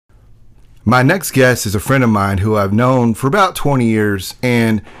My next guest is a friend of mine who I've known for about 20 years,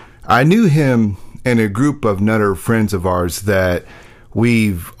 and I knew him in a group of another friends of ours that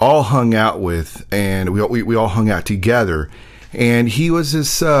we've all hung out with, and we all hung out together. And he was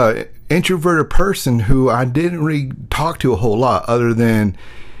this introverted person who I didn't really talk to a whole lot, other than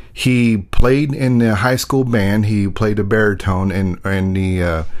he played in the high school band. He played the baritone and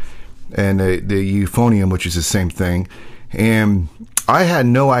the euphonium, which is the same thing. And I had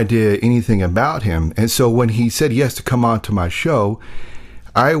no idea anything about him. And so when he said yes to come on to my show,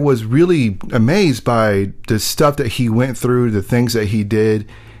 I was really amazed by the stuff that he went through, the things that he did.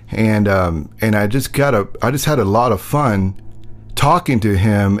 And I just had a lot of fun talking to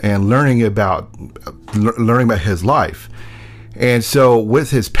him and learning about his life. And so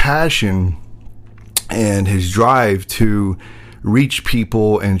with his passion and his drive to reach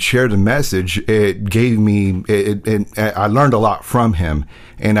people and share the message, it gave me, I learned a lot from him,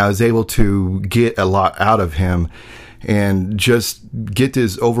 and I was able to get a lot out of him and just get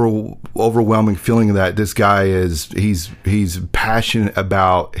this overwhelming feeling that this guy he's passionate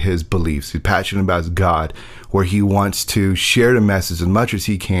about his beliefs. He's passionate about his God, where he wants to share the message as much as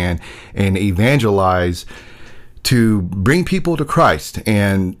he can and evangelize to bring people to Christ.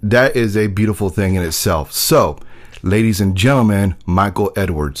 And that is a beautiful thing in itself. So, ladies and gentlemen, Michael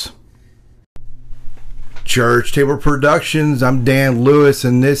Edwards. Church Table Productions. I'm Dan Lewis,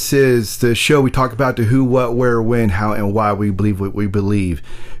 and this is the show we talk about the who, what, where, when, how, and why we believe what we believe.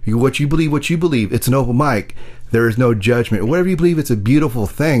 What you believe. It's an open mic. There is no judgment. Whatever you believe, it's a beautiful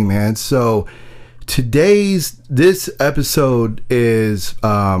thing, man. So this episode is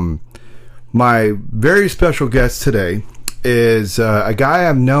my very special guest today is a guy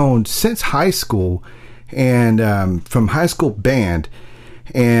I've known since high school, and from high school band.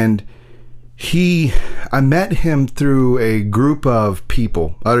 And I met him through a group of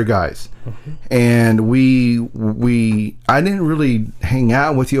people, other guys. Mm-hmm. And I didn't really hang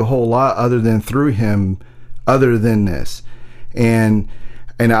out with you a whole lot other than through him, other than this. And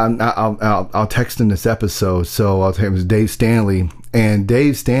I'll text him this episode, so I'll tell him it's Dave Stanley. And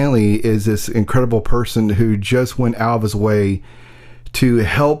Dave Stanley is this incredible person who just went out of his way to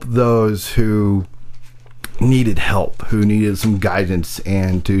help those who needed help, who needed some guidance,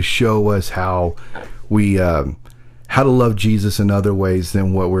 and to show us how to love Jesus in other ways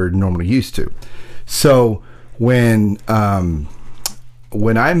than what we're normally used to. So when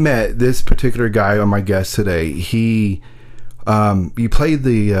I met this particular guy on my guest today, he played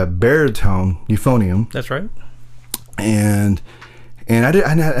the baritone euphonium. That's right. And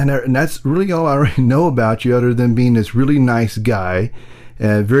that's really all I already know about you, other than being this really nice guy,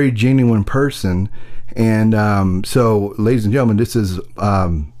 a very genuine person. And so, ladies and gentlemen, this is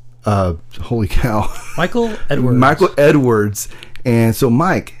holy cow, Michael Edwards. Michael Edwards. And so,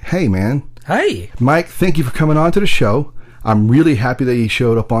 Mike, hey man. Hey, Mike, thank you for coming on to the show. I'm really happy that you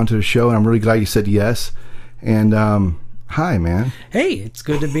showed up onto the show, and I'm really glad you said yes. And hi, man. Hey, it's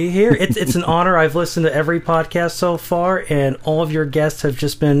good to be here. It's an honor. I've listened to every podcast so far, and all of your guests have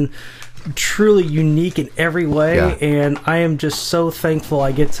just been truly unique in every way. Yeah. And I am just so thankful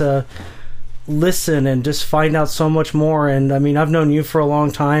I get to listen and just find out so much more. And I mean, I've known you for a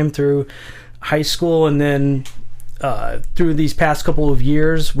long time through high school, and then through these past couple of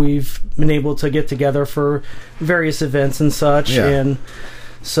years we've been able to get together for various events and such. Yeah. And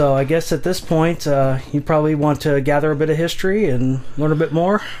so I guess at this point you probably want to gather a bit of history and learn a bit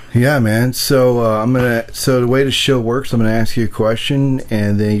more. Yeah, man. So so the way the show works, I'm gonna ask you a question,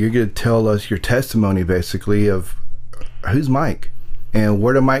 and then you're gonna tell us your testimony, basically, of who's Mike and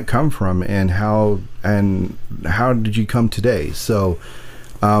where did Mike come from, and how did you come today? So,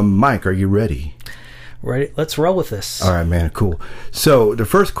 Mike, are you ready? Ready. Let's roll with this. All right, man. Cool. So the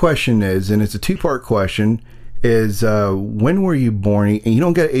first question is, and it's a two-part question, is when were you born? And you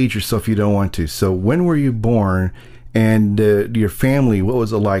don't got to age yourself if you don't want to. So when were you born, and your family, what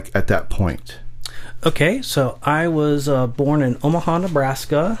was it like at that point? Okay, so I was born in Omaha,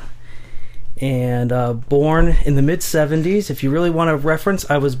 Nebraska, and born in the mid-'70s. If you really want a reference,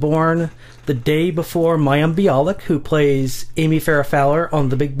 I was born the day before Mayim Bialik, who plays Amy Farrah Fowler on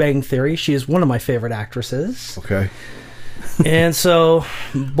The Big Bang Theory. She is one of my favorite actresses. Okay. And so,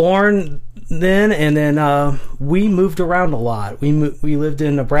 born then, and then we moved around a lot. We lived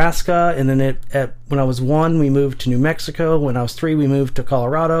in Nebraska, and then when I was 1, we moved to New Mexico. When I was 3, we moved to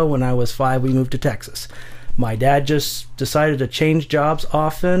Colorado. When I was 5, we moved to Texas. My dad just decided to change jobs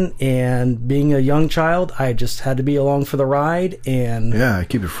often, and being a young child, I just had to be along for the ride. And yeah,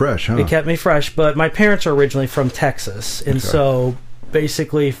 keep it fresh, huh? It kept me fresh. But my parents are originally from Texas, and so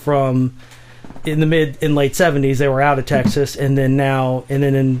basically from in late 70s, they were out of Texas, and then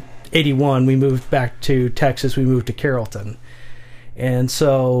in '81, we moved back to Texas. We moved to Carrollton, and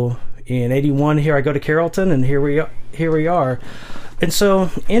so in '81, here I go to Carrollton, and here we are. And so,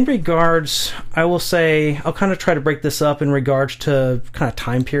 in regards, I will say, I'll kind of try to break this up in regards to kind of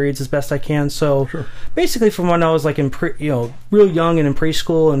time periods as best I can. So, basically, from when I was like in real young and in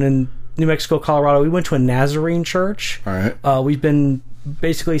preschool and in New Mexico, Colorado, we went to a Nazarene church. All right. We've been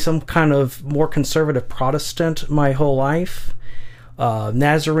basically some kind of more conservative Protestant my whole life.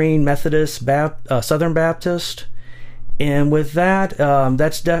 Nazarene, Methodist, Southern Baptist. And with that,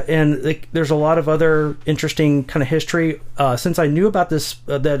 there's a lot of other interesting kind of history. Since I knew about this,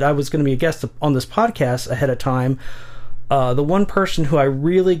 that I was going to be a guest on this podcast ahead of time, the one person who I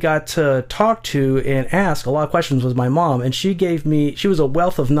really got to talk to and ask a lot of questions was my mom. And she was a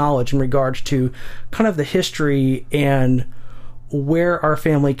wealth of knowledge in regards to kind of the history and where our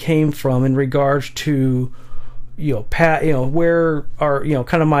family came from in regards to where our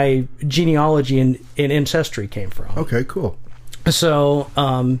kind of my genealogy and ancestry came from. Okay, cool. So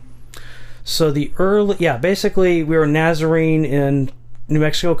basically we were Nazarene in New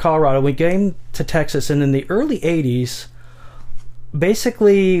Mexico, Colorado. We came to Texas, and in the early '80s,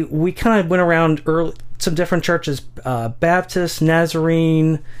 basically we kind of went around some different churches, Baptist,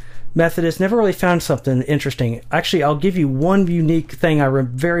 Nazarene, Methodist. Never really found something interesting. Actually, I'll give you one unique thing I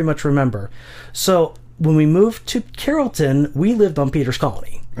very much remember. So when we moved to Carrollton, we lived on Peters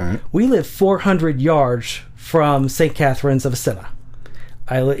Colony. All right. We lived 400 yards from St. Catherine's of Siena.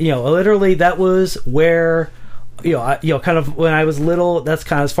 Literally that was where, kind of when I was little, that's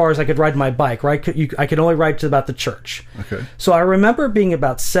kind of as far as I could ride my bike, right? I could only ride to about the church. Okay. So I remember being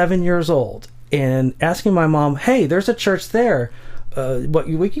about 7 years old and asking my mom, "Hey, there's a church there.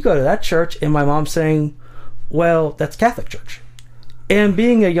 We could go to that church." And my mom saying, "Well, that's Catholic church." And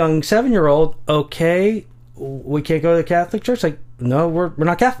being a young 7-year-old, okay, we can't go to the Catholic church. Like, no, we're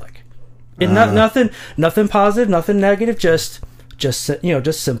not Catholic. And nothing positive, nothing negative. Just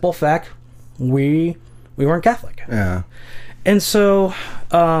simple fact, we weren't Catholic. Yeah. And so,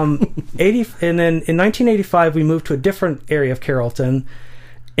 and then in 1985 we moved to a different area of Carrollton,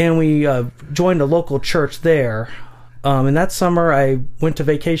 and we joined a local church there. And that summer I went to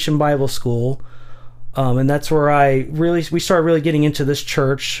Vacation Bible School. And that's where we started really getting into this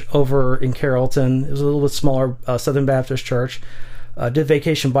church over in Carrollton. It was a little bit smaller Southern Baptist church. Did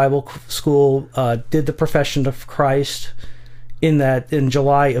Vacation Bible School, did the Profession of Christ in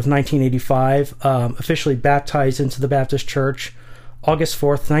July of 1985, officially baptized into the Baptist church August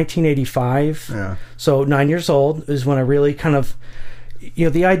 4th, 1985. Yeah. So 9 years old is when I really kind of,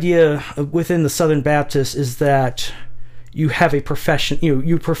 the idea within the Southern Baptist is that you have a profession,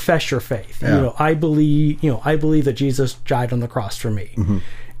 you profess your faith. Yeah. I believe that Jesus died on the cross for me. Mm-hmm.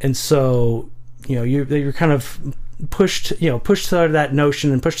 And so, you're kind of pushed to that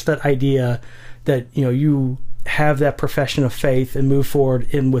notion and pushed to that idea that, you have that profession of faith and move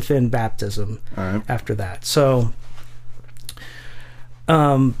forward within baptism. All right. After that. So,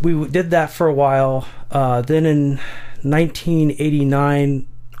 we did that for a while. Then in 1989,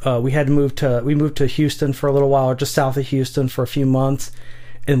 we moved to Houston for a little while, or just south of Houston for a few months,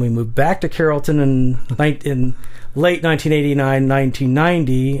 and we moved back to Carrollton in late 1989,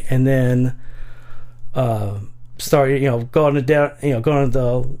 1990, and then started going to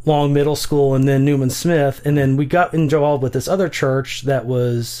the Long Middle School and then Newman Smith, and then we got involved with this other church that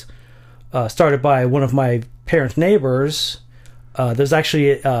was started by one of my parents' neighbors. It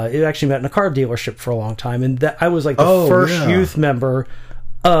actually met in a car dealership for a long time, and I was like the first youth member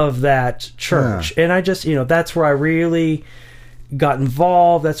of that church. Yeah. And I just, that's where I really got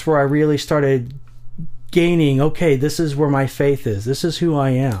involved. That's where I really started gaining, okay, this is where my faith is. This is who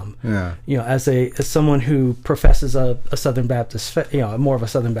I am. Yeah. As someone who professes a Southern Baptist, more of a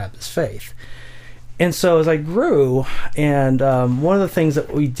Southern Baptist faith. And so as I grew, and one of the things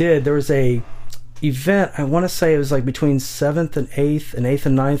that we did, there was a event, I want to say it was like between 7th and 8th and 8th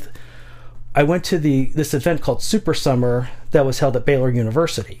and 9th. I went to this event called Super Summer that was held at Baylor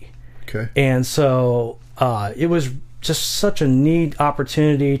University. Okay. And so it was just such a neat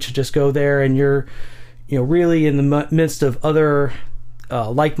opportunity to just go there, and you're really in the midst of other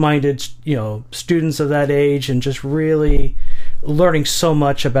like-minded students of that age, and just really learning so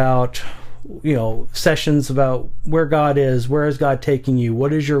much about sessions about where God is God taking you,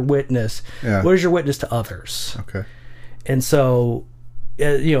 what is your witness, what is your witness to others. Okay. And so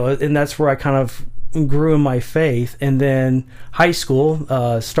and that's where I kind of grew in my faith. And then high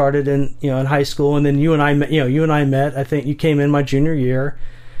school started in high school, and then you and I met. I think you came in my junior year,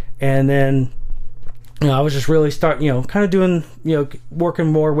 and then I was just really kind of doing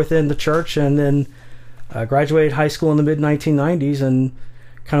working more within the church, and then graduated high school in the mid 1990s, and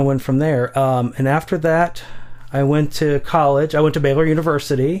kind of went from there. And after that, I went to college. I went to Baylor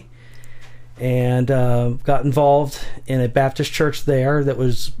University and got involved in a Baptist church there. That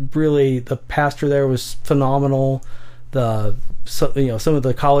was really, the pastor there was phenomenal. Some of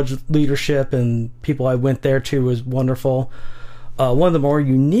the college leadership and people I went there to was wonderful. One of the more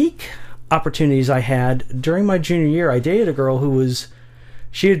unique opportunities I had during my junior year, I dated a girl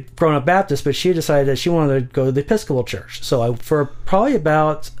she had grown up Baptist, but she had decided that she wanted to go to the Episcopal Church. So for probably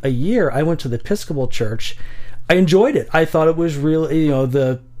about a year, I went to the Episcopal Church. I enjoyed it. I thought it was really,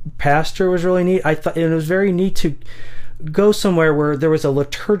 the pastor was really neat. I thought, and it was very neat to go somewhere where there was a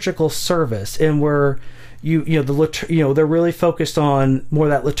liturgical service and where they're really focused on more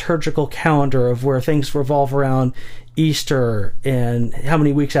that liturgical calendar of where things revolve around Easter and how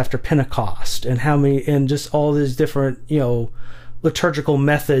many weeks after Pentecost and just all these different, liturgical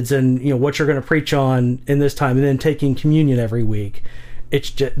methods and, what you're going to preach on in this time, and then taking communion every week. It's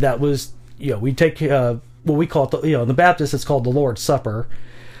just, that was, we take, what we call it, in the Baptist, it's called the Lord's Supper.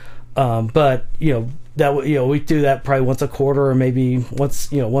 But, we do that probably once a quarter or maybe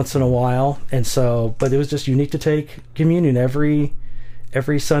once in a while. And so, but it was just unique to take communion every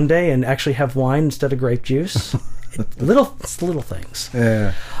Sunday and actually have wine instead of grape juice. little things.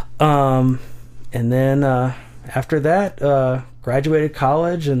 Yeah. And then, after that, graduated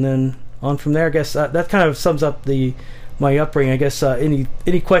college and then on from there. I guess that kind of sums up my upbringing. I guess,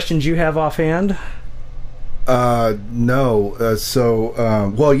 any questions you have offhand? No.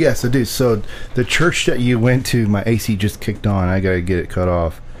 Well, yes, I do. So the church that you went to, my AC just kicked on. I gotta get it cut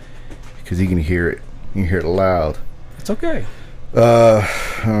off because you can hear it. You can hear it loud. It's okay.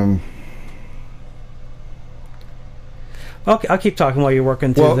 Okay, I'll keep talking while you're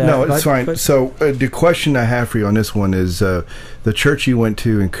working through that. Well, no, it's fine. So the question I have for you on this one is the church you went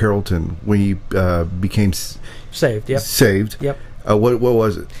to in Carrollton when you became saved. Yep. Saved. Yep. What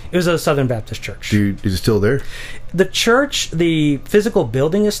was it? It was a Southern Baptist church. Is it still there? The church, the physical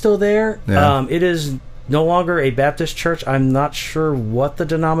building is still there. Yeah. It is no longer a Baptist church. I'm not sure what the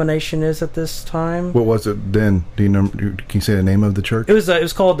denomination is at this time. What was it then? Do you know? Can you say the name of the church? It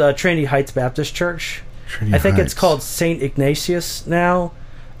was called Trinity Heights Baptist Church. I think it's called St. Ignatius now.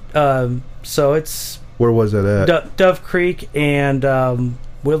 So it's... Where was it at? Dove Creek and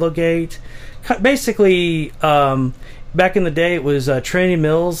Willowgate. Basically, back in the day, it was Trinity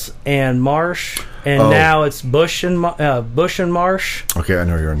Mills and Marsh, and now it's Bush and Marsh. Okay, I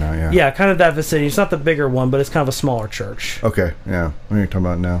know you're now, yeah. Yeah, kind of that vicinity. It's not the bigger one, but it's kind of a smaller church. Okay, yeah. What are you talking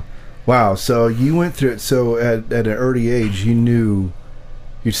about now? Wow, so you went through it. So at an early age, you knew...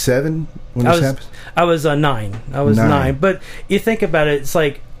 You're 7 when this happened? I was 9. I was 9. But you think about it, it's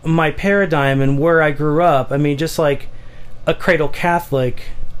like my paradigm and where I grew up. I mean, just like a cradle Catholic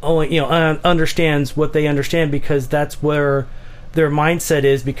only, understands what they understand because that's where their mindset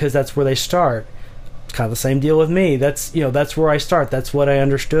is, because that's where they start. It's kind of the same deal with me. That's where I start. That's what I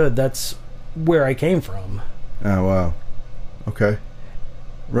understood. That's where I came from. Oh, wow. Okay.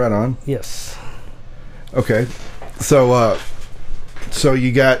 Right on. Yes. Okay. So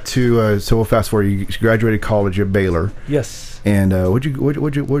you got to so we'll fast forward. You graduated college at Baylor. Yes. And what'd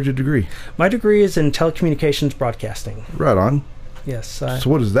your degree? My degree is in telecommunications broadcasting. Right on. Yes. So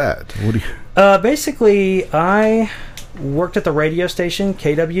what is that? What do you? Basically, I worked at the radio station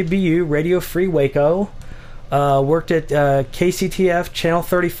KWBU Radio Free Waco. Worked at KCTF Channel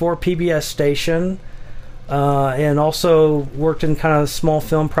 34 PBS station, and also worked in kind of small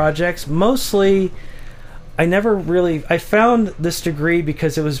film projects. Mostly. I found this degree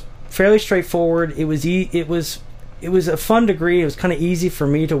because it was fairly straightforward. It was a fun degree. It was kind of easy for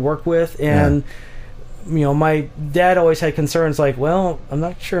me to work with, and my dad always had concerns like, well, I'm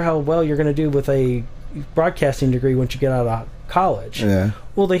not sure how well you're going to do with a broadcasting degree once you get out of college. Yeah.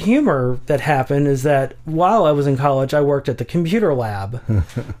 Well, the humor that happened is that while I was in college, I worked at the computer lab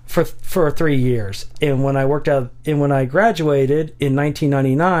for 3 years, and when I graduated in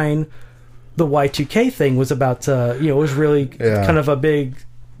 1999. The Y2K thing was about to, it was really kind of a big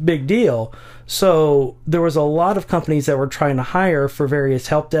deal. So there was a lot of companies that were trying to hire for various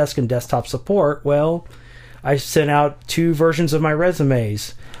help desk and desktop support. Well, I sent out 2 versions of my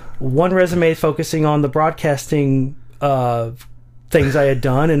resumes. One resume focusing on the broadcasting things I had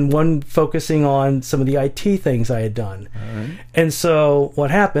done, and one focusing on some of the IT things I had done. Right. And so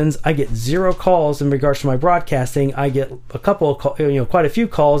what happens, I get 0 calls in regards to my broadcasting. I get a couple of quite a few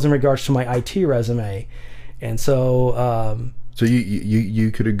calls in regards to my IT resume. And so so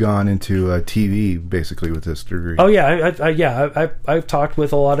you could have gone into TV basically with this degree. Oh yeah, I've talked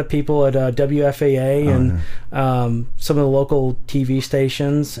with a lot of people at WFAA and some of the local TV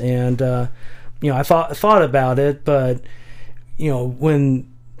stations, and I thought about it, but when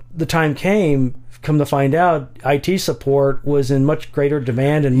the time came, come to find out, IT support was in much greater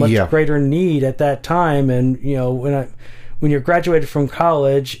demand and much greater need at that time. And, you know, when you're graduated from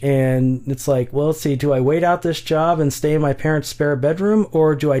college and it's like, well, let's see, do I wait out this job and stay in my parents' spare bedroom,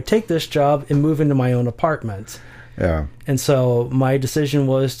 or do I take this job and move into my own apartment? Yeah. And so my decision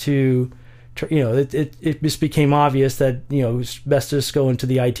was to, you know, it just became obvious that, you know, it's best to just go into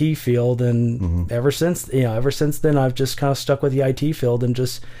the IT field. And ever since then, I've just kind of stuck with the IT field and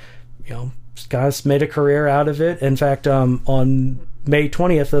just, you know, kind of made a career out of it. In fact, on May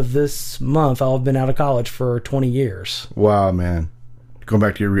 20th of this month, I'll have been out of college for 20 years. Wow, man. Going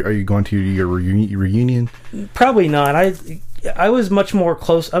back to are you going to your reunion? Probably not. I was much more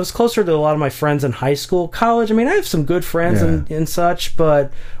close. I was closer to a lot of my friends in high school. College, I mean, I have some good friends and such,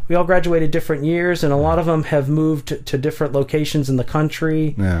 but we all graduated different years, and a lot of them have moved to different locations in the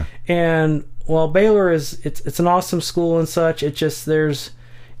country. Yeah. And while Baylor it's an awesome school and such, it just, there's,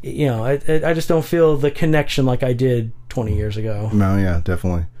 you know, I just don't feel the connection like I did 20 years ago. No, yeah,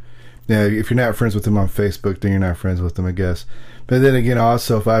 definitely. Yeah, if you're not friends with them on Facebook, then you're not friends with them, I guess. But then again,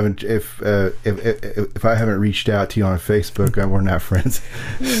 also, if I haven't reached out to you on Facebook, we're not friends.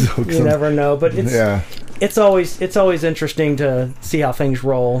 So, you never know. But it's always interesting to see how things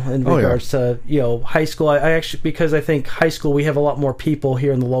roll in regards to, you know, high school. I actually, because I think high school, we have a lot more people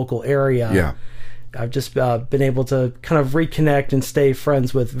here in the local area. Yeah. I've just been able to kind of reconnect and stay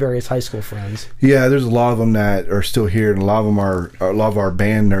friends with various high school friends. Yeah, there's a lot of them that are still here, and a lot of our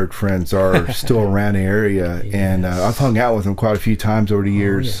band nerd friends are still around the area. Yes. And I've hung out with them quite a few times over the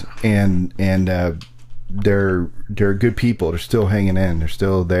years, and they're good people. They're still hanging in. They're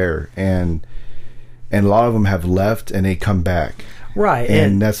still there, and a lot of them have left and they come back. Right.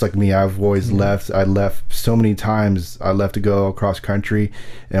 And that's like me. I've always left. I left so many times. I left to go across country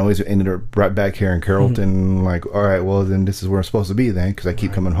and always ended up right back here in Carrollton. Like, all right, well, then this is where I'm supposed to be then, because I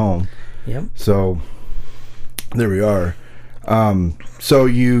keep coming home. Yep. So there we are. So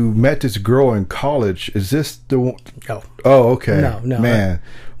you met this girl in college. Is this the one? No. Oh, okay. No. Man.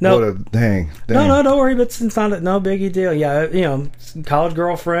 No, what a dang. No, don't worry. It's not no biggie deal. Yeah, you know, college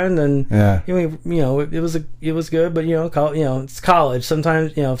girlfriend, and you know, it was good, but you know, it's college.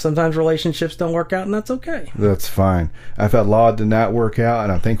 Sometimes relationships don't work out, and that's okay. That's fine. I've had a lot did not work out,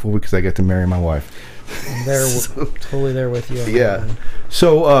 and I'm thankful because I get to marry my wife. They're totally there with you. Yeah.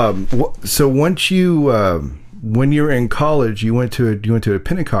 So once you when you were in college, you went to a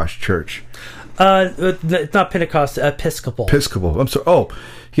Pentecost church. It's not Pentecost, Episcopal. Episcopal. I'm sorry. Oh,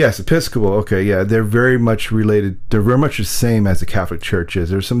 yes, Episcopal. Okay, yeah, they're very much related. They're very much the same as the Catholic Church is.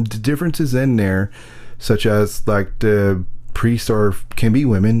 There's some differences in there, such as like the priests can be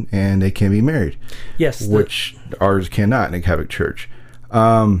women and they can be married. Yes, which ours cannot in the Catholic Church.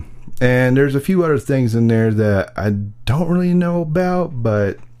 And there's a few other things in there that I don't really know about,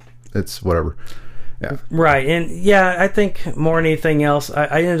 but it's whatever. Yeah. Right, and I think more than anything else,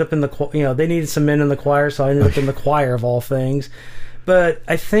 I ended up in the, you know, they needed some men in the choir, so I ended up in the choir of all things. But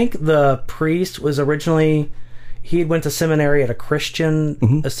I think the priest was originally, he went to seminary at a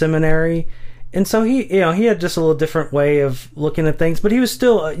Christian seminary, and so he had just a little different way of looking at things, but he was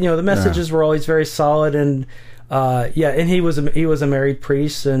still, you know, the messages were always very solid, and and he was a married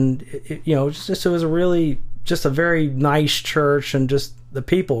priest, and it was a really just a very nice church, and just the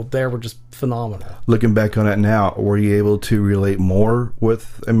people there were just phenomenal. Looking back on it now, were you able to relate more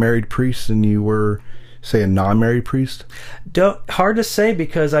with a married priest than you were, say, a non-married priest? Hard to say,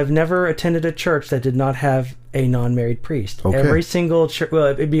 because I've never attended a church that did not have a non-married priest. Okay. Every single church, well,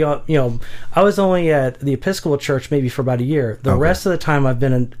 it'd be, you know, I was only at the Episcopal church maybe for about a year. The rest of the time I've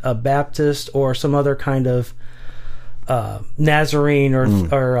been in a Baptist or some other kind of Nazarene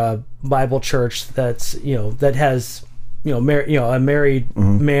or Bible church that's, you know, that has, you know, a married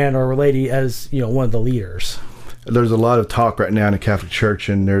man or lady as, you know, one of the leaders. There's a lot of talk right now in the Catholic Church,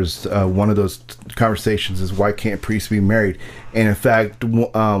 and there's one of those conversations is, why can't priests be married? And in fact,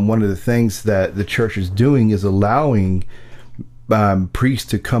 one of the things that the church is doing is allowing priests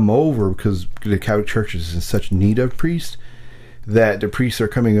to come over, because the Catholic Church is in such need of priests that the priests are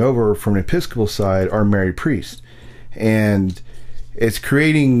coming over from the Episcopal side are married priests. And it's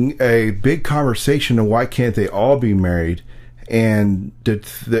creating a big conversation of why can't they all be married. And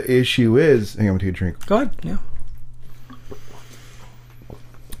the issue is, hang on, I'm gonna take a drink. Go ahead. Yeah.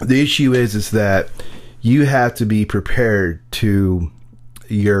 The issue is that you have to be prepared to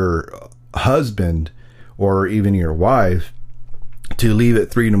your husband or even your wife to leave at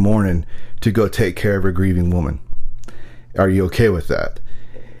 3 a.m. to go take care of a grieving woman. Are you okay with that?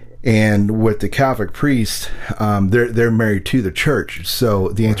 And with the Catholic priest, they're married to the church, so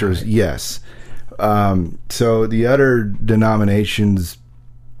the answer is yes. So the other denominations,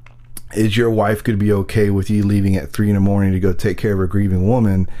 is your wife going to be okay with you leaving at 3 a.m. to go take care of a grieving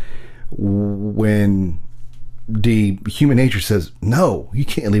woman when the human nature says, no, you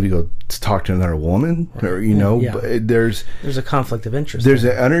can't leave to go talk to another woman? Right. Or, you know, there's a conflict of interest. There's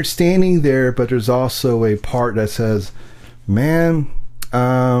an understanding there, but there's also a part that says, man,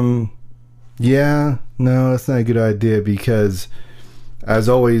 yeah, no, that's not a good idea, because as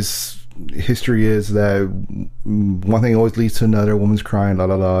always, history is that one thing always leads to another. A woman's crying, la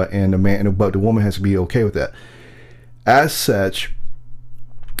la la, and but the woman has to be okay with that. As such,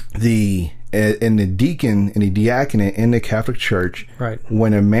 the deacon and the diaconate in the Catholic Church, right,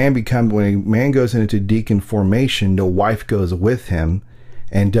 when a man goes into deacon formation, the wife goes with him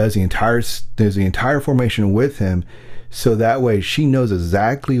and does the entire formation with him, so that way she knows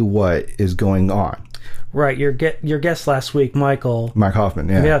exactly what is going on. Right, your guest last week, Mike Hoffman,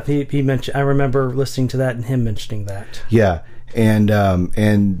 he mentioned. I remember listening to that and him mentioning that. Yeah,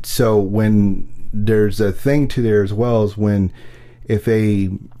 and so when there's a thing to there as well as when if a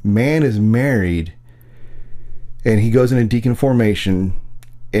man is married and he goes into deacon formation,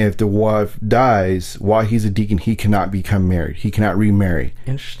 if the wife dies while he's a deacon, he cannot become married. He cannot remarry.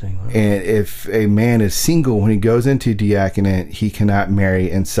 Interesting. Wow. And if a man is single when he goes into diaconate, he cannot marry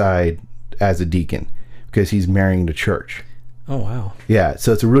inside as a deacon, because he's marrying the church. Oh, wow. Yeah,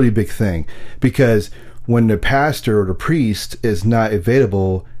 so it's a really big thing, because when the pastor or the priest is not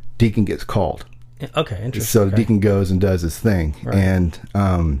available, deacon gets called. Okay, interesting. So the deacon goes and does his thing, right, and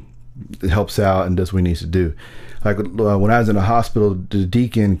it helps out and does what he needs to do. Like when I was in the hospital, the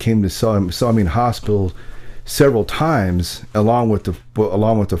deacon came to saw me in the hospital several times, along with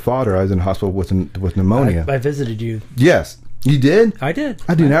the father. I was in the hospital with pneumonia. I visited you. Yes. You did? I did.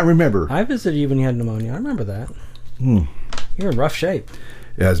 I do not remember. I visited you when you had pneumonia. I remember that. You're in rough shape.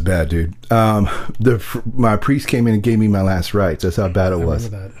 Yeah, it's bad, dude. My priest came in and gave me my last rites. That's how bad it was. I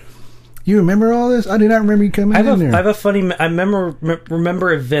remember that. You remember all this? I do not remember you coming in there. I have a funny. I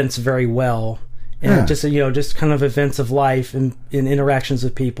remember events very well, and just kind of events of life and interactions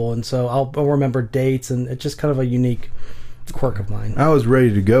with people, and so I'll remember dates, and it's just kind of a unique quirk of mine. I was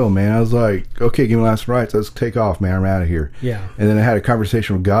ready to go, man. I was like, okay, give me last rites. Let's take off, man. I'm out of here. Yeah. And then I had a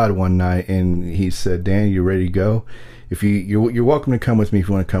conversation with God one night, and he said, Dan, you ready to go? If you're welcome to come with me if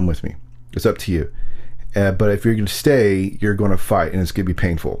you want to come with me. It's up to you. But if you're going to stay, you're going to fight, and it's going to be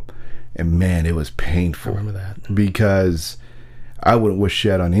painful. And man, it was painful. I remember that. Because I wouldn't wish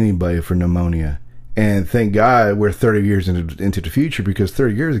that on anybody for pneumonia. And thank God we're 30 years into the future, because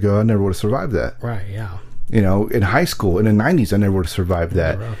 30 years ago, I never would have survived that. Right, yeah. You know, in high school, in the 90s, I never would have survived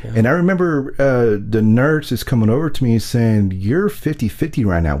that. Rough, yeah. And I remember the nurse is coming over to me saying, you're 50-50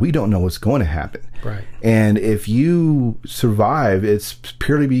 right now. We don't know what's going to happen. Right. And if you survive, it's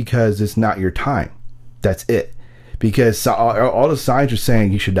purely because it's not your time. That's it. Because all the signs are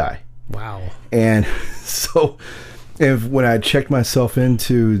saying you should die. Wow. And so when I checked myself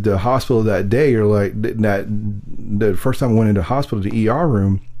into the hospital that day, or like that, the first time I went into the hospital, the ER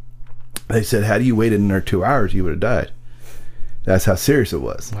room, they said, had you waited in there 2 hours, you would have died. That's how serious it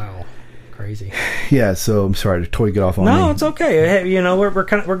was. Wow. Crazy. Yeah, so I'm sorry to totally get off on No, me. it's okay. Hey, you know, we're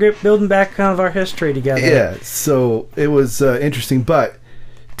building back kind of our history together. Yeah, so it was interesting, but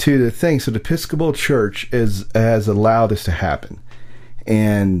to the thing, so the Episcopal Church has allowed this to happen,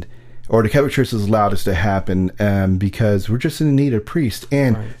 or the Catholic Church has allowed this to happen because we're just in need of priests.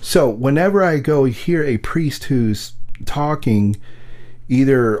 And right. So whenever I go hear a priest who's talking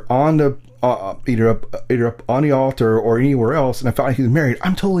either on the either up on the altar or anywhere else, and I felt like he's married,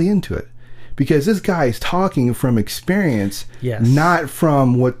 I'm totally into it, because this guy is talking from experience, yes, not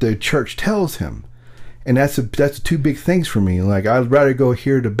from what the church tells him. And that's two big things for me. Like, I'd rather go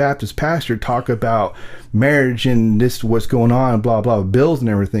hear the Baptist pastor talk about marriage and this, what's going on, blah, blah, bills and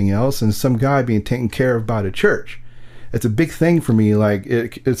everything else, and some guy being taken care of by the church. It's a big thing for me. Like,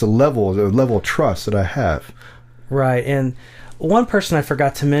 it's a level of trust that I have. Right. And one person I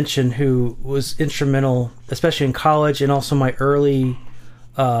forgot to mention who was instrumental, especially in college and also my early,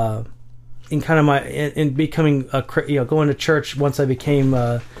 in becoming going to church once I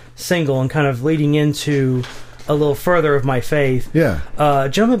became single and kind of leading into a little further of my faith. Yeah. A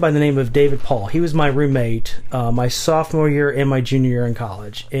gentleman by the name of David Paul. He was my roommate my sophomore year and my junior year in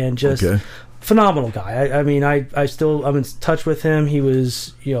college, and just phenomenal guy. I'm in touch with him. He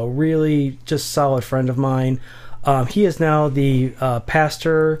was really just solid friend of mine. He is now the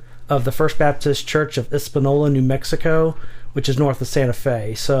pastor of the First Baptist Church of Espanola, New Mexico, which is north of Santa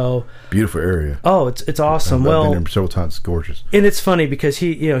Fe. So beautiful area. Oh, it's awesome. I've been there several times. It's gorgeous. And it's funny because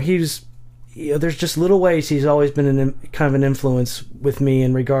he's there's just little ways he's always been kind of an influence with me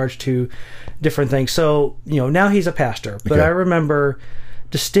in regards to different things. So now he's a pastor, but I remember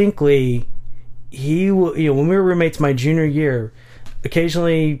distinctly, when we were roommates my junior year,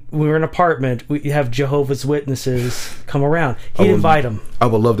 occasionally when we were in an apartment, we have Jehovah's Witnesses come around. He'd invite them. I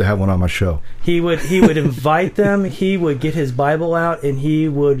would love to have one on my show. He would invite them. He would get his Bible out, and he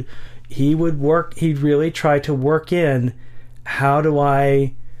would work. He'd really try to work in, how do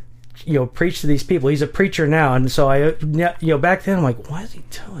I, preach to these people. He's a preacher now, and so back then I'm like, what is he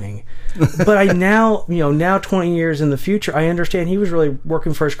doing? But I now 20 years in the future, I understand he was really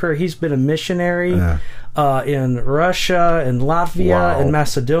working for his career. He's been a missionary in Russia and Latvia and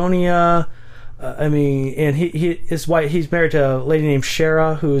Macedonia. And his wife, he's married to a lady named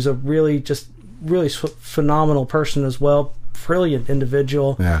Shara, who's a really phenomenal person as well, brilliant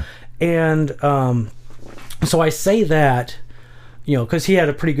individual. Yeah. And so I say that, because he had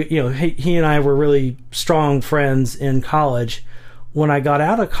a pretty good, he and I were really strong friends in college. When I got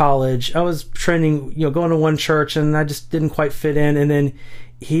out of college, I was training, going to one church, and I just didn't quite fit in. And then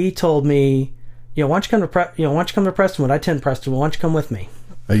he told me, why don't you come to Prestonwood? I attend Prestonwood. Why don't you come with me?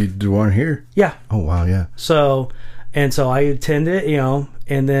 Oh, you do one here? Yeah. Oh, wow, yeah. So I attended,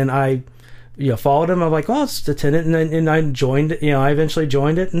 and then I, followed him. I'm like, well, let's attend it. And I joined it. I eventually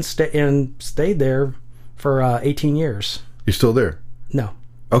joined it and stayed there for 18 years. You're still there? No.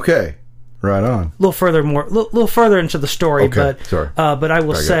 Okay. Right on. A little further into the story, okay. But I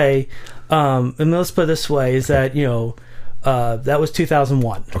will say, and let's put it this way, is that that was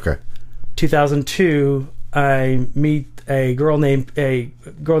 2001. Okay. 2002, I meet a girl named Paige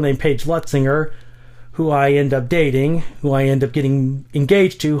Lutzinger, who I end up dating, who I end up getting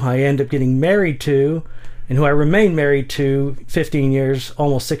engaged to, who I end up getting married to, and who I remain married to 15 years,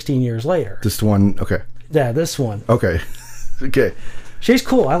 almost 16 years later. This one, okay. Yeah, this one. Okay. Okay. She's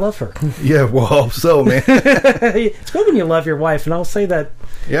cool. I love her. Yeah, well, so, man. It's good when you love your wife, and I'll say that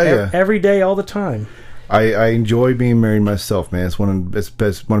every day, all the time. I enjoy being married myself, man. It's one of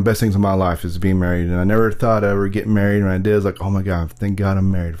the best things in my life is being married. And I never thought I would get married. And when I did, I was like, oh my God, thank God I'm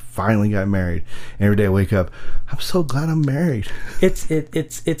married. Finally got married. And every day I wake up, I'm so glad I'm married.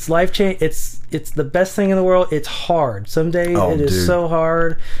 It's life change. It's the best thing in the world. It's hard. Some days it is so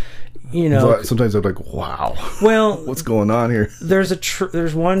hard. Sometimes I'm like, wow. Well, what's going on here?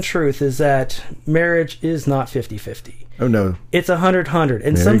 There's one truth, is that marriage is not 50-50. Oh no, it's 100-100,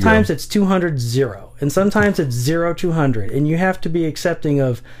 and sometimes it's 200-0, and sometimes it's 0-200, and you have to be accepting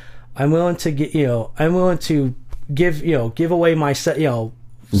of, I'm willing to give away my some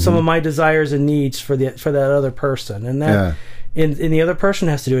of my desires and needs for that other person, and that. And the other person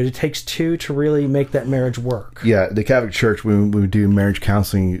has to do it. It takes two to really make that marriage work. Yeah, the Catholic Church, when we do marriage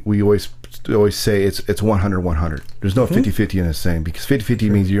counseling, we always say it's 100-100. There's no 50-50 in this thing, because 50-50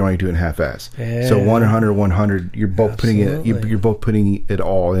 means you're only doing half-ass. Yeah. So 100-100, you're both putting it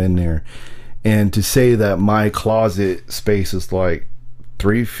all in there. And to say that my closet space is like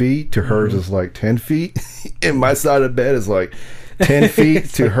 3 feet to hers is like 10 feet, and my side of the bed is like 10 feet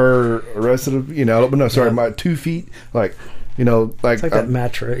to her rest of the, my 2 feet, like. It's like that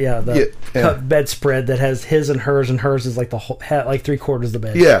mattress, bedspread that has his and hers is like the whole, like 3/4 of the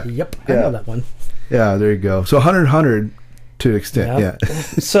bed. Yeah, yep, I know that one. Yeah, there you go. So 100 to an extent. Yeah.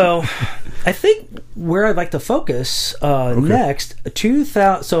 So, I think where I'd like to focus next,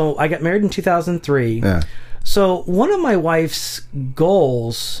 2000. So I got married in 2003. Yeah. So one of my wife's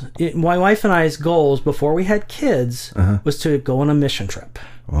goals, my wife and I's goals before we had kids, was to go on a mission trip.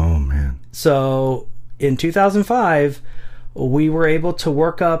 Oh man! So in 2005. We were able to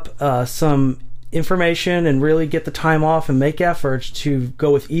work up some information and really get the time off and make efforts to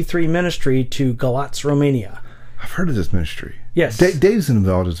go with E3 Ministry to Galați, Romania. I've heard of this ministry. Yes, Dave's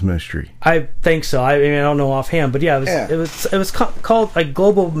involved in this ministry. I think so. I don't know offhand, but it was called like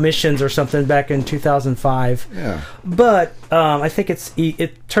Global Missions or something back in 2005. Yeah, but I think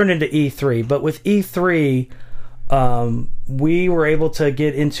it turned into E3. But with E3. We were able to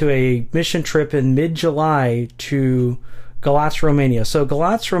get into a mission trip in mid-July to Galați, Romania. So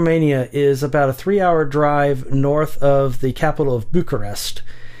Galați, Romania is about a 3-hour drive north of the capital of Bucharest,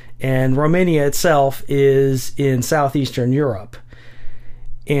 and Romania itself is in southeastern Europe.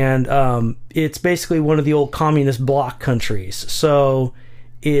 And it's basically one of the old communist bloc countries. So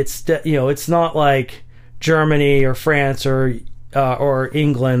it's not like Germany or France or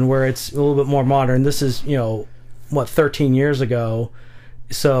England where it's a little bit more modern. This is 13 years ago.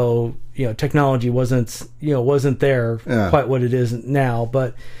 So technology wasn't there quite what it is now,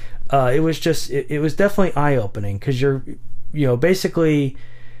 but it was definitely eye-opening, because you're basically,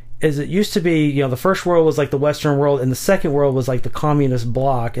 as it used to be, the first world was like the Western world, and the second world was like the communist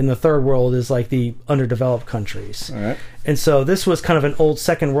bloc, and the third world is like the underdeveloped countries. All right. And so this was kind of an old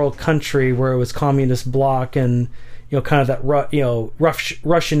second world country where it was communist bloc, and kind of that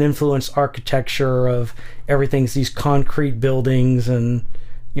Russian influenced architecture of everything's these concrete buildings and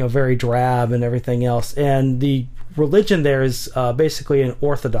very drab and everything else. And the religion there is basically an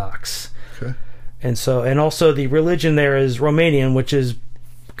Orthodox. Okay. And also the religion there is Romanian, which is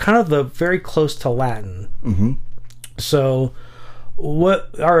kind of very close to Latin. Mm-hmm. So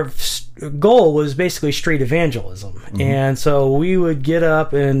what our goal was basically street evangelism. Mm-hmm. And so we would get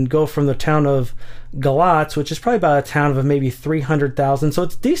up and go from the town of Galatz, which is probably about a town of maybe 300,000, so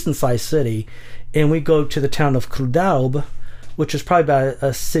it's a decent sized city, and we go to the town of Cluj, which is probably about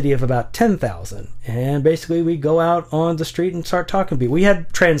a city of about 10,000, and basically we go out on the street and start talking to people. We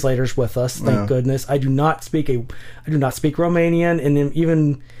had translators with us, thank goodness. I do not speak Romanian, and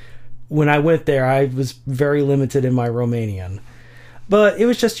even when I went there, I was very limited in my Romanian. But it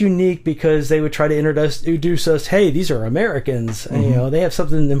was just unique because they would try to introduce us. Hey, these are Americans. Mm-hmm. And, they have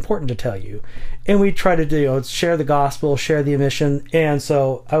something important to tell you. And we try to share the gospel, share the mission. And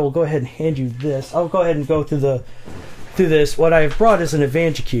so I will go ahead and hand you this. I'll go ahead and go through this. What I've brought is an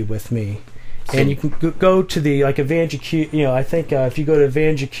EvangeCube with me. And you can go to the EvangeCube. I think if you go to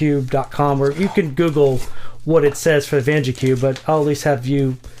EvangeCube.com, or you can Google what it says for EvangeCube, but I'll at least have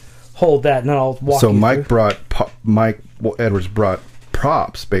you hold that, and then I'll walk you through. Mike Edwards brought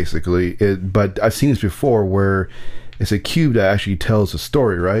props, basically, but I've seen this before where it's a cube that actually tells a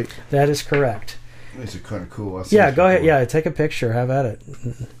story, right? That is correct. This is kind of cool. Yeah, go ahead. Yeah, take a picture. Have at it.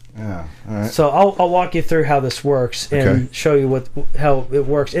 Yeah, all right. So I'll walk you through how this works and show you how it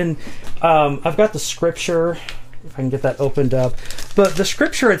works. And I've got the scripture, if I can get that opened up. But the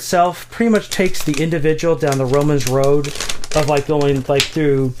scripture itself pretty much takes the individual down the Romans road of going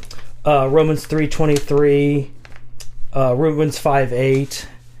through Romans 3:23. Romans 5:8,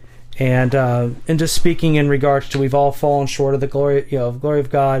 and just speaking in regards to we've all fallen short of the glory of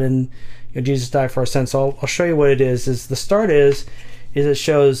God, and Jesus died for our sins. So I'll show you what it is. The start is it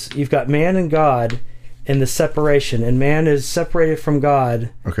shows you've got man and God and the separation, and man is separated from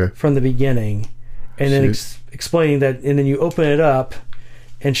God from the beginning, and then explaining that, and then you open it up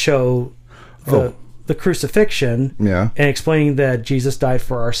and show the crucifixion, and explaining that Jesus died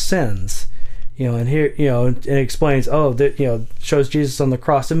for our sins. And here, and it explains, shows Jesus on the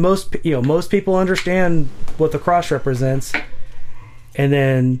cross. And most people understand what the cross represents. And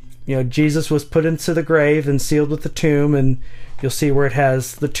then, Jesus was put into the grave and sealed with the tomb, and you'll see where it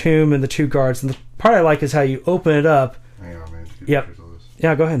has the tomb and the two guards. And the part I like is how you open it up. Hang on, man. Yep.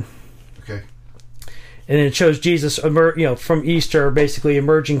 Yeah, go ahead. Okay. And then it shows Jesus, from Easter, basically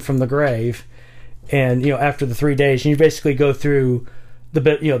emerging from the grave, and after the 3 days, and you basically go through the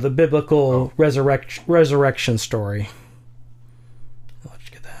biblical resurrection story. I'll let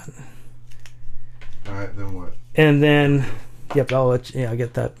you get that. All right, then what? And then, I'll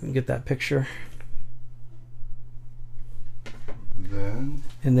get that picture.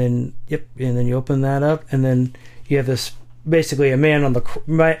 And then you open that up, and then you have this basically a man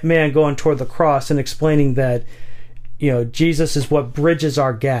going toward the cross and explaining that Jesus is what bridges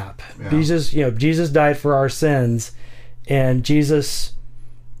our gap. Yeah. Jesus died for our sins, and Jesus.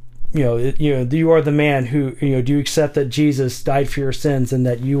 You are the man who, do you accept that Jesus died for your sins, and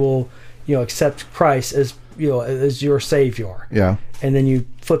that you will, accept Christ as, as your Savior? Yeah. And then you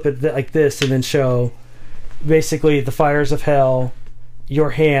flip it like this, and then show basically the fires of hell, your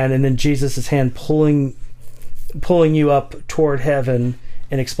hand, and then Jesus' hand pulling you up toward heaven,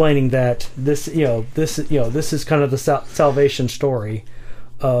 and explaining that this is kind of the salvation story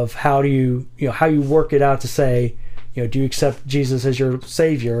of how do you work it out to say, do you accept Jesus as your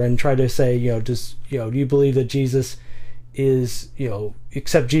Savior, and try to say, do you believe that Jesus is,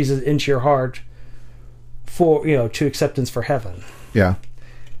 accept Jesus into your heart for, to acceptance for heaven. Yeah.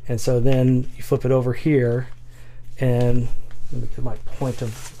 And so then you flip it over here, and let me get my point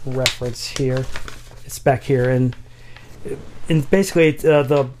of reference here. It's back here, and basically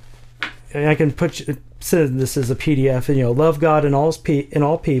I can send this as a PDF, and love God in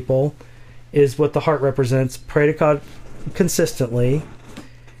all people is what the heart represents. Pray to God consistently.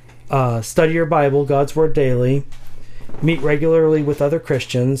 Study your Bible, God's Word daily. Meet regularly with other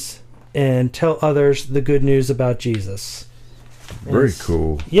Christians, and tell others the good news about Jesus. Very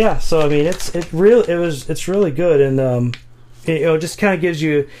cool. Yeah, so I mean, it's really good, and it just kind of gives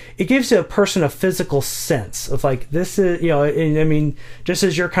you a person a physical sense of this is and I mean, just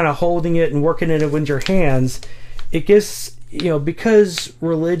as you're kind of holding it and working it with your hands, it gives. Because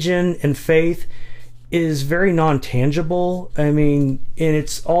religion and faith is very non-tangible, I mean, and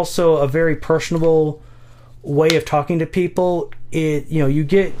it's also a very personable way of talking to people. You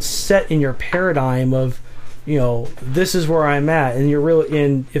get set in your paradigm of, this is where I'm at, and you're really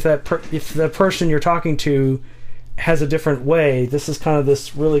in. If that person you're talking to has a different way. This is kind of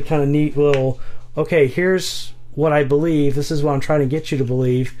this really kind of neat little, okay, here's what I believe, this is what I'm trying to get you to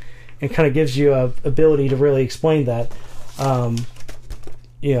believe, and kind of gives you a ability to really explain that. And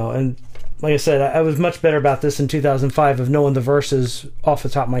like I said, I was much better about this in 2005 of knowing the verses off the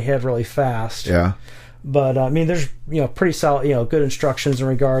top of my head really fast. Yeah. But there's pretty solid, good instructions in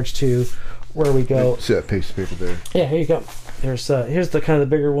regards to where we go. See that piece of paper there? Yeah, here you go. Here's the kind of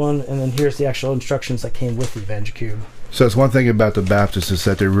the bigger one, and then here's the actual instructions that came with the EvangeCube. So it's one thing about the Baptists is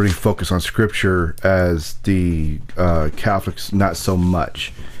that they really focus on Scripture, as the Catholics not so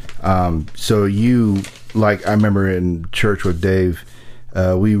much. So you, like I remember in church with Dave,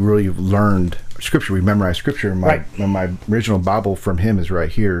 we really learned Scripture. We memorized Scripture. My original Bible from him is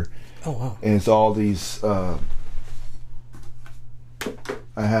right here. Oh, wow. And it's all these, I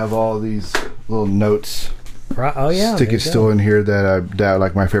have all these little notes. Right. Oh, yeah. Stick it still in here that are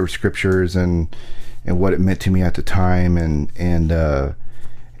like my favorite scriptures and what it meant to me at the time. And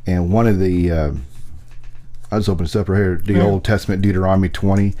one of the, I'll just open this up right here, the Old Testament, Deuteronomy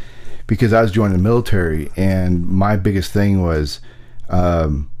 20, because I was joining the military, and my biggest thing was,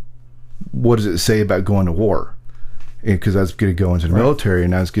 what does it say about going to war? Because I was going to go into the military,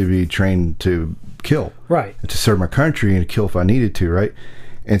 and I was going to be trained to kill, to serve my country and to kill if I needed to, right?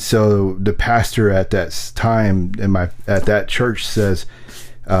 And so the pastor at that time at that church says,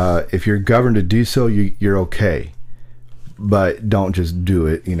 if you're governed to do so, you're okay, but don't just do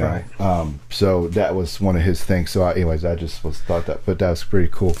it, So that was one of his things. So anyways, I just thought that was pretty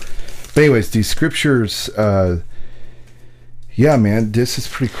cool. But anyways, these scriptures, yeah, man, this is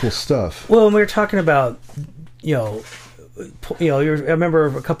pretty cool stuff. Well, when we were talking about, I remember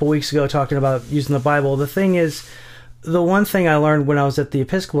a couple weeks ago talking about using the Bible. The thing is, the one thing I learned when I was at the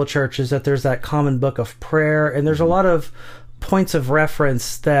Episcopal Church is that there's that common book of prayer, and there's a lot of points of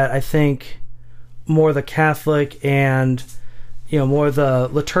reference that I think more the Catholic and more the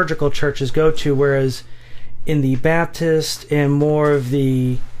liturgical churches go to, whereas in the Baptist and more of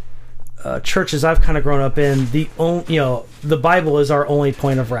the churches I've kind of grown up in, the Bible is our only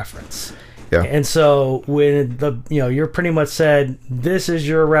point of reference. Yeah. And so when you're pretty much said, this is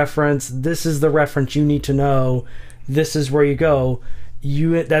your reference, this is the reference you need to know, this is where you go.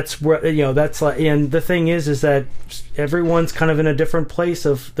 That's where that's like. And the thing is that everyone's kind of in a different place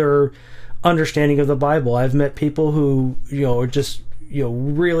of their understanding of the Bible. I've met people who are just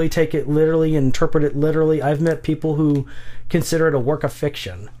really take it literally and interpret it literally. I've met people who consider it a work of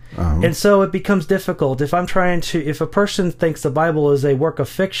fiction. And so it becomes difficult if a person thinks the Bible is a work of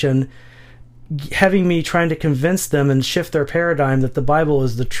fiction, having me trying to convince them and shift their paradigm that the Bible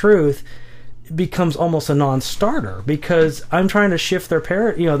is the truth becomes almost a non-starter, because I'm trying to shift their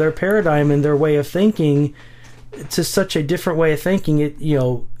paradigm and their way of thinking to such a different way of thinking.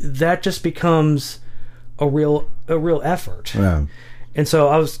 That just becomes a real effort. Yeah. And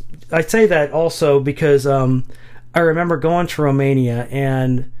so I say that also because I remember going to Romania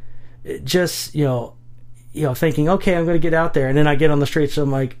and just thinking, okay, I'm going to get out there, and then I get on the streets, and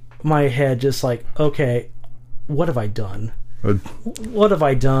I'm like, my head just like, okay, what have I done? What have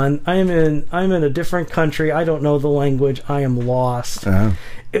I done? I'm in a different country. I don't know the language. I am lost.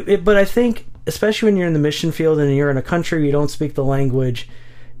 But I think, especially when you're in the mission field and you're in a country where you don't speak the language,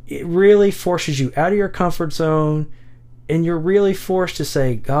 it really forces you out of your comfort zone, and you're really forced to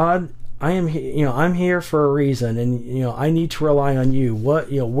say, God, I'm here for a reason, and I need to rely on you.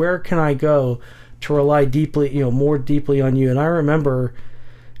 Where can I go to rely deeply, more deeply on you? And I remember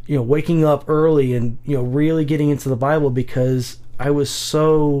waking up early and really getting into the Bible, because I was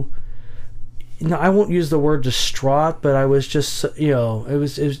so, I won't use the word distraught, but I was just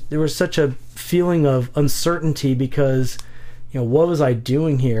there was such a feeling of uncertainty, because what was I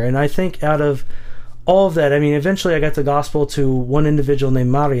doing here? And I think out of all of that, eventually I got the gospel to one individual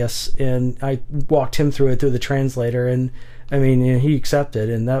named Marius, and I walked him through it through the translator, and he accepted,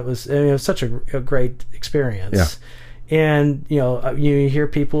 and that was it was such a great experience. Yeah. And you hear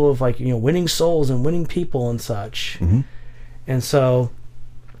people of winning souls and winning people and such. Mm-hmm. And so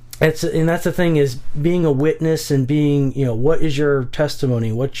that's the thing, is being a witness and being what is your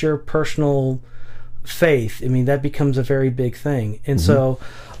testimony, what's your personal faith. That becomes a very big thing. And so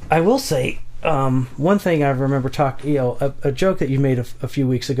I will say one thing I remember talking, a joke that you made a few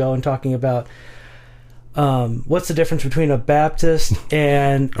weeks ago, and talking about what's the difference between a Baptist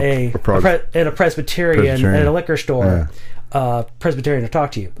and a Presbyterian at a liquor store. Presbyterian to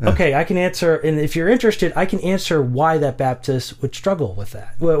talk to you. Yeah. Okay, I can answer, and if you're interested, I can answer why that Baptist would struggle with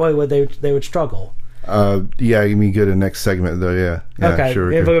that. Why would they would struggle? Yeah, you mean go to the next segment though? Yeah. Okay,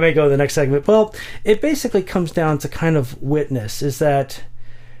 sure. If we may go to the next segment. Well, it basically comes down to kind of witness. Is that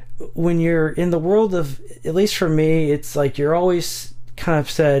when you're in the world of, at least for me, it's like you're always kind of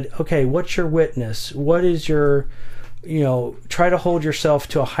said, okay, what's your witness? What is your, try to hold yourself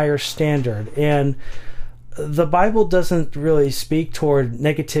to a higher standard. And the Bible doesn't really speak toward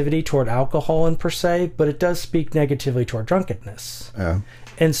negativity toward alcohol in per se, but it does speak negatively toward drunkenness. Yeah.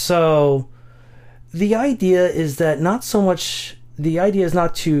 And so the idea is not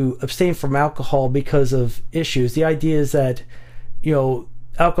to abstain from alcohol because of issues. The idea is that,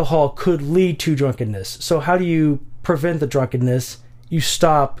 alcohol could lead to drunkenness. So how do you prevent the drunkenness? You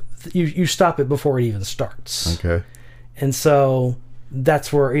stop it before it even starts. Okay. And so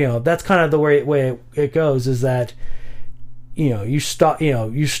that's where, that's kind of the way it goes, is that, you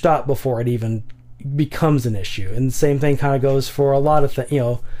stop before it even becomes an issue. And the same thing kind of goes for a lot of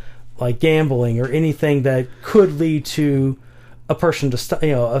things, like gambling or anything that could lead to a person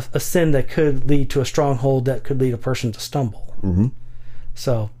to, a sin that could lead to a stronghold that could lead a person to stumble. Mm-hmm.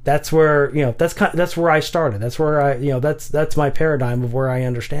 So that's where, that's where I started. That's where that's my paradigm of where I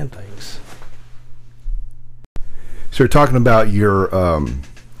understand things. So you're talking about your,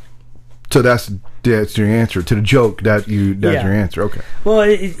 so that's your answer to the joke that's your answer. Okay. Well,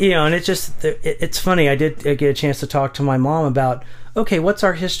 and it's funny. I did get a chance to talk to my mom about, okay, what's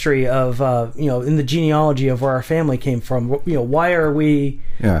our history of, in the genealogy of where our family came from? Why are we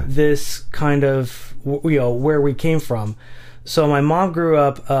this kind of, where we came from? So my mom grew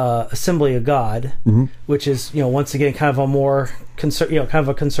up Assembly of God, mm-hmm. which is, once again, kind of a more kind of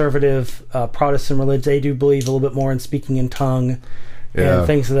a conservative Protestant religion. They do believe a little bit more in speaking in tongue and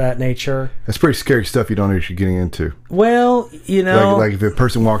things of that nature. That's pretty scary stuff you don't know you're getting into. Well, like if a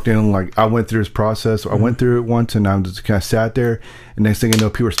person walked in, like I went through this process, I went through it once, and I just kind of sat there, and next thing I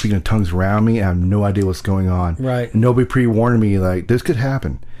know, people are speaking in tongues around me, and I have no idea what's going on. Right. Nobody pre-warned me, like this could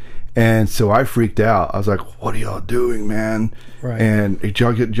happen. And so I freaked out. I was like, what are y'all doing, man? Right. And did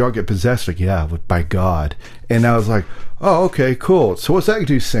y'all get possessed? Like, yeah, by God. And I was like, oh, okay, cool. So what's that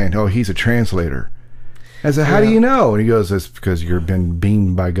dude saying? Oh, he's a translator. I said, how do you know? And he goes, that's because you've been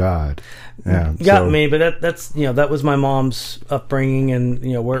beamed by God. Yeah, got me, but that's that was my mom's upbringing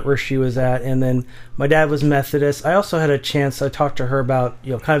and where she was at. And then my dad was Methodist. I also had a chance, I talked to her about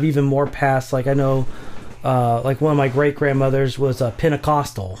kind of even more past, like I know like one of my great grandmothers was a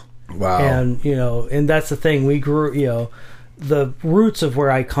Pentecostal. Wow. And and that's the thing, we grew the roots of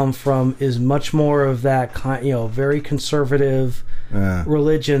where I come from is much more of that kind, very conservative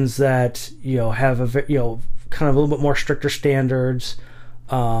religions that have a kind of a little bit more stricter standards.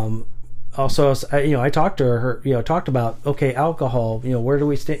 Also, I talked to her, talked about, okay, alcohol, where do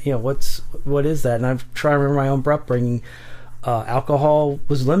we stand, what is that? And I'm trying to remember my own upbringing. Alcohol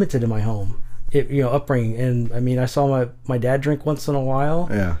was limited in my home, upbringing. And I mean, I saw my dad drink once in a while.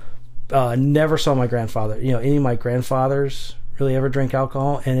 Yeah. Never saw my grandfather, any of my grandfathers really ever drink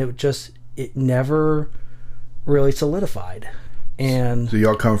alcohol, and it never really solidified. And so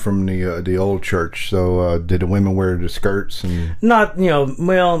y'all come from the old church. So did the women wear the skirts? And not,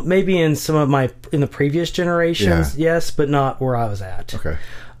 well, maybe in some of in the previous generations, yes, but not where I was at. Okay.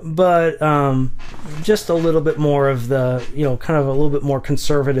 But just a little bit more of the, kind of a little bit more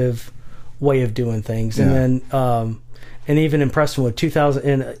conservative way of doing things. Yeah. And then, and even in Prestonwood, 2000,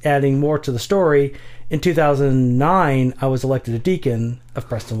 and adding more to the story, in 2009, I was elected a deacon of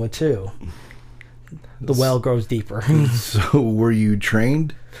Prestonwood too. The well grows deeper. So were you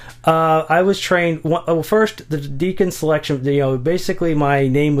trained? I was trained. Well, first, the deacon selection, basically my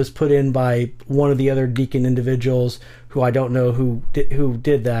name was put in by one of the other deacon individuals who I don't know who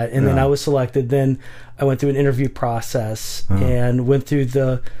did that. And then I was selected. Then I went through an interview process and went through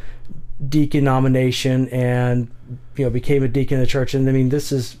the deacon nomination and, became a deacon of the church. And I mean,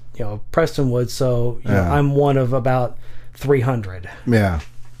 this is, Prestonwood. So I'm one of about 300. Yeah.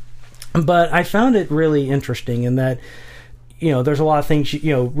 But I found it really interesting in that, there's a lot of things,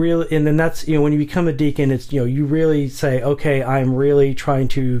 really, and then that's, when you become a deacon, it's, you really say, okay, I'm really trying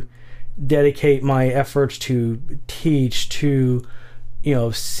to dedicate my efforts to teach, to,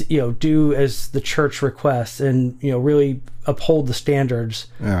 do as the church requests and, really uphold the standards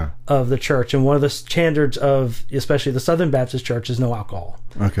of the church. And one of the standards of, especially the Southern Baptist Church, is no alcohol.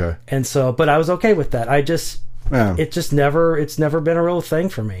 Okay. And so, but I was okay with that. It's never been a real thing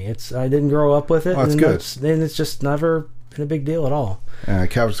for me. I didn't grow up with it. Oh, that's good. And it's just never been a big deal at all.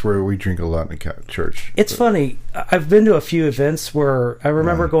 Catholics, where we drink a lot in the church. It's funny. I've been to a few events where I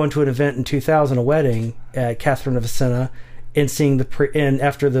remember going to an event in 2000, a wedding at Catherine of Siena, and seeing and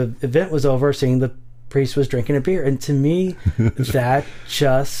after the event was over, seeing the priest was drinking a beer. And to me, that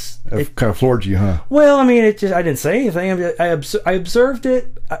just It kind of floored you, huh? Well, I mean, I didn't say anything. I observed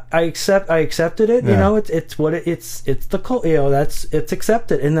it. I accepted it. Yeah. You know, it's what it's the cult. You know, it's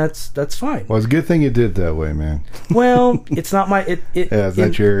accepted, and that's fine. Well, it's a good thing you did that way, man. Well, it's not my it's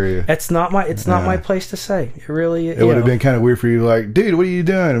not your area. It's not my place to say. It really. It would have been kind of weird for you, like, dude, what are you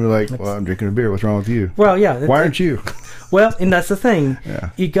doing? And we're like, well, I'm drinking a beer. What's wrong with you? Well, yeah. Why aren't you? Well, and that's the thing.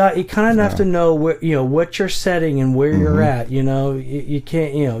 Yeah. You kind of have to know what you're setting and where you're at. You know, you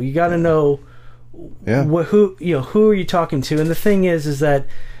can't. You know, you got to know. Yeah. Who are you talking to? And the thing is that,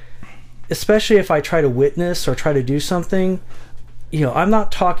 especially if I try to witness or try to do something, you know, I'm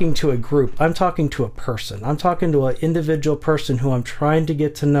not talking to a group. I'm talking to a person. I'm talking to an individual person who I'm trying to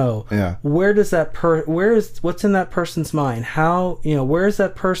get to know. Yeah. Where does that what's in that person's mind? How, you know, where is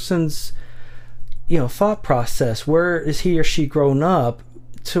that person's, you know, thought process? Where is he or she grown up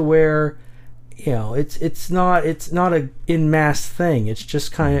to where, you know, it's not a in mass thing. It's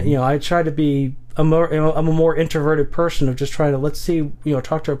just kind of, you know, I try to be I'm a more introverted person of just trying to, let's see, you know,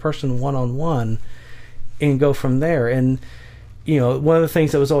 talk to a person one-on-one and go from there. And, you know, one of the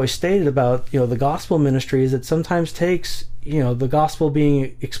things that was always stated about, you know, the gospel ministry is it sometimes takes, you know, the gospel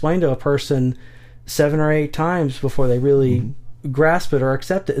being explained to a person 7 or 8 times before they really grasp it or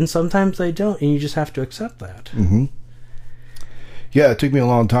accept it. And sometimes they don't, and you just have to accept that. Mm-hmm. Yeah, it took me a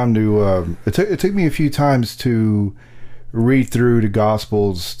long time to, it took me a few times to read through the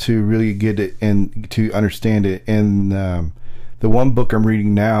Gospels to really get it and to understand it. And the one book I'm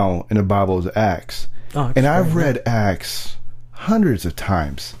reading now in the Bible is Acts. Oh, and I've read Acts hundreds and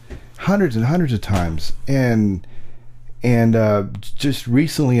hundreds of times. And just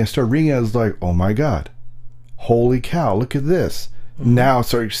recently I started reading it. I was like, oh my God, holy cow, look at this. Now it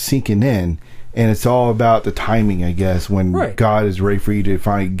starts sinking in. And it's all about the timing, I guess, when God is ready for you to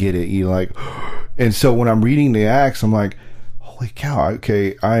finally get it. You like, and so when I'm reading the Acts, I'm like, holy cow,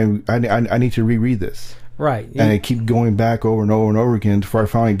 okay, I need to reread this. Right. And I keep going back over and over and over again before I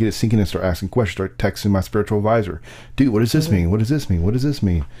finally get it sinking and start asking questions, start texting my spiritual advisor. Dude, what does this mean? What does this mean? What does this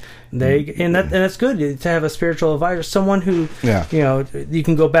mean? And that's good to have a spiritual advisor, someone who, you know, you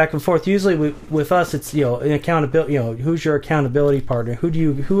can go back and forth. Usually with us, it's, you know, an accountability, you know, who's your accountability partner?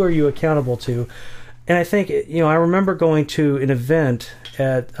 Who are you accountable to? And I think, you know, I remember going to an event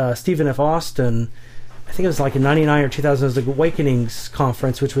at Stephen F. Austin, I think it was like in 99 or 2000, it was the Awakenings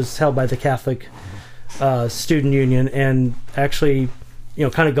Conference, which was held by the Catholic Student Union, and actually, you know,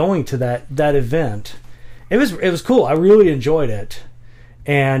 kind of going to that event. It was cool. I really enjoyed it.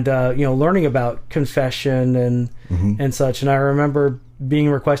 And you know, learning about confession and such. And I remember being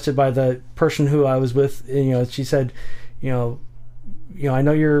requested by the person who I was with. And, you know, she said, you know, I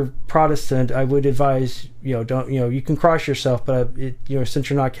know you're Protestant. I would advise, you know, don't, you know, you can cross yourself, but you know, since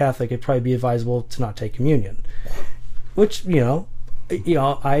you're not Catholic, it'd probably be advisable to not take communion. Which, you know,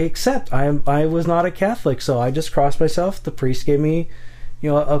 I accept. I was not a Catholic, so I just crossed myself. The priest gave me, you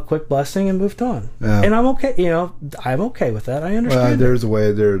know, a quick blessing and moved on. Yeah. And I'm okay. You know, I'm okay with that. I understand. Well, there's a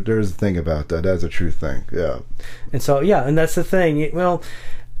way. There's a thing about that. That's a true thing. Yeah. And so, yeah, and that's the thing. Well,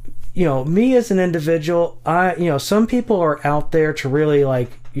 you know, me as an individual, you know, some people are out there to really,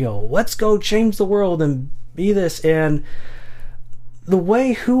 like, you know, let's go change the world and be this. And the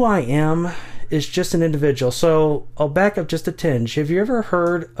way who I am is just an individual. So I'll back up just a tinge. Have you ever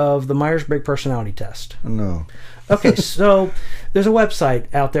heard of the Myers-Briggs personality test? No. Okay, so there's a website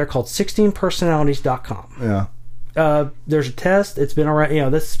out there called 16personalities.com. Yeah. There's a test. It's been around, you know,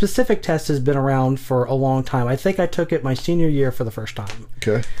 this specific test has been around for a long time. I think I took it my senior year for the first time.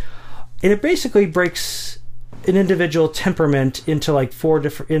 Okay. And it basically breaks an individual temperament into like four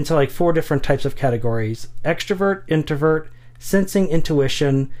different types of categories: extrovert, introvert, sensing,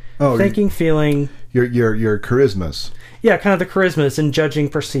 intuition, thinking, feeling. Your charismas. Yeah, kind of the charismas and judging,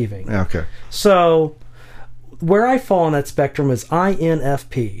 perceiving. Okay. So where I fall on that spectrum is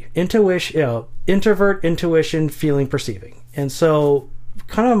INFP, intuition, you know, introvert, intuition, feeling, perceiving. And so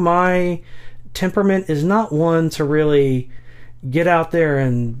kind of my temperament is not one to really get out there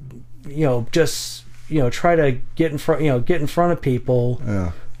and, you know, just, you know, try to get in front of people.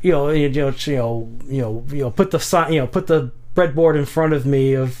 Yeah. Put the breadboard in front of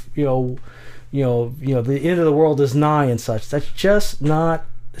me of, the end of the world is nigh and such. That's just not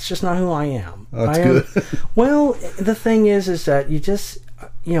who I am. That's good. Well, the thing is that you just,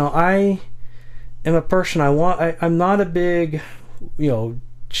 you know, I am a person. I'm not a big, go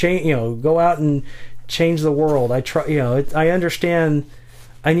out and change the world. I try, I understand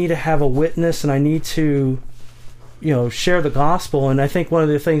I need to have a witness and I need to, share the gospel. And I think one of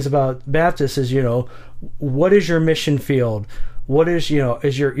the things about Baptists is, what is your mission field? What is,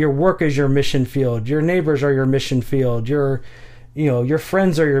 is your work is your mission field? Your neighbors are your mission field. Your your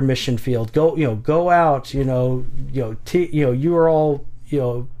friends are your mission field. Go out. You are all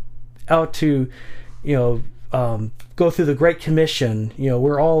out to go through the Great Commission.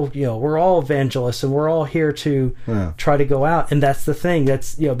 We're all evangelists, and we're all here to try to go out. And that's the thing.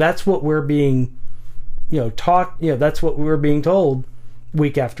 That's what we're being taught. That's what we're being told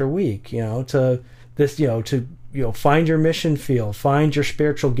week after week. To find your mission field, find your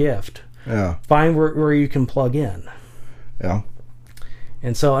spiritual gift. Yeah. Find where you can plug in. Yeah.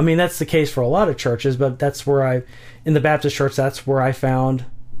 And so, I mean, that's the case for a lot of churches, but that's where in the Baptist church, that's where I found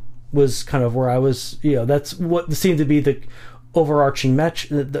was kind of where I was, that's what seemed to be the overarching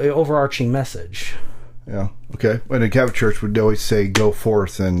message. Yeah. Okay. When the Catholic Church would always say, go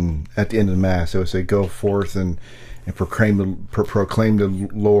forth, and at the end of the Mass, they would say, go forth and proclaim the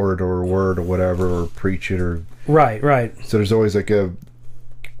Lord or word or whatever, or preach it, or... Right. So there's always like a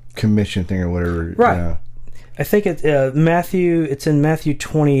commission thing or whatever. Right. I think it's in Matthew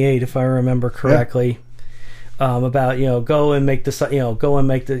 28, if I remember correctly. Yeah. About go and make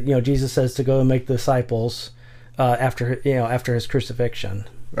Jesus says to go and make disciples after his crucifixion.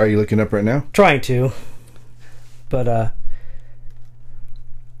 Are you looking up right now? Trying to, but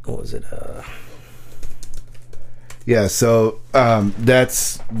what was it? Yeah, so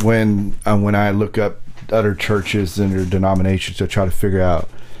that's when I look up other churches and their denominations to try to figure out.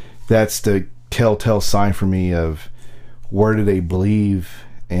 That's the telltale sign for me of where do they believe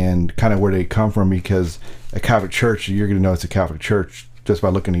and kind of where they come from, because a Catholic church, you're going to know it's a Catholic church just by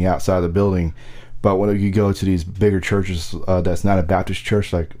looking at the outside of the building. But when you go to these bigger churches that's not a Baptist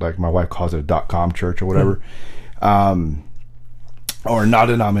church, like my wife calls it a .com church or whatever, or not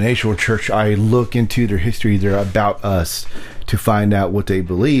a denominational church, I look into their history, their about us, to find out what they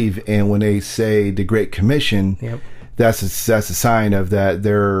believe. And when they say the Great Commission, that's a sign of that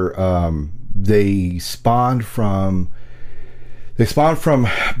they spawned from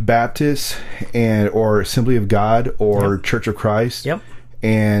Baptists or Assembly of God or Church of Christ. Yep.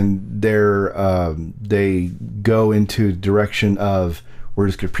 And they go into the direction of, we're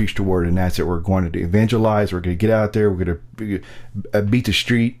just going to preach the word, and that's it. We're going to evangelize. We're going to get out there. We're going to beat the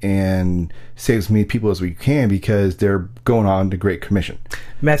street and save as many people as we can, because they're going on the Great Commission.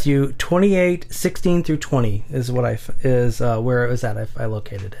 Matthew 28:16-20 is where it was at. I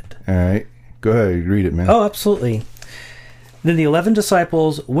located it. All right. Go ahead. Read it, man. Oh, absolutely. Then the 11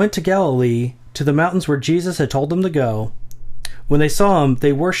 disciples went to Galilee, to the mountains where Jesus had told them to go. When they saw him,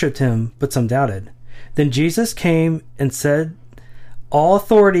 they worshipped him, but some doubted. Then Jesus came and said, "All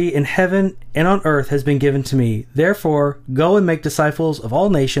authority in heaven and on earth has been given to me. Therefore, go and make disciples of all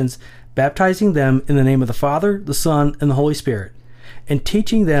nations, baptizing them in the name of the Father, the Son, and the Holy Spirit, and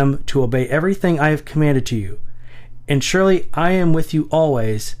teaching them to obey everything I have commanded to you. And surely I am with you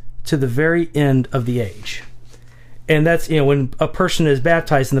always, to the very end of the age." And that's, when a person is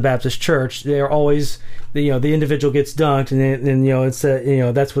baptized in the Baptist church, they're always, the individual gets dunked, and it's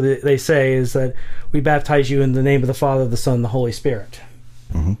that's what they say, is that we baptize you in the name of the Father, the Son, and the Holy Spirit.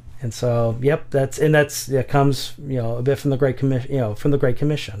 Mm-hmm. And so, that comes, a bit from the Great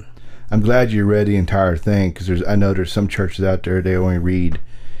Commission. I'm glad you read the entire thing, because I know there's some churches out there, they only read,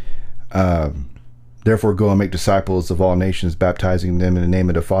 "Therefore go and make disciples of all nations, baptizing them in the name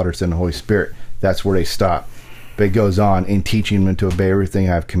of the Father, Son, and the Holy Spirit." That's where they stop. But it goes on in teaching them to obey everything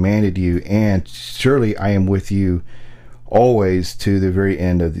I've commanded you, and surely I am with you always, to the very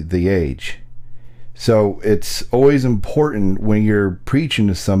end of the age. So it's always important when you're preaching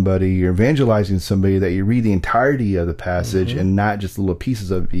to somebody, you're evangelizing somebody, that you read the entirety of the passage and not just little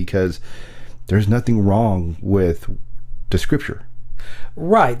pieces of it, because there's nothing wrong with the scripture.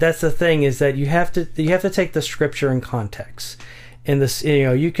 Right. That's the thing, is that you have to take the scripture in context. And this,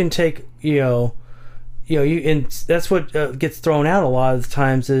 you can take, and that's what gets thrown out a lot of the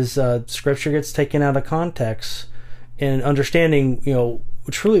times, is scripture gets taken out of context, and understanding,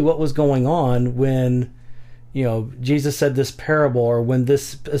 truly what was going on when, Jesus said this parable, or when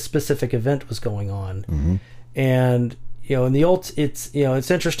this specific event was going on. Mm-hmm. And, in the old, it's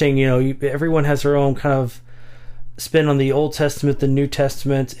interesting, everyone has their own kind of spin on the Old Testament, the New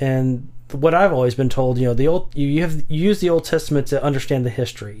Testament, and what I've always been told, you use the Old Testament to understand the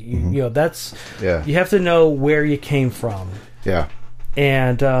history. You have to know where you came from. Yeah.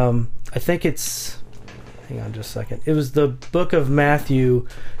 And I think it's, hang on just a second. It was the book of Matthew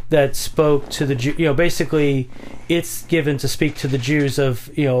that spoke to the Jew. Basically, it's given to speak to the Jews of,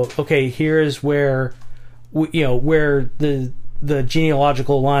 okay, here is where, where the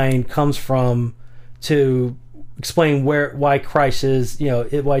genealogical line comes from, to explain why Christ is,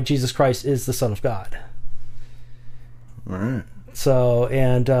 why Jesus Christ is the Son of God. All right. So,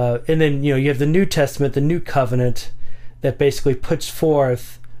 and then, you have the New Testament, the New Covenant, that basically puts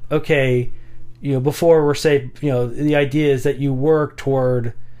forth, okay, before we're saved, the idea is that you work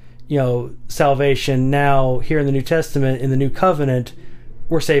toward, salvation. Now, here in the New Testament, in the New Covenant,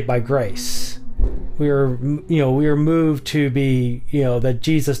 we're saved by grace. We are moved to be, that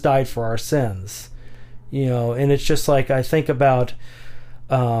Jesus died for our sins. And it's just like, I think about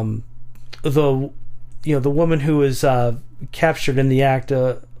the woman who was captured in the act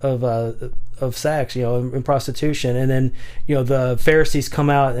of sex, in prostitution, and then the Pharisees come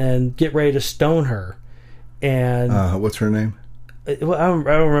out and get ready to stone her. And what's her name? Well, I don't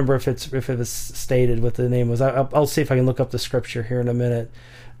remember if it was stated what the name was. I'll see if I can look up the scripture here in a minute.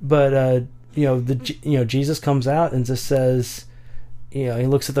 But Jesus comes out and just says, he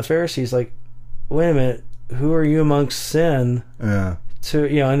looks at the Pharisees like, wait a minute, who are you amongst sin? Yeah.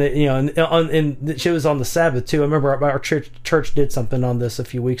 And she was on the Sabbath too. I remember our church did something on this a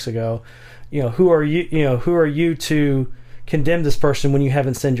few weeks ago. Who are you to condemn this person when you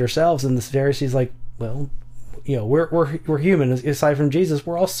haven't sinned yourselves? And the Pharisees like, well, we're human. Aside from Jesus,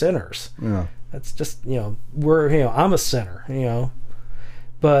 we're all sinners. Yeah. That's just, I'm a sinner,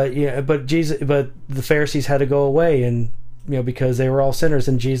 but the Pharisees had to go away, and because they were all sinners,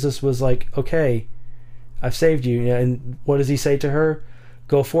 and Jesus was like, okay, I've saved you. And what does he say to her?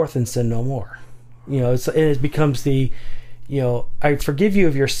 Go forth and sin no more. It becomes the, I forgive you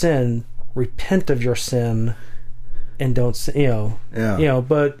of your sin, repent of your sin, and don't sin,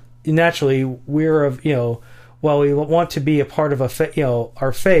 but naturally we're of, while we want to be a part of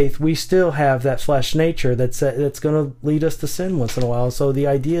our faith, we still have that flesh nature that's going to lead us to sin once in a while. So the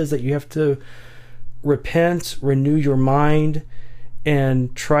idea is that you have to repent, renew your mind,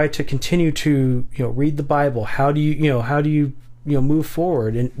 and try to continue to read the Bible. How do you move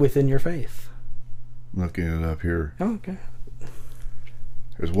forward within your faith? Looking it up here. Oh, okay.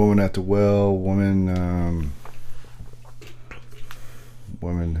 There's woman at the well, woman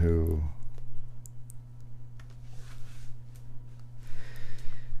who.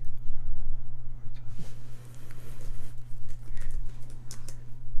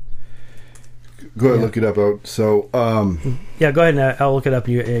 Go ahead, look it up. So, yeah, go ahead and I'll look it up.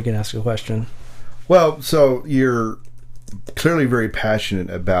 You can ask a question. Well, so you're clearly very passionate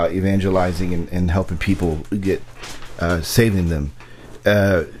about evangelizing and helping people get saving them.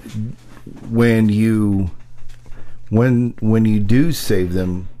 When you do save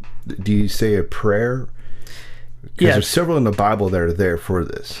them, do you say a prayer? Because there's several in the Bible that are there for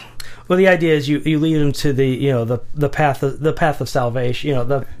this. Well, the idea is you lead them to the path of salvation,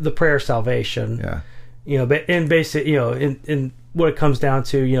 the prayer of salvation. Yeah. But in basic, in what it comes down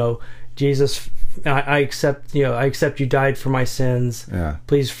to, Jesus, I accept you died for my sins. Yeah.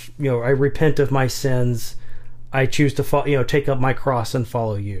 Please, I repent of my sins. I choose to take up my cross and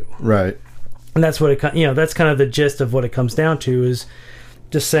follow you. Right. And that's what that's kind of the gist of what it comes down to, is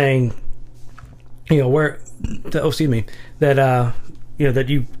just saying,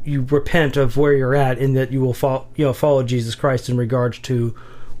 that you repent of where you're at, and that you will follow Jesus Christ in regards to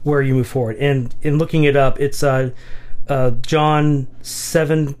where you move forward. And in looking it up, it's John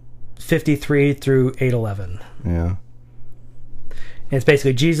 7:53 through 8:11. Yeah. And it's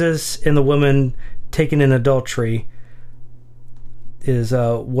basically Jesus and the woman taken in adultery is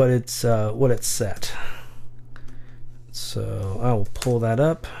what it's set. So I will pull that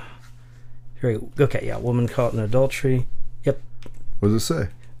up. Here we go. Okay, yeah, woman caught in adultery. Yep. What does it say?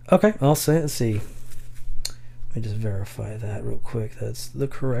 Okay, I'll say it. Let's see. Let me just verify that real quick. That's the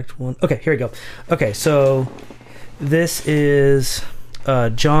correct one. Okay, here we go. Okay, so this is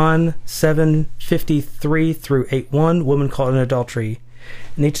John 7:53 through 8:1. Woman caught in adultery.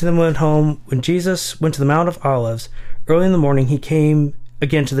 And each of them went home. When Jesus went to the Mount of Olives, early in the morning he came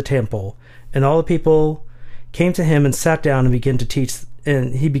again to the temple, and all the people came to him and sat down and began to teach.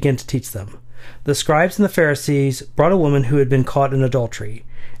 And he began to teach them. The scribes and the Pharisees brought a woman who had been caught in adultery,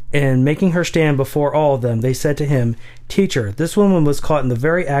 and making her stand before all of them, they said to him, "Teacher, this woman was caught in the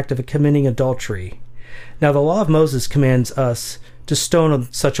very act of committing adultery. Now the law of Moses commands us to stone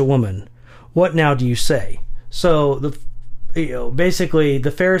such a woman. What now do you say?" So basically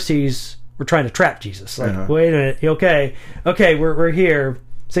the Pharisees were trying to trap Jesus. Like, wait a minute, okay, we're here.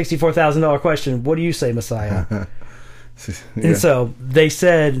 $64,000 question. What do you say, Messiah? Yeah. And so they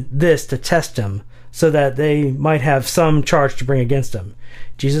said this to test him, so that they might have some charge to bring against him.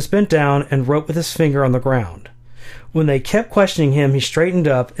 Jesus bent down and wrote with his finger on the ground. When they kept questioning him, he straightened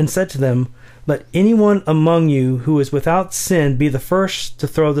up and said to them, "Let anyone among you who is without sin be the first to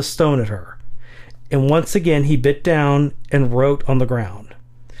throw the stone at her." And once again he bent down and wrote on the ground.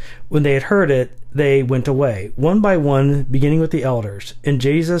 When they had heard it, they went away, one by one, beginning with the elders, and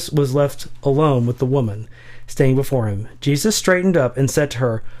Jesus was left alone with the woman. staying before him. Jesus straightened up and said to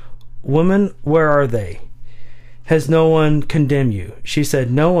her, "Woman, where are they? Has no one condemned you?" She said,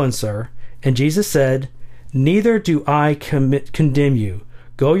 "No one, sir." And Jesus said, "Neither do I condemn you.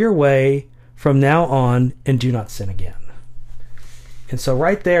 Go your way from now on and do not sin again." And so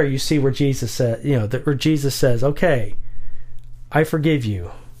right there you see where Jesus said, where Jesus says, "Okay, I forgive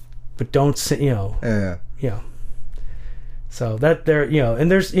you, but don't sin," So that there,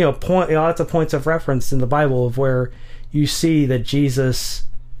 and there's, lots of points of reference in the Bible of where you see that Jesus,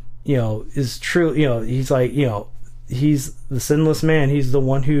 is true. He's like, he's the sinless man. He's the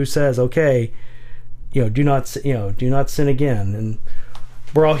one who says, "Okay, do not sin again." And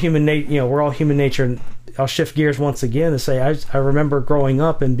we're all human nature. And I'll shift gears once again to say, I remember growing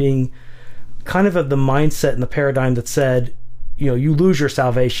up and being kind of the mindset and the paradigm that said, you lose your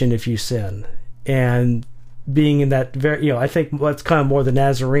salvation if you sin, and being in that very, I think what's kind of more the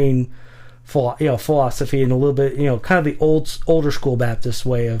Nazarene, philosophy, and a little bit, kind of the older school Baptist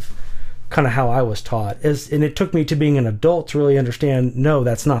way of kind of how I was taught. And it took me to being an adult to really understand, no,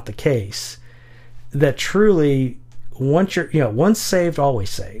 that's not the case. That truly, once saved, always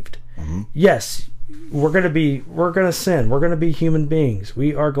saved. Mm-hmm. Yes, we're going to sin. We're going to be human beings.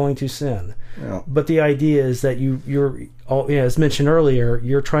 We are going to sin. Yeah. But the idea is that you're as mentioned earlier,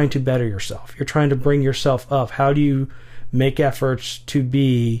 you're trying to better yourself. You're trying to bring yourself up. How do you make efforts to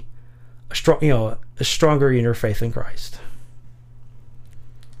be stronger in your faith in Christ?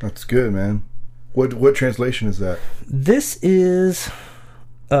 That's good, man. What translation is that? This is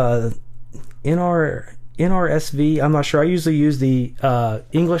NRSV. I'm not sure. I usually use the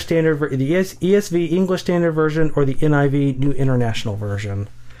English Standard, the ESV English Standard Version, or the NIV New International Version.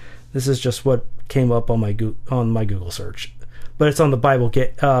 This is just what came up on my Google search, but it's on the Bible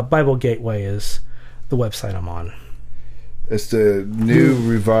Gateway is the website I'm on. It's the new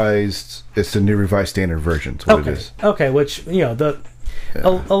revised. It's the new revised standard version. That's what it is. Okay, which a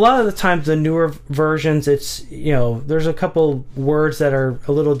lot of the times the newer versions, it's there's a couple words that are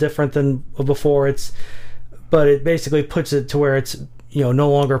a little different than before. But it basically puts it to where it's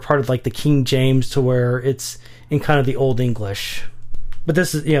no longer part of like the King James, to where it's in kind of the Old English. But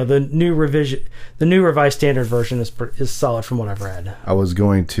this is the new revision, the new revised standard version is solid from what I've read. I was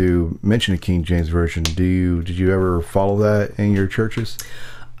going to mention the King James version. Did you ever follow that in your churches?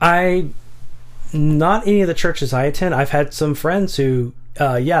 Not any of the churches I attend. I've had some friends who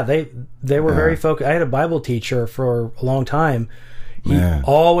they were very focused. I had a Bible teacher for a long time. He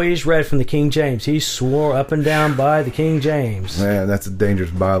always read from the King James. He swore up and down by the King James. Man, that's a dangerous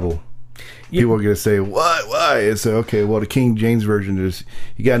Bible. People are going to say, "What? Why?" It's okay. Well, the King James version is,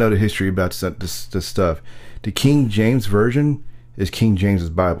 you got to know the history about this stuff. The King James version is King James's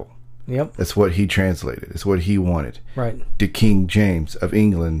Bible. Yep. That's what he translated. It's what he wanted. Right. The King James of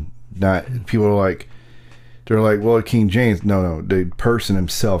England. Not people are like, they're like, well, King James. No, the person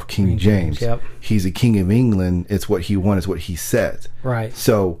himself, King James. Yep. He's the King of England. It's what he wanted. It's what he said. Right.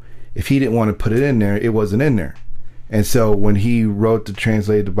 So if he didn't want to put it in there, it wasn't in there. And so when he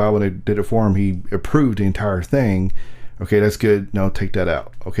translated the Bible and they did it for him, he approved the entire thing. Okay, that's good. No, take that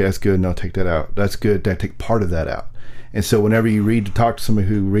out. Okay, that's good. No, take that out. That's good. Take part of that out. And so whenever you talk to somebody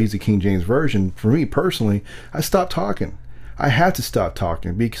who reads the King James Version, for me personally, I stop talking. I have to stop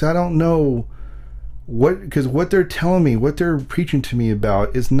talking because I don't know because what they're telling me, what they're preaching to me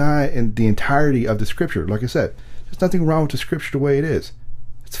about is not in the entirety of the scripture. Like I said, there's nothing wrong with the scripture the way it is.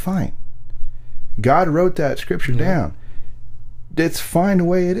 It's fine. God wrote that scripture down. It's fine the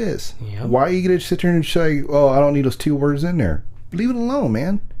way it is. Yep. Why are you going to sit there and say, "Oh, I don't need those 2 words in there"? Leave it alone,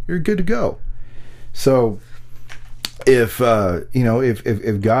 man. You're good to go. So, if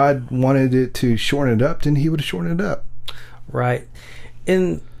God wanted it to shorten it up, then He would have shortened it up. Right.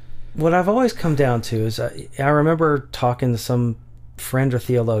 And what I've always come down to is, I remember talking to some friend or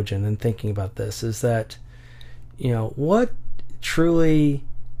theologian and thinking about this, is that, what truly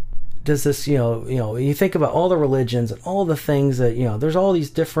does this, you think about all the religions and all the things that, there's all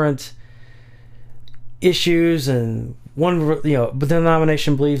these different issues, and one,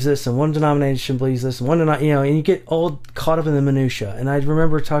 denomination believes this, and one denomination believes this, and and you get all caught up in the minutia. And I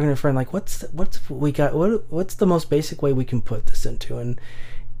remember talking to a friend, like, what's the most basic way we can put this into? And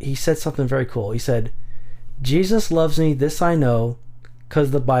he said something very cool. He said, "Jesus loves me, this I know,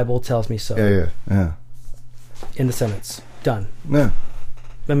 because the Bible tells me so." Yeah. In the sentence. Done. Yeah.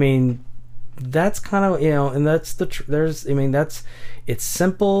 I mean, that's kind of, and that's it's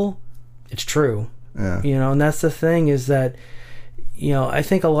simple, it's true. Yeah. And that's the thing, is that, I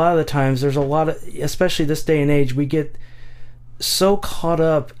think a lot of the times there's a lot of, especially this day and age, we get so caught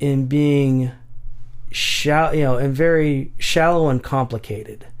up in being and very shallow and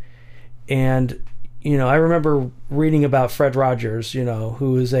complicated. And, I remember reading about Fred Rogers,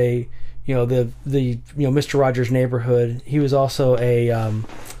 who was a, the Mr. Rogers' Neighborhood. He was also a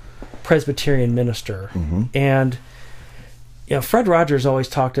Presbyterian minister. Mm-hmm. And, Fred Rogers always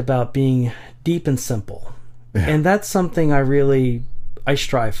talked about being deep and simple. Yeah. And that's something I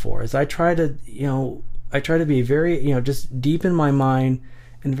strive for, is I try to be very, just deep in my mind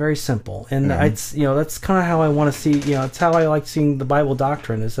and very simple. And it's, that's kind of how I want to see, it's how I like seeing the Bible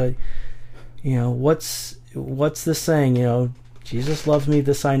doctrine, is that, what's this saying? Jesus loves me,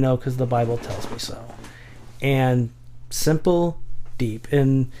 this I know, because the Bible tells me so. And simple, deep.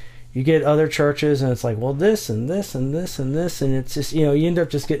 And you get other churches, and it's like, well, this and this and this and this, and it's just, you end up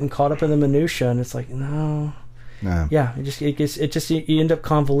just getting caught up in the minutia, and it's like, no. Yeah, you end up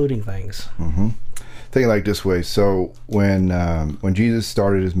convoluting things. Mm-hmm. Think like this way. So when Jesus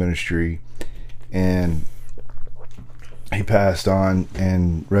started his ministry, and he passed on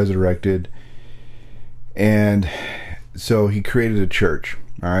and resurrected, and so he created a church.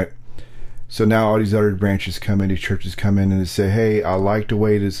 All right. So now all these other branches come in, these churches come in, and they say, hey, I like the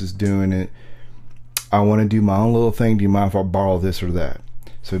way this is doing it. I want to do my own little thing. Do you mind if I borrow this or that?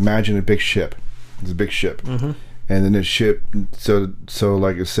 So imagine a big ship. It's a big ship. Mm-hmm. And then this ship, so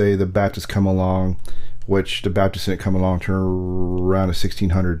like say the Baptists come along, which the Baptists didn't come along to around the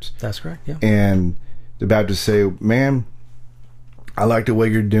 1600s. That's correct, yeah. And the Baptists say, man, I like the way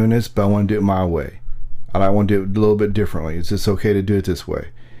you're doing this, but I want to do it my way. I want to do it a little bit differently. Is this okay to do it this way?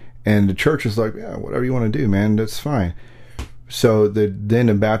 And the church is like, yeah, whatever you want to do, man, that's fine. So then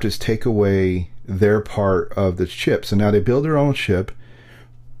the Baptists take away their part of the ship. So now they build their own ship,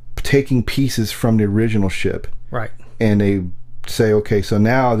 taking pieces from the original ship. Right. And they say, okay, so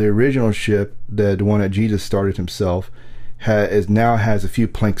now the original ship, the one that Jesus started himself, now has a few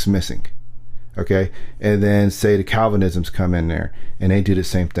planks missing. Okay. And then say the Calvinisms come in there, and they do the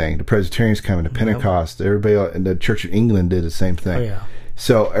same thing. The Presbyterians come in, the Pentecost, everybody in the Church of England did the same thing. Oh, yeah.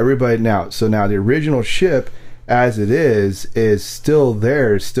 So now the original ship, as it is still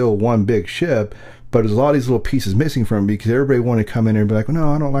there. It's still one big ship, but there's a lot of these little pieces missing from it, because everybody wanted to come in there and be like, well, no,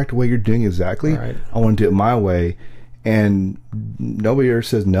 I don't like the way you're doing it exactly. Right. I want to do it my way. And nobody ever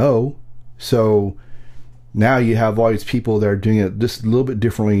says no. So now you have all these people that are doing it just a little bit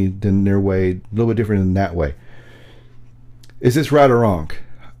differently than their way, a little bit different than that way. Is this right or wrong?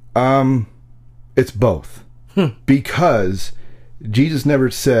 It's both. Because Jesus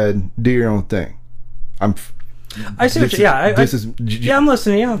never said, do your own thing. I see what you, yeah, I'm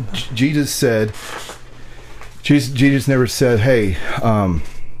listening, yeah. Jesus never said, hey,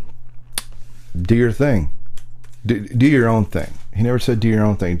 do your thing. Do your own thing. He never said do your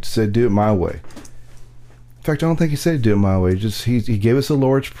own thing. He said do it my way. In fact, I don't think he said do it my way. Just he gave us the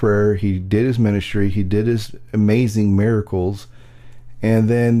Lord's Prayer. He did his ministry. He did his amazing miracles. And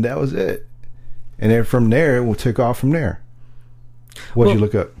then that was it. And then from there, we'll take off from there. What did you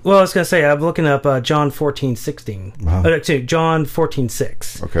look up? Well, I was going to say, I'm looking up John 14:16. Uh-huh. John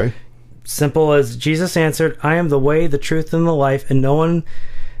 14:6. Okay. Simple as Jesus answered, I am the way, the truth, and the life, and no one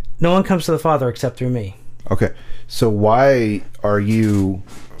comes to the Father except through me. Okay. So why are you,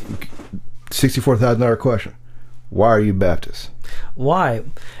 $64,000 question, why are you Baptist? Why?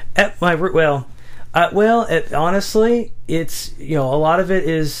 At my root, honestly, it's, a lot of it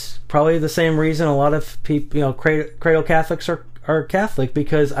is probably the same reason a lot of people, cradle Catholics are Catholic,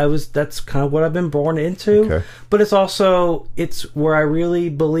 because that's kind of what I've been born into. Okay. But it's where I really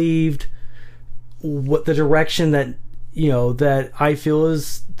believed what the direction that I feel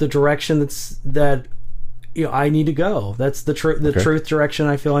is the direction that I need to go. That's the truth direction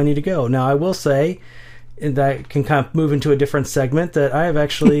I feel I need to go. Now, I will say, and that can kind of move into a different segment, that I have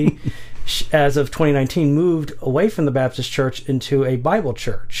actually, as of 2019, moved away from the Baptist church into a Bible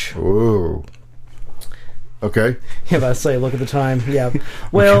church. Ooh. Okay. Yeah, but I say, look at the time. Yeah.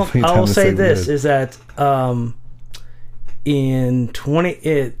 Well, I will say this, is that in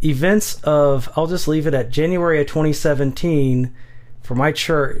events of, I'll just leave it at January of 2017, for my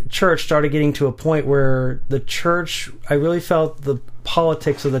church started getting to a point where the church, I really felt the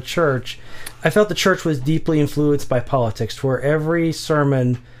politics of the church, I felt the church was deeply influenced by politics, where every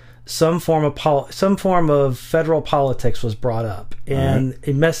sermon, some form of federal politics was brought up, and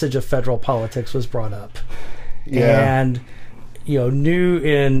a message of federal politics was brought up. Yeah. And,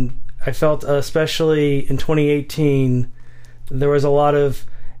 I felt, especially in 2018, there was a lot of,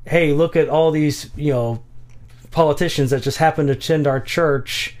 hey, look at all these, politicians that just happen to attend our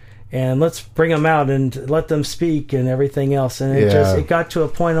church, and let's bring them out and let them speak and everything else. And it got to a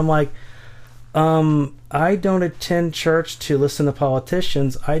point, I'm like, I don't attend church to listen to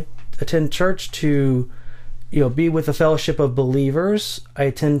politicians. I attend church to, be with a fellowship of believers. I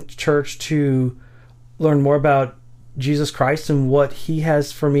attend church to learn more about Jesus Christ and what he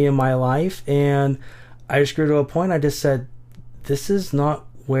has for me in my life. And I just grew to a point, I just said, this is not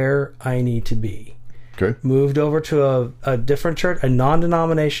where I need to be. Okay. Moved over to a different church, a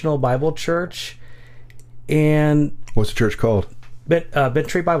non-denominational Bible church. And what's the church called? Bent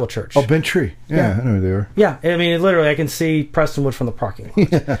Tree Bible Church. Oh, Bent Tree. Yeah, I know who they are. Yeah, I mean, literally, I can see Prestonwood from the parking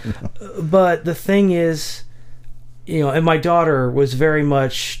lot. Yeah, but the thing is, and my daughter was very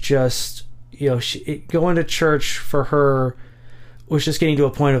much just, going to church for her was just getting to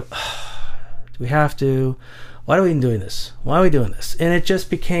a point of, do we have to? Why are we even doing this? Why are we doing this? And it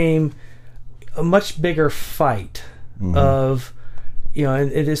just became a much bigger fight of, and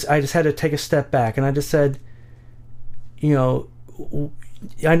I just had to take a step back, and I just said,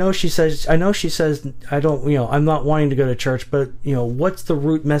 I know she says I don't, I'm not wanting to go to church, but what's the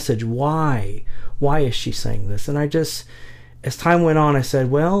root message? Why is she saying this? And I just, as time went on, I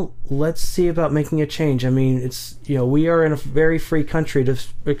said, well, let's see about making a change. I mean, it's, we are in a very free country to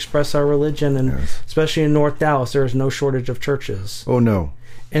express our religion, and especially in North Dallas, there is no shortage of churches. Oh no.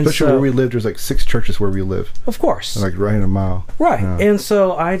 And especially where we live, there's like 6 churches where we live. Of course. Like right in a mile. Right. Yeah. And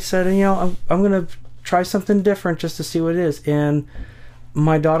so I said, I'm going to try something different just to see what it is. And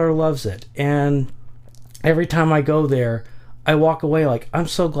my daughter loves it. And every time I go there, I walk away like, I'm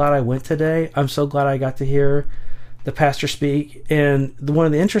so glad I went today. I'm so glad I got to hear the pastor speak. And one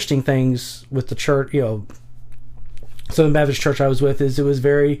of the interesting things with the church, Southern Baptist Church I was with, is it was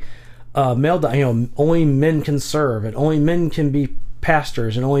very male, only men can serve, and only men can be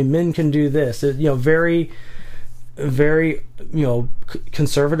pastors, and only men can do this. Very, very,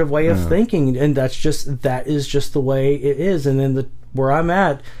 conservative way of thinking, and that is just the way it is. And then where I'm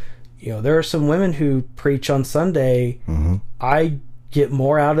at, there are some women who preach on Sunday. I get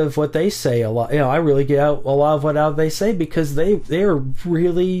more out of what they say a lot. I really get out a lot of what they say, because they are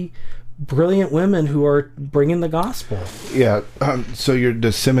really brilliant women who are bringing the gospel. Yeah. So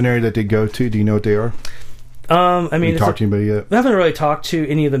the seminary that they go to, do you know what they are? I mean, have you talked to anybody yet? I haven't really talked to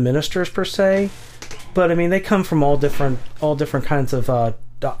any of the ministers per se, but I mean, they come from all different kinds of, more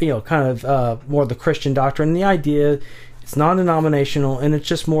the Christian doctrine. And the idea, it's non-denominational, and it's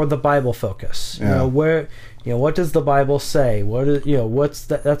just more the Bible focus. Yeah. What does the Bible say? What is,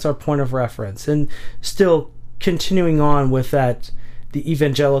 that's our point of reference, and still continuing on with that, the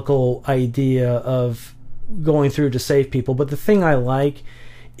evangelical idea of going through to save people. But the thing I like,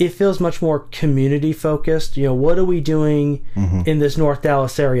 it feels much more community focused. What are we doing in this North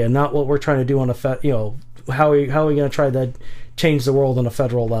Dallas area? Not what we're trying to do on how are we going to try to change the world on a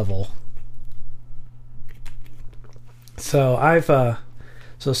federal level. So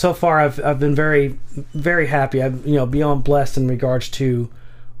so far I've been very, very happy. I'm beyond blessed in regards to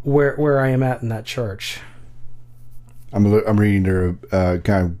where I am at in that church. I'm reading their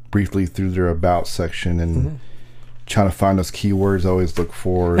kind of briefly through their about section and trying to find those keywords I always look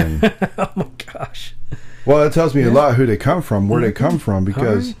for. And oh my gosh! Well, it tells me a lot who they come from, where they come from,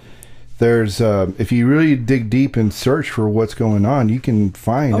 because there's if you really dig deep and search for what's going on, you can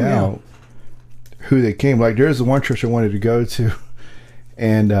find out who they came. Like there's the one church I wanted to go to,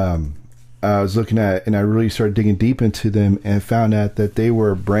 and I was looking at, and I really started digging deep into them and found out that they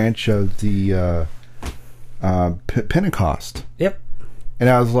were a branch of the Pentecost. Yep. And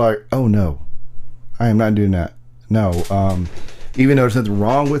I was like, oh no, I am not doing that. No. Even though there's nothing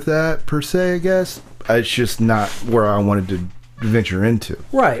wrong with that per se, I guess, it's just not where I wanted to venture into.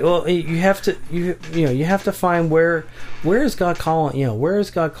 Right. Well, you have to you have to find where is God calling, where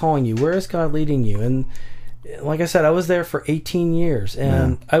is God calling you? Where is God leading you? And like I said, I was there for 18 years,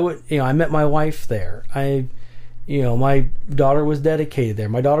 and I met my wife there. My daughter was dedicated there.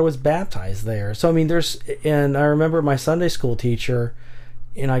 My daughter was baptized there. So I mean, and I remember my Sunday school teacher,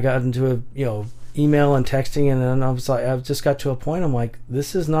 and I got into email and texting, and then I was like, I just got to a point, I'm like,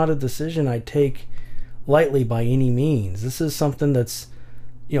 this is not a decision I take lightly by any means. This is something that's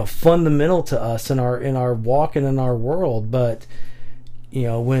fundamental to us in our walk and in our world. But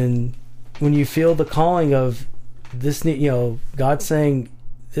when you feel the calling of this, God saying,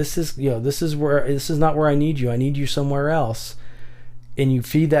 this is not where I need you. I need you somewhere else. And you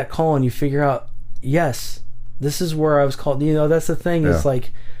feed that call, and you figure out, yes, this is where I was called. That's the thing. Is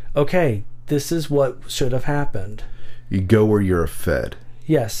like, okay, this is what should have happened. You go where you're fed.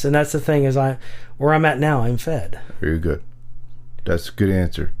 Yes, and that's the thing. Is where I'm at now, I'm fed. Very good. That's a good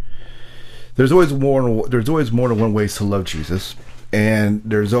answer. There's always more. There's always more than one ways to love Jesus. And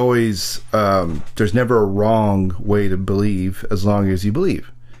there's always there's never a wrong way to believe as long as you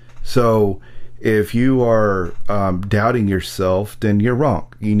believe. So if you are doubting yourself, then you're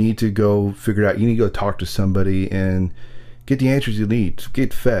wrong. You need to go figure it out. You need to go talk to somebody and get the answers you need.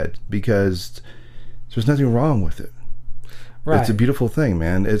 Get fed, because there's nothing wrong with it. Right. It's a beautiful thing,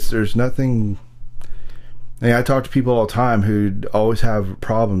 man. There's nothing. I talk to people all the time who always have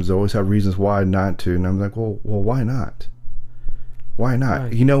problems, always have reasons why not to, and I'm like, well, why not? Why not?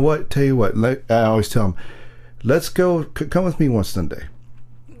 Right. You know what? Tell you what. I always tell them, let's go. Come with me one Sunday.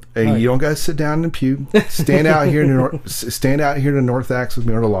 And you don't got to sit down in the pew. Stand out here in the north axis with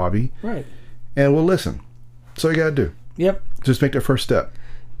me or the lobby. Right. And we'll listen. That's all you got to do. Yep. Just make that first step.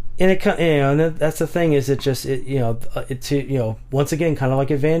 And and that's the thing is once again, kind of like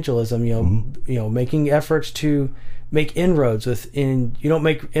evangelism, making efforts to make inroads you don't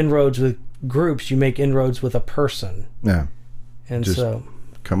make inroads with groups, you make inroads with a person. Yeah. And just so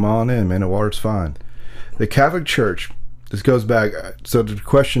come on in, man. The water's fine. The Catholic Church, this goes back. So the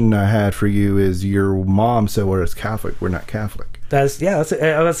question I had for you is, your mom said we're Catholic. We're not Catholic. I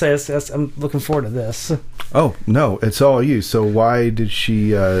would say I'm looking forward to this. Oh, no, it's all you. So why did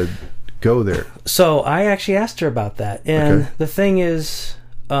she go there? So I actually asked her about that. And the thing is,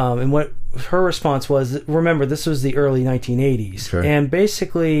 and what her response was, remember, this was the early 1980s. Okay. And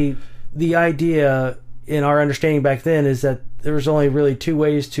basically, the idea in our understanding back then is that there was only really two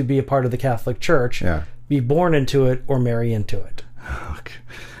ways to be a part of the Catholic Church. Yeah. Be born into it or marry into it.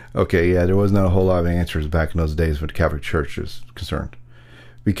 Okay, yeah, there was not a whole lot of answers back in those days when the Catholic Church is concerned.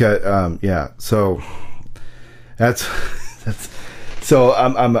 Because, so that's so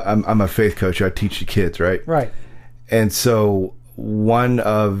I'm a faith coach. I teach the kids, right? Right. And so one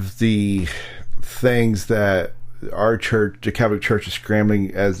of the things that our church, the Catholic Church, is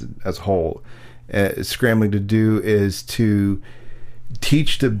scrambling as a whole, scrambling to do is to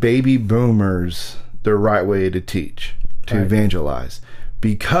teach the baby boomers the right way to teach, to evangelize.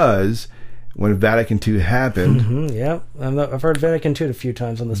 Because when Vatican II happened... yeah, I've heard Vatican II a few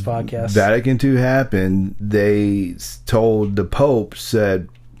times on this podcast. Vatican II happened, they told the Pope, said,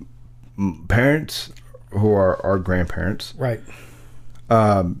 parents who are our grandparents... Right.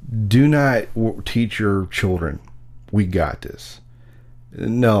 Do not teach your children. We got this.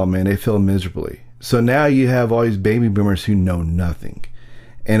 No, man, they feel miserably. So now you have all these baby boomers who know nothing.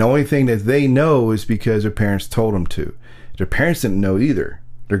 And the only thing that they know is because their parents told them to. Their parents didn't know either.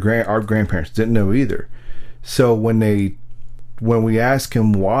 Our grandparents didn't know either. So when we ask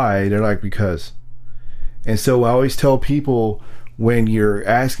them why, they're like, because. And so I always tell people, when you're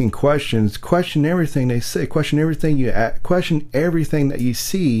asking questions, question everything they say. Question everything that you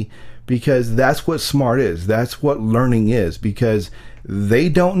see, because that's what smart is. That's what learning is. Because they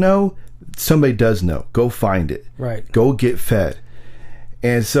don't know, somebody does know. Go find it. Right. Go get fed.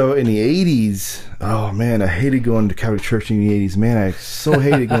 And so in the 80s, oh man, I hated going to Catholic Church in the 80s. Man, I so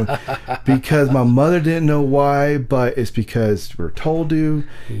hated going because my mother didn't know why, but it's because we're told to.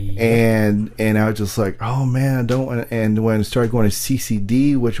 And I was just like, oh man, I don't want to. And when I started going to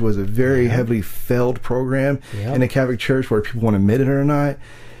CCD, which was a very heavily failed program in the Catholic Church, where people want to admit it or not,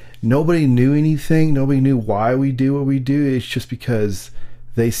 nobody knew anything. Nobody knew why we do what we do. It's just because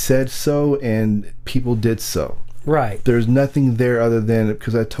they said so and people did so. Right. There's nothing there other than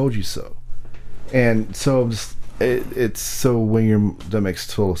because I told you so. And so it's so when that makes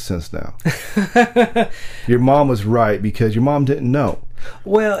total sense now. Your mom was right, because your mom didn't know.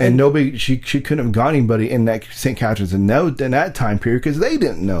 Well, and nobody, she couldn't have gone anybody in that St. Catherine's in that time period, because they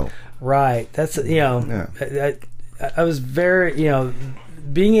didn't know. Right. That's, I was very,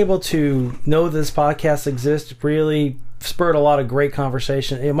 being able to know this podcast exists really spurred a lot of great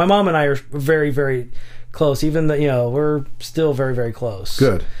conversation. My mom and I are very, very close, even though we're still very, very close.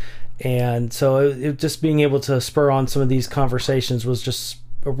 Good. And so it just being able to spur on some of these conversations was just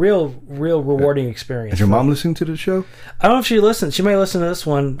a real rewarding experience. Is your mom listening to the show? I don't know if she listens. She may listen to this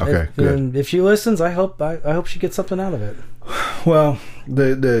one. Okay, good. And if she listens, I hope she gets something out of it. Well,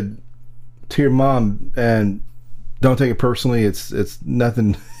 the to your mom, and don't take it personally. It's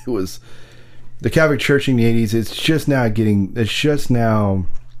nothing. It was the Catholic Church in the 80s. It's just now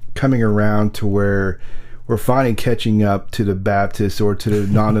coming around to where we're finally catching up to the Baptists or to the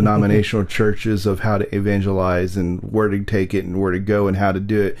non-denominational churches of how to evangelize and where to take it and where to go and how to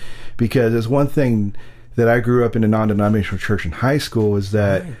do it. Because there's one thing that I grew up in a non-denominational church in high school is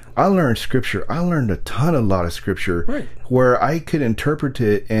that I learned scripture. I learned a lot of scripture where I could interpret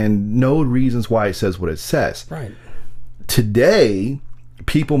it and know reasons why it says what it says. Right. Today,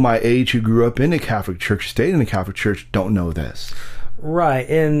 people my age who grew up in the Catholic Church, stayed in the Catholic Church, don't know this. Right.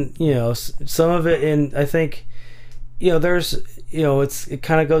 And, some of it, and I think, there's, it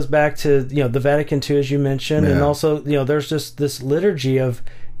kind of goes back to, the Vatican II, as you mentioned. And also, there's just this liturgy of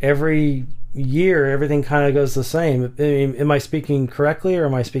every year, everything kind of goes the same. I mean, am I speaking correctly or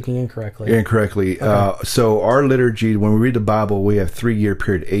am I speaking incorrectly? Incorrectly. Okay. So our liturgy, when we read the Bible, we have 3-year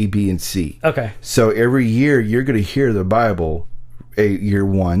period, A, B, and C. Okay. So every year you're going to hear the Bible, year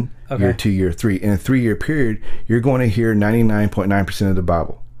 1, okay. year 2, year 3. In a 3-year period, you're going to hear 99.9% of the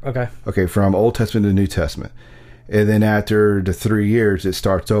Bible. Okay. Okay, from Old Testament to New Testament. And then after the 3 years, it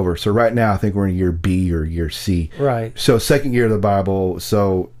starts over. So right now, I think we're in year B or year C. Right. So second year of the Bible,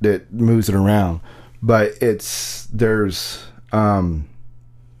 so it moves it around. But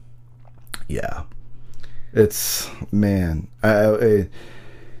man.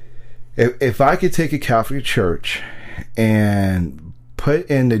 If I could take a Catholic church and put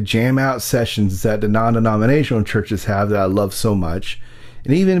in the jam out sessions that the non-denominational churches have that I love so much,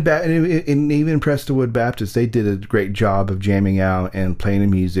 and even Prestonwood Baptist, they did a great job of jamming out and playing the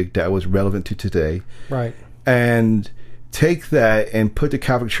music that was relevant to today. Right. And take that and put the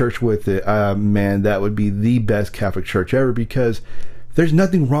Catholic Church with it. Man, that would be the best Catholic Church ever, because there's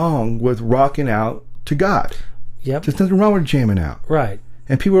nothing wrong with rocking out to God. Yep. There's nothing wrong with jamming out. Right.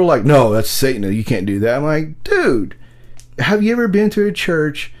 And people are like, no, that's Satan. You can't do that. I'm like, dude, have you ever been to a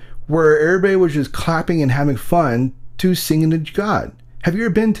church where everybody was just clapping and having fun to singing to God? Have you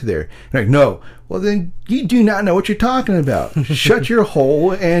ever been to there? And like, no. Well, then you do not know what you're talking about. Shut your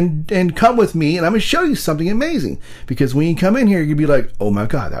hole and come with me, and I'm going to show you something amazing. Because when you come in here, you'll be like, oh my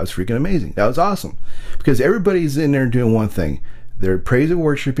God, that was freaking amazing. That was awesome. Because everybody's in there doing one thing. They're praise and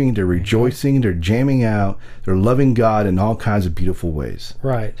worshiping, they're rejoicing, they're jamming out, they're loving God in all kinds of beautiful ways.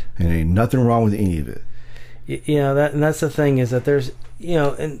 Right. And there ain't nothing wrong with any of it. You know, that's the thing, is that there's, you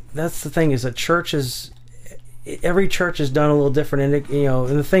know, and that's the thing, is that every church is done a little different, and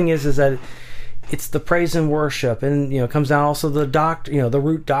and the thing is that it's the praise and worship, and it comes down also the the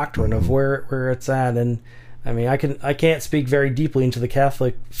root doctrine of where it's at. And I mean, I can't speak very deeply into the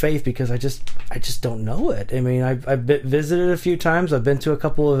Catholic faith because I just don't know it. I mean, I've visited a few times, I've been to a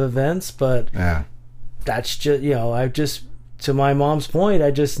couple of events, but yeah, that's just I've just, to my mom's point,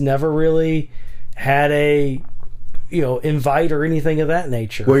 I just never really had a invite or anything of that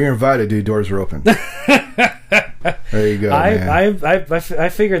nature. Well, you're invited, dude. Doors are open. There you go. I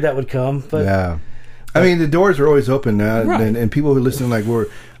figured that would come, but yeah, I mean, the doors are always open now, right. and people who listen like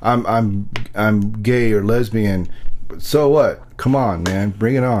I'm gay or lesbian. So what? Come on, man,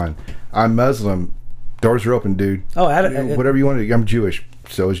 bring it on. I'm Muslim. Doors are open, dude. Oh, whatever you want to do. I'm Jewish.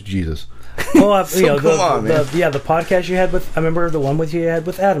 So is Jesus. Well, so the podcast you had with, I remember the one you had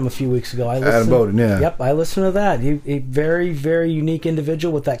with Adam a few weeks ago. Adam Bowden, yeah. Yep, I listened to that. He very, very unique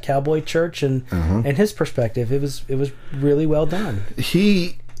individual with that cowboy church and his perspective. It was really well done.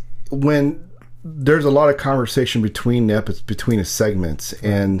 When there's a lot of conversation between the segments,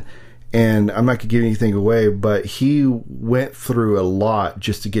 and I'm not going to give anything away, but he went through a lot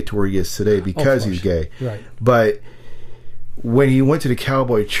just to get to where he is today because he's gay. Right. But when he went to the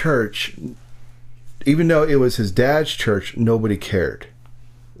cowboy church, even though it was his dad's church, nobody cared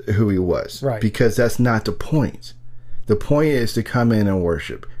who he was. Right. Because that's not the point. The point is to come in and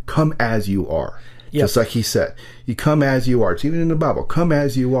worship. Come as you are. Yep. Just like he said. You come as you are. It's even in the Bible. Come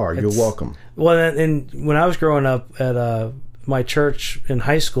as you are. You're welcome. Well, and when I was growing up at my church in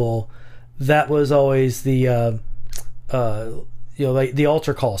high school, that was always the the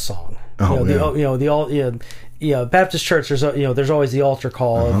altar call song. Baptist church, there's always the altar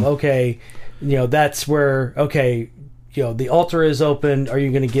call of, that's where, the altar is open. Are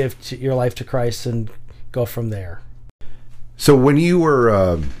you going to give your life to Christ and go from there? So when you were,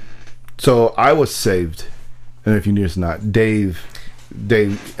 I was saved. I don't know if you knew this or not. Dave,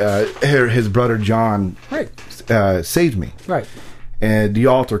 his brother John, right, saved me. Right. And the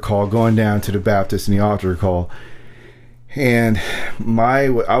altar call, going down to the Baptist and the altar call. And I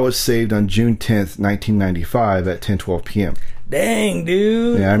was saved on June 10th, 1995 at 10:12 p.m. Dang,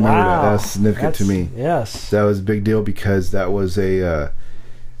 dude. Yeah, I remember that. That's significant to me. Yes. That was a big deal because that was I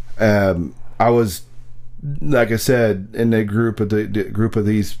was, like I said, in the group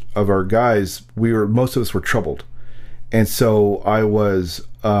of our guys, most of us were troubled. And so I was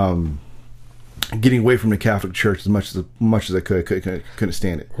getting away from the Catholic Church as much as I could. Couldn't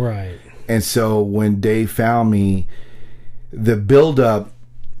stand it. Right. And so when Dave found me, the build-up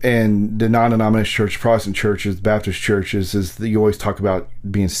in the non-denominational church, Protestant churches, Baptist churches, is that you always talk about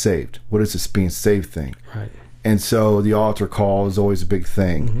being saved. What is this being saved thing? Right. And so the altar call is always a big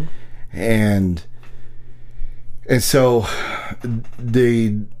thing. And so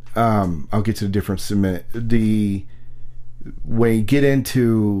I'll get to the difference in a minute. When you get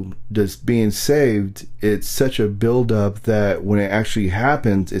into just being saved, it's such a build-up that when it actually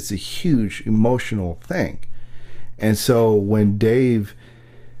happens, it's a huge emotional thing. And so when Dave,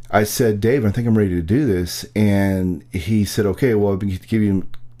 I said, Dave, I think I'm ready to do this. And he said, okay, well, I'm going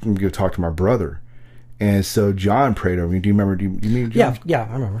to talk to my brother. And so John prayed over me. Do you remember? Do you mean John? Yeah,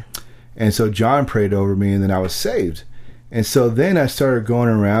 I remember. And so John prayed over me, and then I was saved. And so then I started going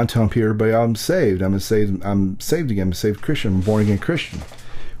around telling everybody I'm saved. I'm saved again. I'm a saved Christian. I'm a born again Christian,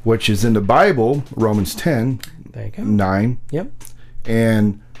 which is in the Bible, Romans 10, there you go. 9. Yep.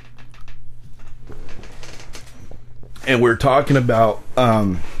 And we're talking about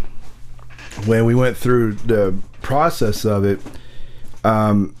when we went through the process of it.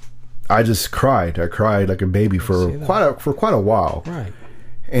 I just cried. I cried like a baby for quite a while. Right.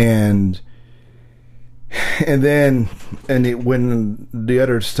 And then when the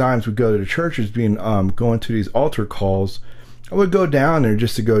other times we go to the churches, going to these altar calls, I would go down there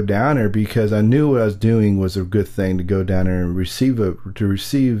just to go down there because I knew what I was doing was a good thing, to go down there and receive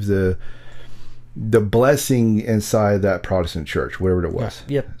the blessing inside that Protestant church, whatever it was.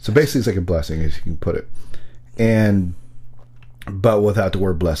 Yep. So basically, it's like a blessing, as you can put it, but without the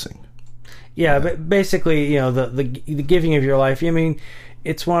word blessing. Yeah, but basically, the giving of your life. I mean,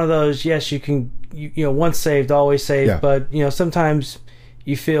 it's one of those. Yes, you can. Once saved, always saved. Yeah. But sometimes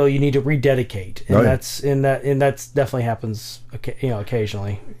you feel you need to rededicate, and that's definitely happens.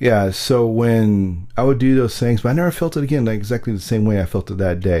 Occasionally. Yeah. So when I would do those things, but I never felt it again, like exactly the same way I felt it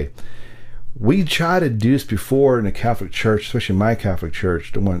that day. We tried to do this before in the Catholic Church, especially my Catholic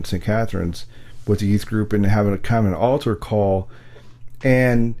Church, the one at St. Catherine's, with the youth group, and having a kind of an altar call,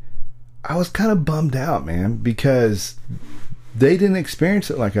 and I was kind of bummed out, man, because they didn't experience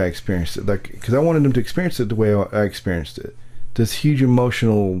it like I experienced it, because I wanted them to experience it the way I experienced it, this huge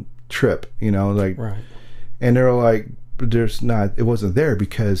emotional trip, right. And they're like, it wasn't there,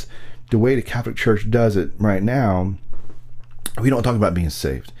 because the way the Catholic Church does it right now, we don't talk about being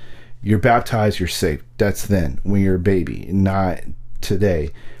saved. You're baptized, you're saved. That's then, when you're a baby, not today.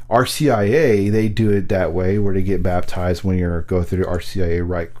 RCIA, they do it that way, where they get baptized when you go through the RCIA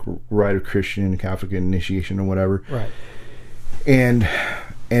rite of Christian, Catholic initiation, or whatever. Right. And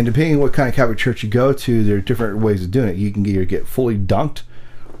depending on what kind of Catholic church you go to, there are different ways of doing it. You can either get fully dunked,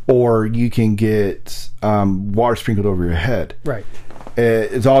 or you can get water sprinkled over your head. Right.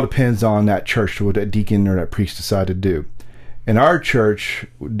 It all depends on that church, what that deacon or that priest decide to do. In our church,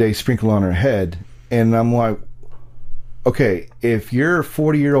 they sprinkle on our head, and I'm like, okay, if you're a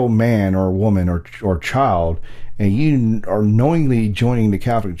 40-year-old man or woman or child, and you are knowingly joining the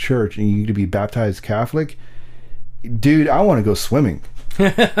Catholic Church and you need to be baptized Catholic, dude, I want to go swimming.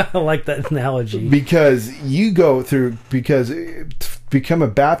 I like that analogy. Because to become a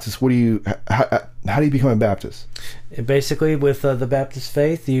Baptist, how do you become a Baptist? And basically, with the Baptist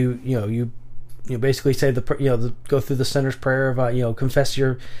faith, you basically say go through the sinner's prayer of confess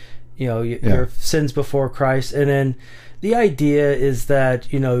your sins before Christ, and then the idea is that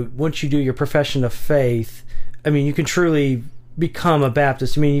once you do your profession of faith, I mean, you can truly become a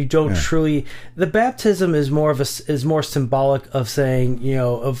Baptist. I mean, you don't truly. The baptism is more symbolic of saying,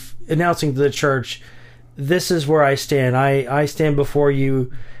 of announcing to the church, this is where I stand. I stand before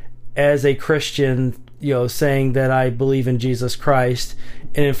you as a Christian, saying that I believe in Jesus Christ,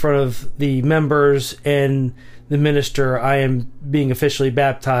 and in front of the members and the minister, I am being officially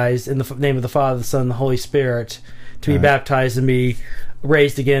baptized in the name of the Father, the Son, and the Holy Spirit, to be baptized and be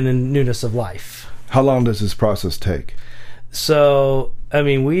raised again in newness of life. How long does this process take? So, I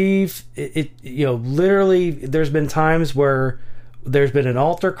mean, literally, there's been times where there's been an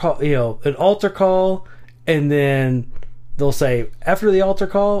altar call, and then they'll say, after the altar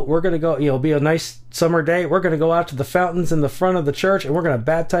call, we're going to go, it'll be a nice summer day, we're going to go out to the fountains in the front of the church, and we're going to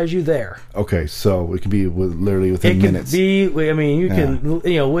baptize you there. Okay, so it can be literally within minutes. It can be, I mean, you can,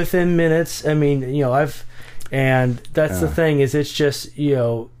 within minutes, I mean, and that's the thing, is it's just,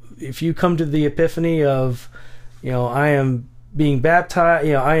 if you come to the epiphany of, I am being baptized,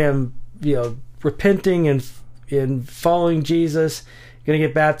 I am, repenting and following Jesus, going to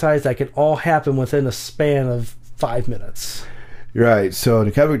get baptized, that can all happen within a span of 5 minutes. Right. So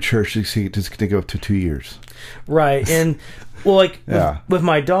the Catholic Church is going to go up to 2 years. Right. And with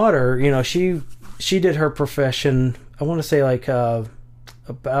my daughter, she did her profession, I want to say about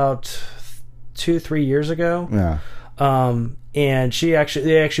 2-3 years ago. Yeah. And they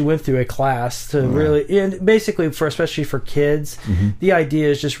actually went through a class to really, and basically especially for kids, the idea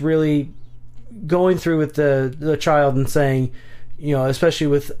is just really going through with the child and saying, especially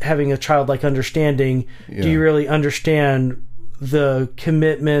with having a childlike understanding, do you really understand the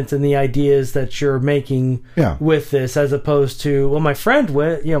commitment and the ideas that you're making with this, as opposed to, well, my friend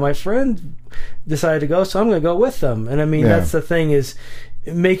went, my friend decided to go, so I'm going to go with them. And I mean, that's the thing, is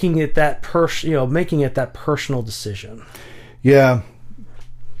making it that personal decision. Yeah.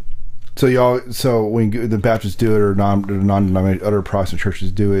 So so when the Baptists do it, or other Protestant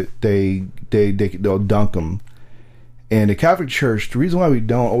churches do it, they'll dunk them. And the Catholic Church, the reason why we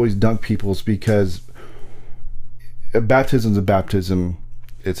don't always dunk people is because baptism is a baptism.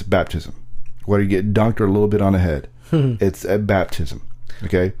 It's a baptism. Whether you get dunked or a little bit on the head, it's a baptism.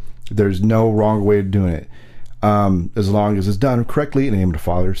 Okay, there's no wrong way of doing it, as long as it's done correctly in the name of the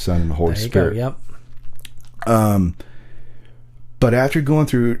Father, Son, and the Holy Spirit. Go, yep. But after going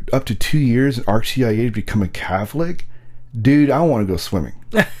through up to 2 years in RCIA to become a Catholic, dude, I want to go swimming.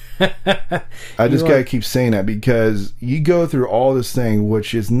 I just got to keep saying that, because you go through all this thing,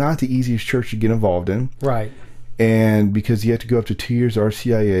 which is not the easiest church to get involved in. Right. And because you have to go up to 2 years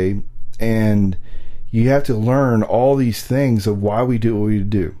RCIA, and you have to learn all these things of why we do what we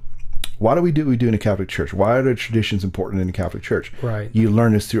do. Why do we do what we do in the Catholic Church? Why are the traditions important in the Catholic Church? Right. You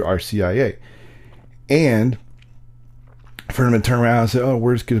learn this through RCIA. And for them to turn around and say, "Oh,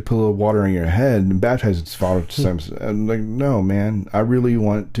 we're just going to put a little water in your head and baptize its father." I'm like, no, man, I really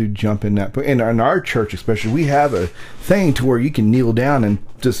want to jump in that. And in our church, especially, we have a thing to where you can kneel down and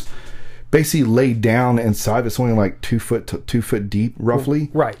just basically lay down inside. It's only like 2 foot deep, roughly.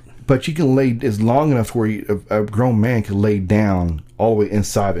 Right. But you can lay is long enough where a grown man can lay down all the way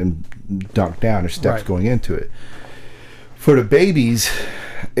inside and dunk down. There's steps going into it. For the babies,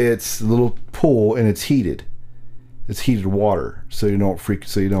 it's a little pool and it's heated. It's heated water, so you don't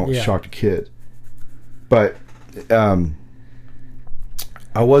shock the kid. But I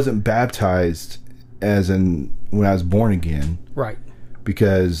wasn't baptized when I was born again, right?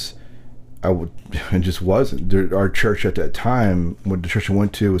 Because it just wasn't. Our church at that time, what the church I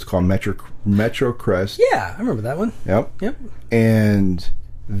went to, was called Metro Crest. Yeah, I remember that one. Yep. And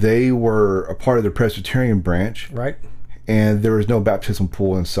they were a part of the Presbyterian branch, right? And there was no baptism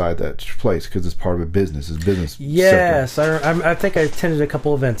pool inside that place because it's part of a business. It's business. Yes, I think I attended a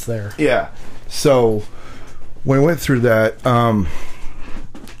couple events there. Yeah. So when I went through that,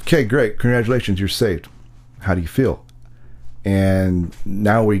 okay, great, congratulations, you're saved. How do you feel? And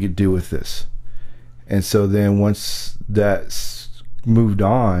now what do you do with this? And so then once that's moved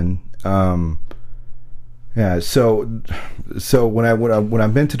on, So when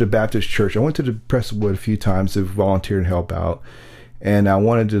I've been to the Baptist church, I went to the Prestonwood a few times to volunteer and help out, and I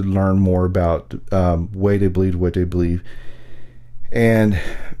wanted to learn more about way they believe, what they believe. And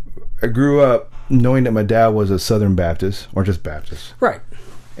I grew up knowing that my dad was a Southern Baptist, or just Baptist, right?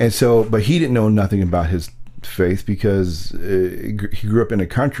 And so, but he didn't know nothing about his faith because he grew up in the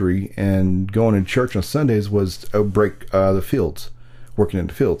country, and going to church on Sundays was a break the fields, working in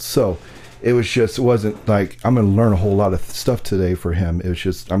the fields. So it wasn't like I'm going to learn a whole lot of stuff today for him. It was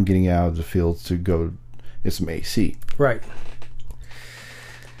just I'm getting out of the fields to go get some AC. Right.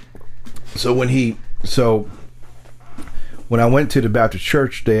 So when I went to the Baptist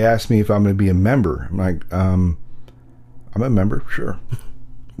church, they asked me if I'm going to be a member. I'm like, I'm a member, sure.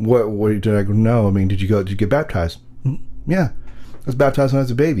 What did I go? No, I mean, did you get baptized? Yeah, I was baptized when I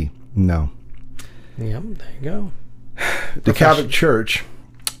was a baby. No. Yep, there you go. The Catholic Church,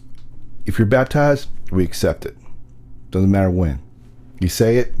 if you're baptized, we accept it. Doesn't matter when. You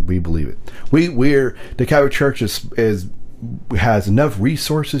say it, we believe it. We're the Catholic Church has enough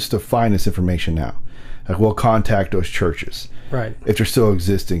resources to find this information now. Like, we'll contact those churches, right, if they're still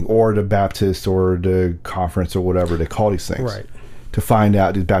existing, or the Baptist or the conference or whatever they call these things, right, to find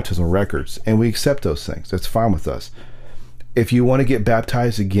out these baptismal records, and we accept those things. That's fine with us. If you want to get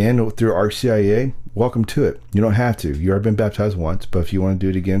baptized again through RCIA, welcome to it. You don't have to. You already been baptized once, but if you want to do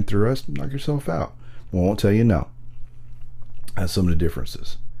it again through us, knock yourself out. We won't tell you no. That's some of the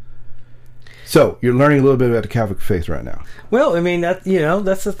differences. So you're learning a little bit about the Catholic faith right now. Well, I mean, that's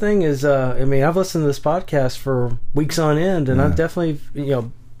the thing is, I've listened to this podcast for weeks on end, and I've definitely,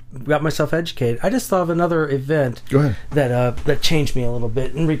 got myself educated. I just thought of another event that changed me a little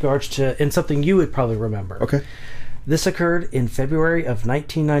bit in regards to, and something you would probably remember. Okay. This occurred in February of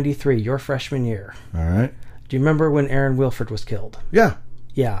 1993, your freshman year. All right. Do you remember when Aaron Wilford was killed? Yeah.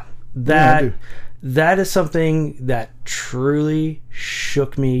 Yeah. I do. That is something that truly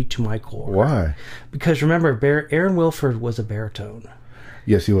shook me to my core. Why? Because remember, Aaron Wilford was a baritone.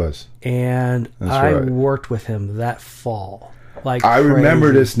 Yes, he was. And I worked with him that fall. Like, I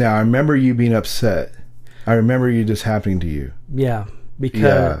remember this now. I remember you being upset. I remember you just happening to you. Yeah.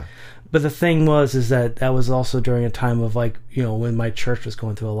 Because but the thing was that was also during a time of, like, when my church was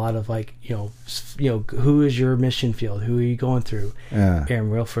going through a lot of, like, who is your mission field? Who are you going through? Yeah. Aaron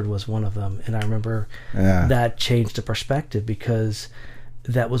Wilford was one of them. And I remember that changed the perspective, because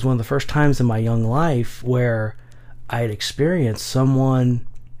that was one of the first times in my young life where I had experienced someone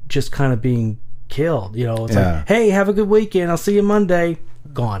just kind of being killed. It's like, hey, have a good weekend. I'll see you Monday.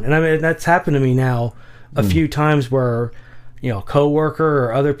 gone. And I mean, that's happened to me now a few times where, a coworker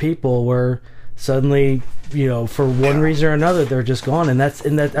or other people were suddenly, for one reason or another, they're just gone. And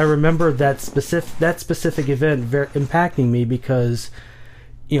that I remember that specific event very impacting me because,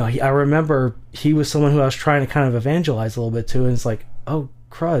 I remember he was someone who I was trying to kind of evangelize a little bit to, and it's like, oh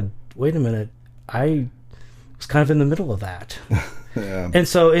crud, wait a minute, I was kind of in the middle of that. Yeah. And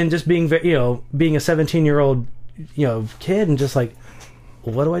so, just being, being a 17-year-old, kid, and just like,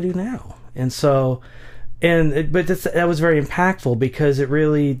 what do I do now? And so, but that was very impactful because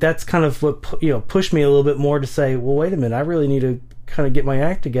that's kind of what, pushed me a little bit more to say, well, wait a minute, I really need to kind of get my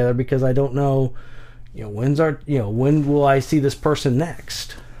act together because I don't know, when will I see this person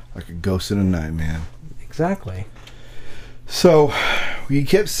next? Like a ghost in the night, man. Exactly. So, you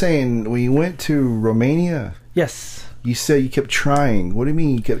kept saying when you went to Romania. Yes. You said you kept trying. What do you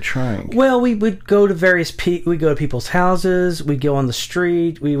mean you kept trying? Well, we would go to we'd go to people's houses. We'd go on the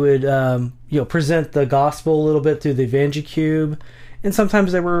street. We would, present the gospel a little bit through the EvangeCube. And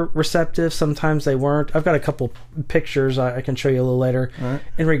sometimes they were receptive. Sometimes they weren't. I've got a couple pictures I can show you a little later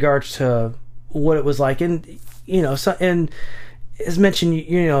in regards to what it was like. And, and as mentioned,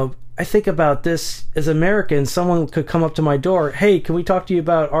 I think about this as Americans. Someone could come up to my door. Hey, can we talk to you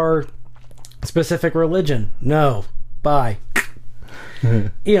about our specific religion? No. Bye.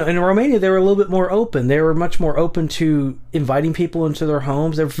 In Romania, they were a little bit more open. They were much more open to inviting people into their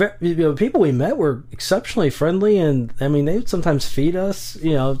homes. People we met were exceptionally friendly, and I mean, they would sometimes feed us.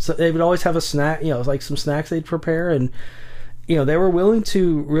 So they would always have a snack. Like some snacks they'd prepare, and they were willing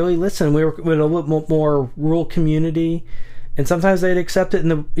to really listen. We were in a little bit more rural community, and sometimes they'd accept it.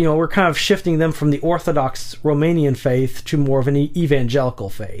 And we're kind of shifting them from the Orthodox Romanian faith to more of an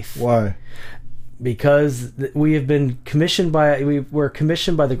evangelical faith. Why? Because we have been commissioned we're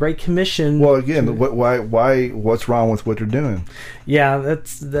commissioned by the Great Commission. Well, again, why? What's wrong with what they're doing? Yeah,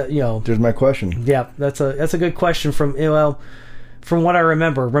 that's There's my question. Yeah, that's a good question. From what I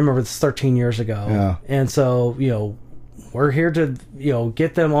remember this 13 years ago. Yeah. And so we're here to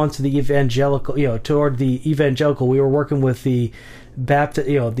get them onto the evangelical. Toward the evangelical. We were working with the Baptist,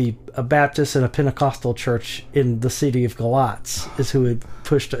 a Baptist and a Pentecostal church in the city of Galatz is who had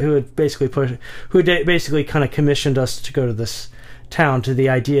basically kind of commissioned us to go to this town, to the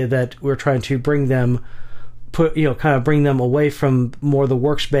idea that we're trying to bring them, bring them away from more the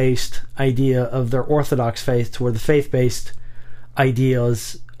works-based idea of their Orthodox faith toward the faith-based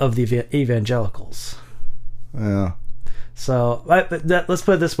ideas of the evangelicals. Yeah. So let's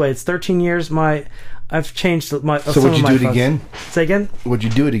put it this way: it's 13 years. I've changed my. So would you do it again? Say again? Would you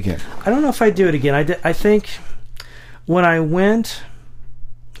do it again? I don't know if I'd do it again. I think when I went,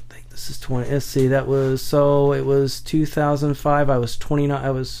 I think this is 20. Let's see. It was 2005. I was 29.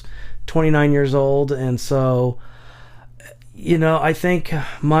 I was 29 years old, and so I think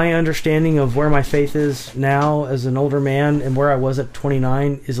my understanding of where my faith is now as an older man and where I was at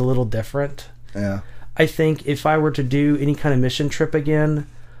 29 is a little different. Yeah. I think if I were to do any kind of mission trip again,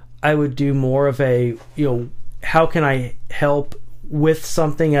 I would do more of a, how can I help with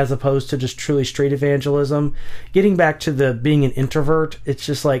something as opposed to just truly street evangelism. Getting back to being an introvert, it's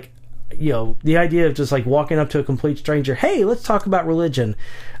just like, the idea of just like walking up to a complete stranger, hey, let's talk about religion.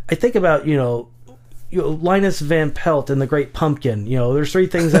 I think about, Linus Van Pelt and the Great Pumpkin. There's three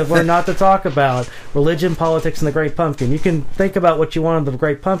things I've learned not to talk about: religion, politics, and the Great Pumpkin. You can think about what you want of the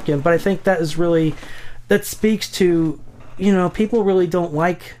Great Pumpkin, but I think that speaks to, people really don't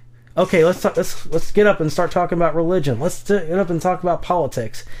like, okay, let's get up and start talking about religion. Let's get up and talk about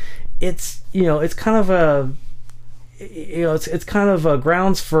politics. It's, it's kind of it's kind of a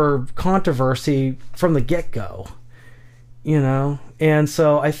grounds for controversy from the get-go, and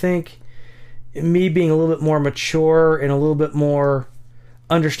so I think me being a little bit more mature and a little bit more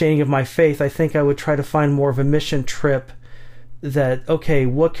understanding of my faith, I think I would try to find more of a mission trip that, okay,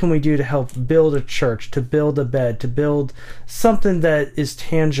 what can we do to help build a church, to build a bed, to build something that is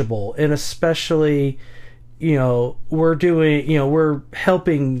tangible, and especially, we're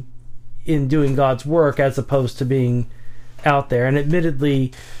helping in doing God's work as opposed to being out there. And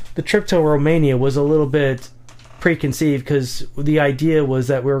admittedly, the trip to Romania was a little bit preconceived because the idea was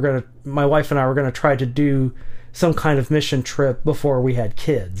that my wife and I were going to try to do some kind of mission trip before we had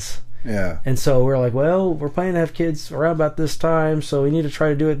kids. Yeah. And so we're like, well, we're planning to have kids around about this time, so we need to try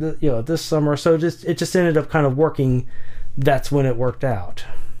to do it, this summer. So it just ended up kind of working. That's when it worked out.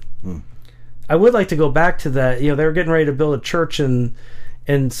 I would like to go back to that. They were getting ready to build a church and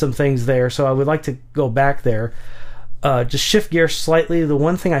some things there, so I would like to go back there. just shift gears slightly. The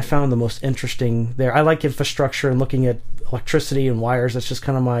one thing I found the most interesting there, I like infrastructure and looking at electricity and wires. That's just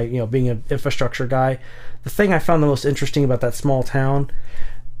kind of my, being an infrastructure guy. The thing I found the most interesting about that small town,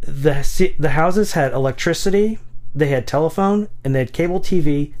 the houses had electricity, they had telephone, and they had cable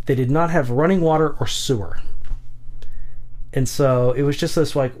TV. They did not have running water or sewer. And so it was just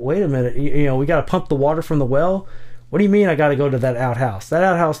this like, wait a minute, we got to pump the water from the well. What do you mean I got to go to that outhouse? That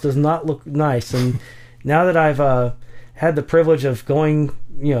outhouse does not look nice. And now that I've had the privilege of going,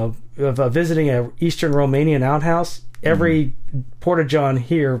 of visiting a Eastern Romanian outhouse, every porta-john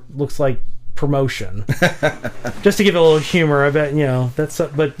here looks like promotion. Just to give it a little humor, I bet,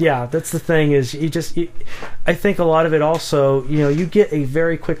 but yeah, that's the thing is I think a lot of it also, you get a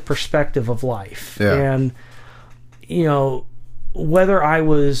very quick perspective of life. Yeah. And, whether I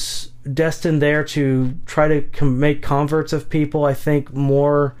was destined there to try to make converts of people, I think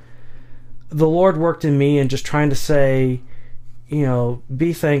more the Lord worked in me and just trying to say,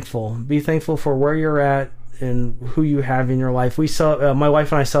 be thankful for where you're at and who you have in your life. We saw my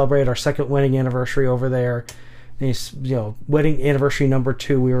wife and I celebrated our second wedding anniversary over there. And wedding anniversary number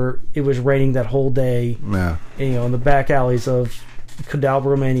 2. It was raining that whole day. Yeah. In the back alleys of Cadalba,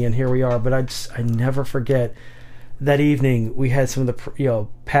 Romania, and here we are. But I never forget that evening. We had some of the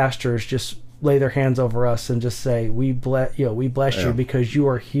pastors just lay their hands over us and just say, we bless you because you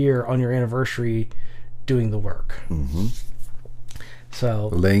are here on your anniversary doing the work. Mm-hmm. So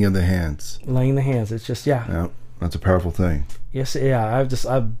laying the hands. It's just yeah, that's a powerful thing. Yes, yeah.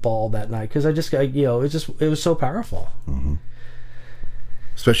 I bawled that night because it was so powerful. Mm-hmm.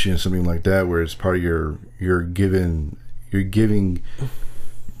 Especially in something like that where it's part of you're giving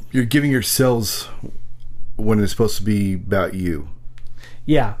yourselves when it's supposed to be about you.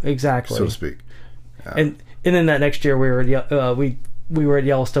 Yeah, exactly. So to speak. And then that next year we were at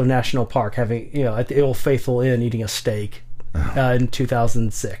Yellowstone National Park having at the Old Faithful Inn eating a steak in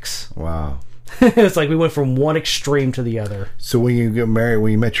 2006. Wow. It's like we went from one extreme to the other. So when you get married,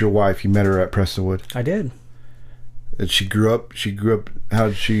 when you met your wife, you met her at Prestonwood? I did. And she grew up. How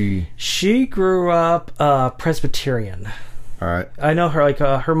did she? She grew up Presbyterian. All right. I know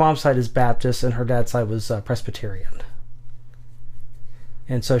her her mom's side is Baptist and her dad's side was Presbyterian.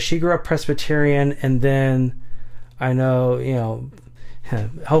 And so she grew up Presbyterian, and then I know,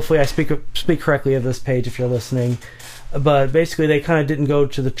 hopefully I speak correctly of this page if you're listening, but basically they kind of didn't go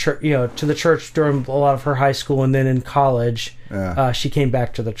to the church during a lot of her high school, and then in college, she came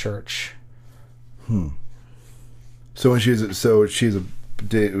back to the church. So was she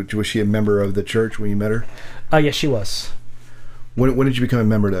a member of the church when you met her? Yes, she was. When did you become a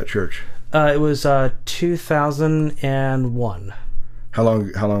member of that church? It was 2001. How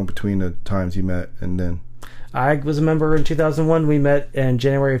long between the times you met and then? I was a member in 2001. We met in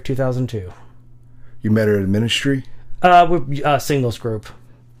January of 2002. You met her at a ministry? Singles group.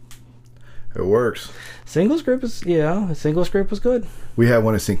 It works. Singles group is singles group was good. We had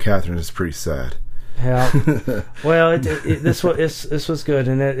one at St. Catharines. It's pretty sad. Yeah. Well, this was good,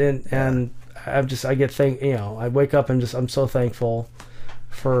 and I get I wake up and I'm so thankful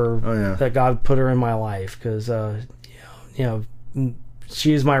for that God put her in my life because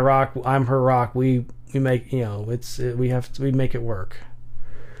she's my rock, I'm her rock. We make we make it work.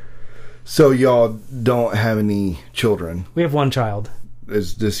 So y'all don't have any children? We have one child.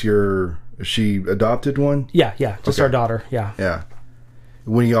 Is she adopted one? Yeah, just our daughter. Yeah.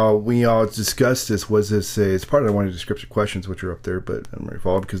 When y'all discussed this, was this it's part of one of the descriptive questions which are up there, but I'm going to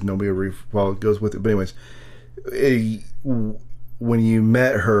follow because nobody ever goes with it. But anyways, when you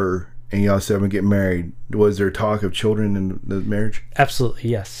met her and y'all said we're getting married, was there talk of children in the marriage? Absolutely,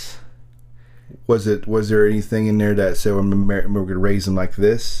 yes. Was there anything in there that said we're going to raise them like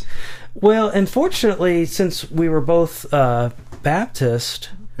this? Well, unfortunately, since we were both Baptist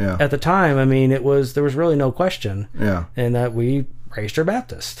at the time, I mean, there was really no question. Yeah. And that we raised her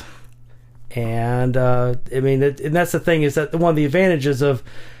Baptist. And I mean, and that's the thing, is that one of the advantages of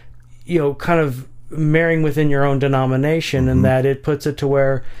kind of marrying within your own denomination, and that it puts it to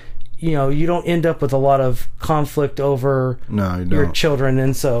where you don't end up with a lot of conflict over your children.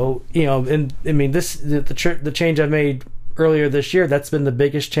 And so and I mean, the change I made earlier this year, that's been the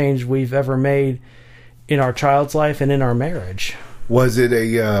biggest change we've ever made in our child's life and in our marriage. Was it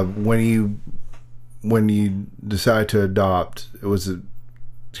when you decide to adopt,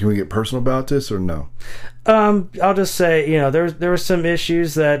 can we get personal about this or no? I'll just say, there were some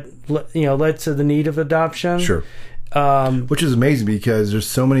issues that led to the need of adoption. Sure. Which is amazing because there's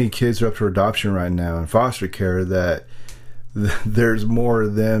so many kids who are up for adoption right now in foster care that there's more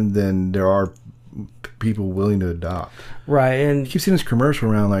of them than there are people willing to adopt. Right, and You keep seeing this commercial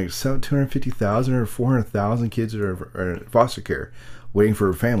around like 250,000 or 400,000 kids that are in foster care waiting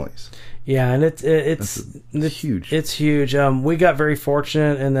for families. yeah, and it's huge. It's huge. We got very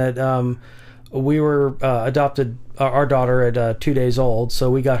fortunate in that we were adopted our daughter at 2 days old,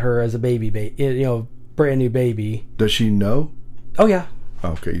 so we got her as a baby, brand new baby. Does she know? Oh yeah,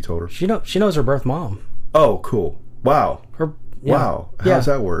 Okay, you told her. she knows her birth mom. Oh, cool. Wow. Yeah. Wow. How does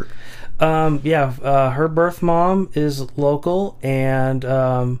that work? Her birth mom is local, and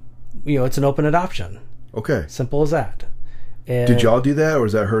it's an open adoption. Okay. Simple as that. And Did y'all do that, or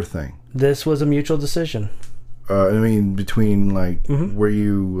is that her thing? this was a mutual decision. I mean, between like, Mm-hmm. were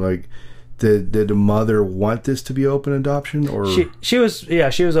you like, did the mother want this to be open adoption, or She was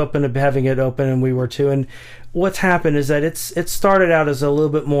open to having it open, and we were too. And what's happened is that it started out as a little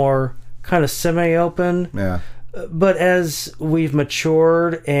bit more kind of semi-open. yeah, But as we've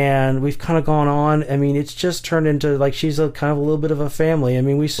matured and we've kind of gone on, I mean, it's just turned into like she's a kind of a little bit of a family. I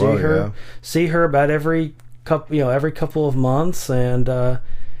mean, we see her about every couple of months, and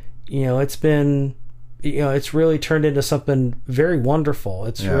it's been, it's really turned into something very wonderful.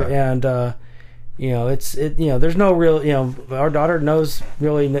 It's there's no real, our daughter knows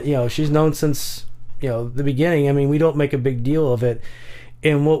really, she's known since the beginning. I mean, we don't make a big deal of it,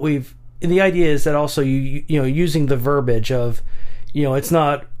 and the idea is that also using the verbiage of, it's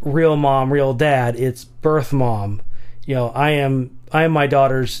not real mom, real dad, it's birth mom. I am my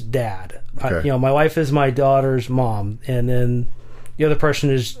daughter's dad. Okay. My wife is my daughter's mom, and then the other person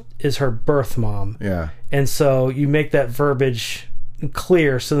is her birth mom. yeah. And so you make that verbiage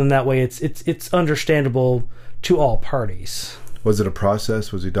clear, so then that way it's understandable to all parties. Was it a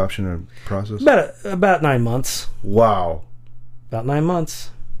process? Was the adoption a process? About 9 months. Wow. About 9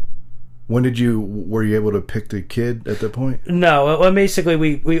 months. When were you able to pick the kid at that point? No, well, basically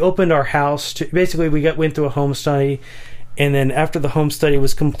we opened our house to, basically went through a home study, and then after the home study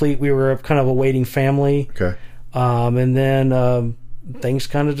was complete, we were kind of awaiting family. Okay. And then things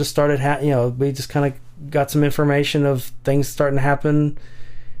kind of just started we just kind of got some information of things starting to happen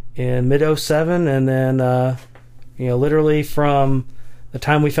in mid 2007, and then literally from the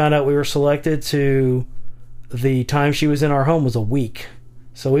time we found out we were selected to the time she was in our home was a week.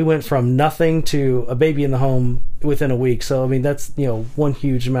 So we went from nothing to a baby in the home within a week. So I mean, that's one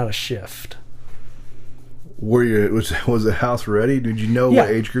huge amount of shift. Was the house ready? Did you know what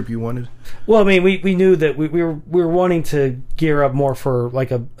age group you wanted? Well, I mean, we knew that we were wanting to gear up more for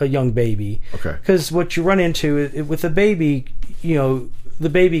like a young baby. Okay. Because what you run into with a baby, the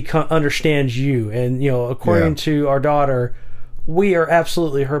baby understands you, and according to our daughter, we are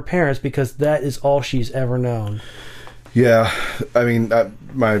absolutely her parents because that is all she's ever known. Yeah, I mean, I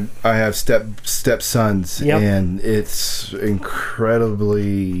have stepsons, Yep. and it's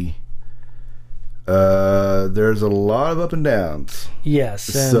incredibly. There's a lot of up and downs.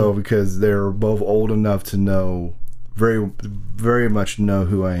 Yes. And So because they're both old enough to know, very, very much know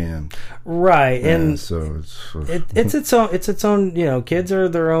who I am. right, Yeah, and so it's its own. Kids are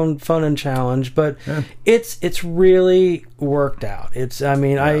their own fun and challenge, but Yeah. it's really worked out.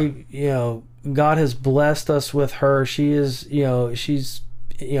 God has blessed us with her. She is, she's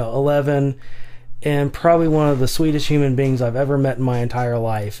 11, and probably one of the sweetest human beings I've ever met in my entire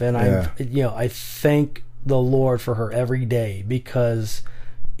life. And I thank the Lord for her every day, because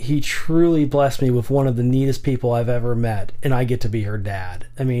He truly blessed me with one of the neatest people I've ever met, and I get to be her dad.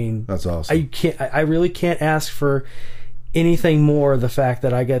 I mean, that's awesome. I really can't ask for anything more. The fact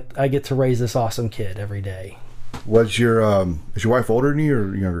that I get to raise this awesome kid every day. Is your wife older than you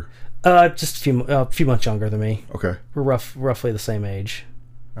or younger? Just a few months younger than me. Okay. We're roughly the same age.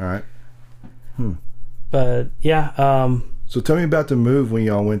 All right. But yeah, So tell me about the move when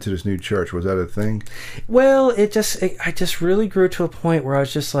y'all went to this new church. Was that a thing? well, I just really grew to a point where I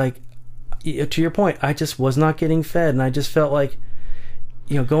was just like, to your point, I just was not getting fed, and I just felt like,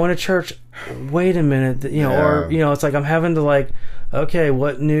 going to church. Wait a minute, or it's like I'm having to like, okay,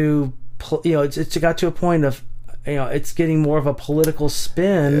 what new, it's got to a point of, it's getting more of a political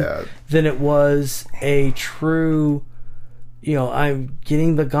spin than it was a true. I'm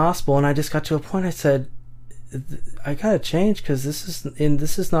getting the gospel, and I just got to a point. I said, I gotta change, because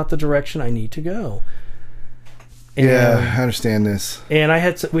this is not the direction I need to go. And, I understand this. And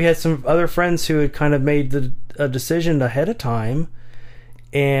we had some other friends who had kind of made a decision ahead of time,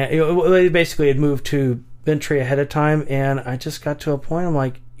 and they basically had moved to Bentry ahead of time. And I just got to a point. I'm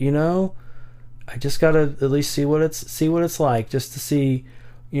like, I just gotta at least see what it's like, just to see,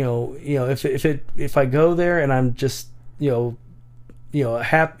 if I go there and I'm just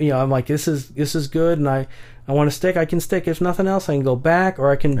I'm like, this is good, and I want to stick. I can stick. If nothing else, I can go back,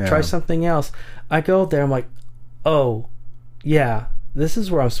 or I can try something else. I go there. I'm like, oh, yeah, this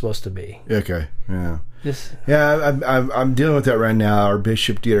is where I'm supposed to be. Okay, yeah. I'm dealing with that right now. Our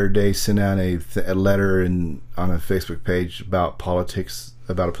bishop the other day sent out a letter on a Facebook page about politics,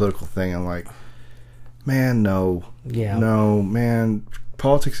 about a political thing. I'm like, man, no, man.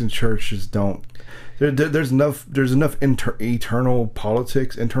 Politics in churches don't. There's enough internal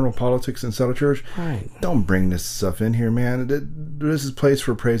politics inside of church. Right. Don't bring this stuff in here, man. This is a place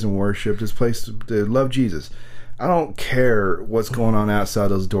for praise and worship. This place to love Jesus. I don't care what's going on outside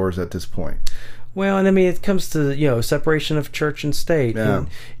those doors at this point. Well, and I mean, it comes to, separation of church and state. Yeah.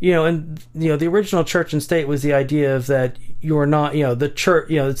 And the original church and state was the idea of that you're not, the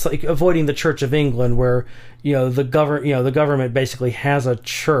church, it's like avoiding the Church of England where, the government basically has a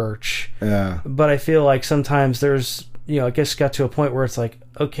church. Yeah. But I feel like sometimes there's, I guess got to a point where it's like,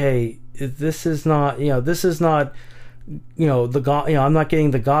 okay, this is not, I'm not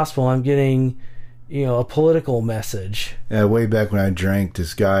getting the gospel, I'm getting, a political message. Yeah, way back when I drank,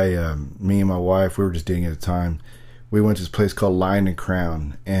 this guy, me and my wife, we were just dating at the time. We went to this place called Lion and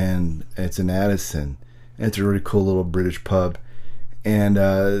Crown, and it's in Addison. And it's a really cool little British pub.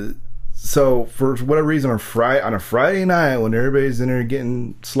 And so for whatever reason, on a Friday night when everybody's in there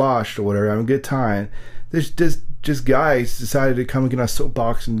getting sloshed or whatever, having a good time, this just guys decided to come and get on a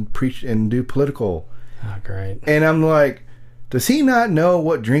soapbox and preach and do political. Oh, great. And I'm like, does he not know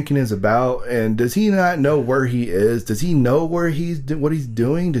what drinking is about? And does he not know where he is? Does he know what he's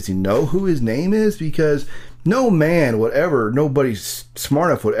doing? Does he know who his name is? Because nobody's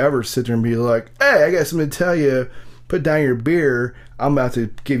smart enough would ever sit there and be like, hey, I got something to tell you. Put down your beer. I'm about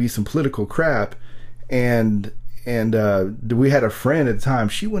to give you some political crap. And we had a friend at the time.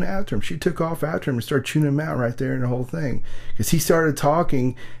 She went after him. She took off after him and started tuning him out right there in the whole thing. Because he started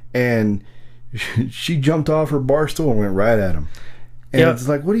talking and she jumped off her bar stool and went right at him. And it's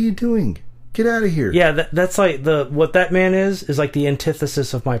like, what are you doing? Get out of here. Yeah, that's like what that man is like the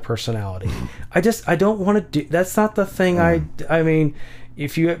antithesis of my personality. I don't want to do. That's not the thing. I mean,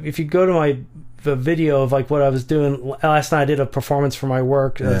 if you go to the video of like what I was doing last night, I did a performance for my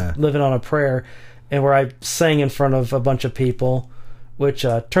work, Living on a Prayer, and where I sang in front of a bunch of people, which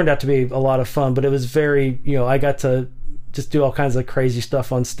turned out to be a lot of fun. But it was very, I got to just do all kinds of crazy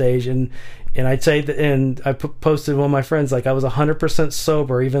stuff on stage, and I'd say that, and I posted one of my friends like I was 100%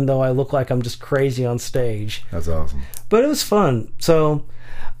 sober, even though I look like I'm just crazy on stage. That's awesome. But it was fun. So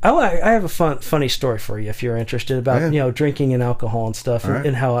I have a funny story for you if you're interested about drinking and alcohol and stuff,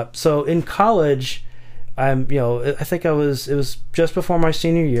 and how. So in college, I think it was just before my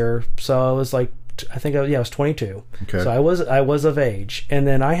senior year, so I was like, I was 22. Okay. So I was of age, and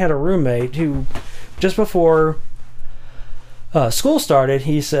then I had a roommate who just before school started,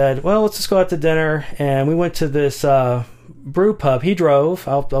 he said, well, let's just go out to dinner. And we went to this brew pub. He drove.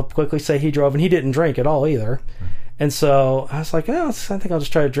 I'll quickly say he drove, and he didn't drink at all either. And so I was like, I think I'll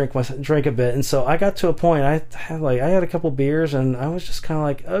just try to drink a bit. And so I got to a point, I had a couple beers, and I was just kind of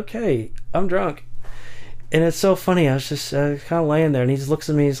like, okay, I'm drunk. And it's so funny. I was just kind of laying there, and he just looks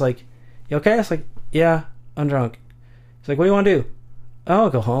at me. He's like, you okay? I was like, yeah, I'm drunk. He's like, what do you want to do? Oh, I'll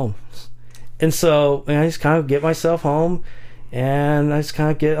go home. And so I just kind of get myself home. And I just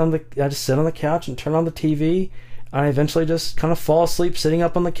kind of I just sit on the couch and turn on the TV, and I eventually just kind of fall asleep sitting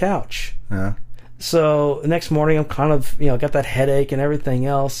up on the couch. Yeah. So the next morning I'm kind of, got that headache and everything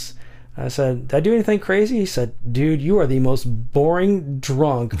else. I said, did I do anything crazy? He said, dude, you are the most boring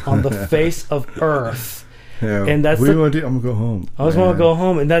drunk on the face of earth. Yeah. And that's what do you want to do? I'm gonna go home. I just want to go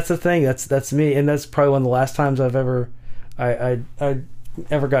home, and that's the thing. That's me, and that's probably one of the last times I've ever I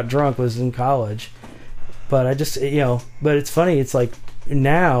ever got drunk was in college. But I just, but it's funny. It's like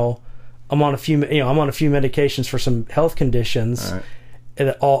now I'm on a few medications for some health conditions. Right.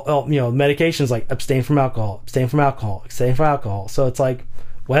 And all medications like abstain from alcohol. So it's like,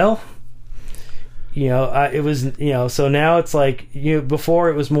 well, it was, so now it's like, before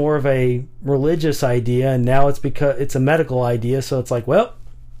it was more of a religious idea, and now it's because it's a medical idea. So it's like, well,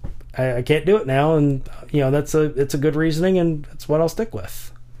 I can't do it now. And, it's a good reasoning, and that's what I'll stick with.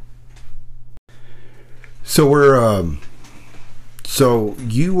 So so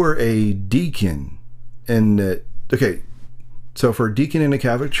you were a deacon okay. So for a deacon in a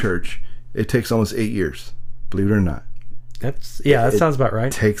Catholic church, it takes almost 8 years, believe it or not. That sounds about right.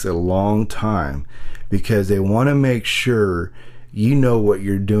 It takes a long time because they want to make sure you know what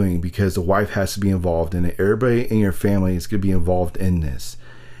you're doing, because the wife has to be involved in it. Everybody in your family is going to be involved in this.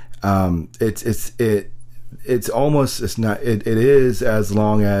 It is as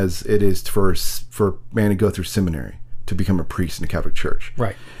long as it is for man to go through seminary to become a priest in the Catholic Church.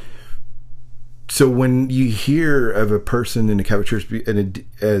 Right. So when you hear of a person in the Catholic Church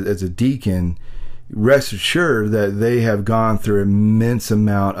as a deacon, rest assured that they have gone through an immense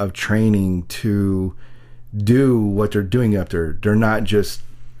amount of training to do what they're doing up there. They're not just,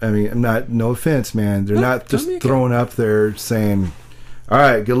 no offense, man. They're not just throwing up there saying, all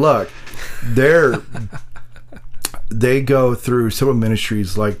right, good luck. They go through several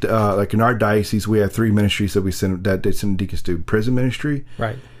ministries, like in our diocese, we have 3 ministries that they send deacons to: prison ministry,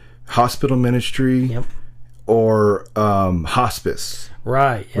 right, hospital ministry, yep, or hospice,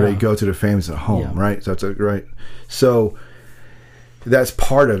 right, where they go to the families at home, right. So that's right. So that's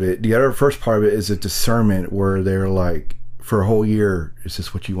part of it. The other first part of it is a discernment, where they're like, for a whole year, is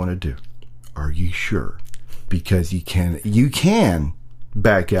this what you want to do? Are you sure? Because you can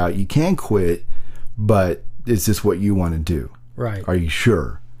back out, you can quit, but is this what you want to do? Right. Are you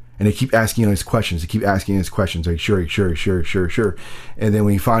sure? And they keep asking these questions. Are you sure? Are you sure? And then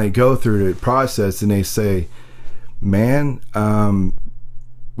when you finally go through the process and they say, man,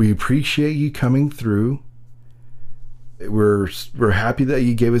 we appreciate you coming through. We're happy that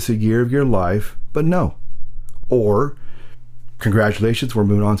you gave us a year of your life, but no. Or, congratulations, we're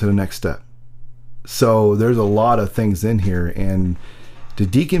moving on to the next step. So there's a lot of things in here, and the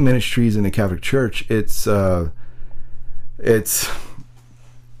deacon ministries in the Catholic Church, it's a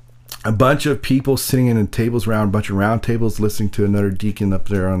bunch of people sitting in tables around, a bunch of round tables, listening to another deacon up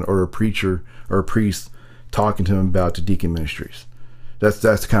there or a preacher or a priest talking to them about the deacon ministries. That's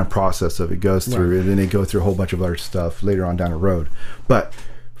the kind of process of it goes through, and then they go through a whole bunch of other stuff later on down the road. But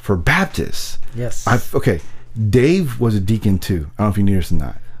for Baptists, yes, Dave was a deacon too. I don't know if you knew this or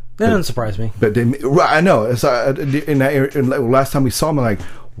not. That doesn't surprise me. But I know. Last time we saw him, I'm like,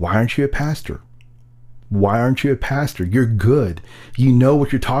 why aren't you a pastor? Why aren't you a pastor? You're good. You know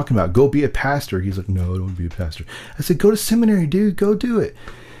what you're talking about. Go be a pastor. He's like, no, I don't want to be a pastor. I said, go to seminary, dude. Go do it.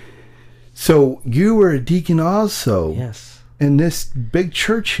 So you were a deacon also. Yes. In this big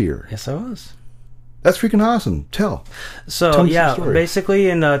church here. Yes, I was. That's freaking awesome. Tell me some story. Basically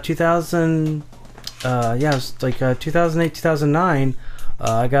in 2000, it was like 2008, 2009,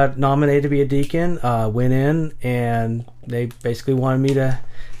 I got nominated to be a deacon, went in, and they basically wanted me to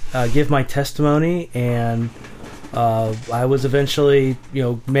give my testimony, and I was eventually,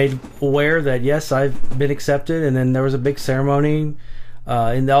 made aware that, yes, I've been accepted, and then there was a big ceremony.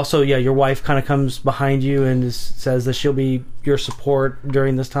 And also, your wife kind of comes behind you and says that she'll be your support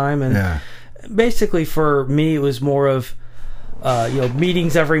during this time. And basically, for me, it was more of,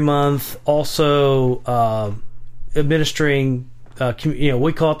 meetings every month. Also, administering,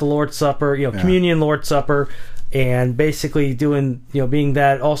 we call it the Lord's Supper, communion, Lord's Supper, and basically doing, being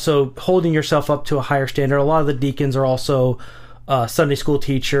that, also holding yourself up to a higher standard. A lot of the deacons are also Sunday school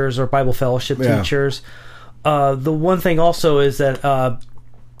teachers or Bible fellowship teachers. The one thing also is that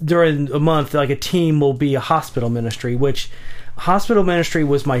during a month, like a team will be a hospital ministry, which hospital ministry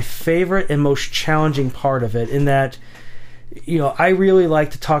was my favorite and most challenging part of it, in that, I really like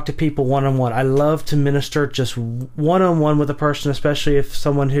to talk to people one-on-one. I love to minister just one-on-one with a person, especially if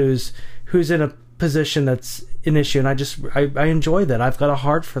someone who's in a position that's an issue, and I enjoy that. I've got a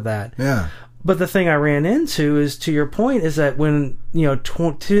heart for that. Yeah. But the thing I ran into is, to your point, is that when,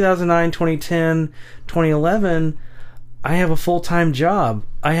 2009, 2010, 2011, I have a full-time job.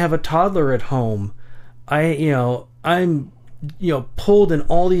 I have a toddler at home. I'm pulled in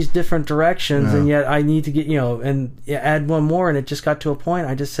all these different directions, and yet I need to get, and add one more, and it just got to a point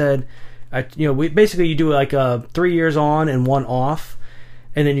I just said, you do like 3 years on and 1 off.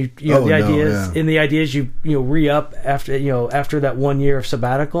 And then the idea is you re-up after that 1 year of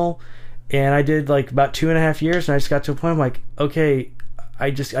sabbatical. And I did like about 2.5 years, and I just got to a point I'm like, okay,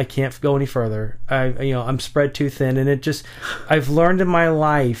 I can't go any further. I'm spread too thin, and I've learned in my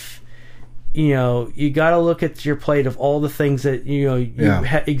life, you got to look at your plate of all the things that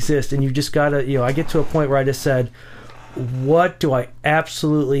exist, and you just got to, I get to a point where I just said, what do I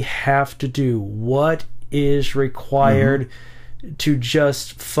absolutely have to do? What is required to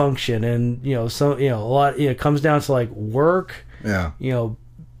just function? And a lot, it comes down to like work.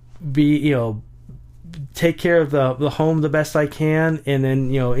 Take care of the home the best I can, and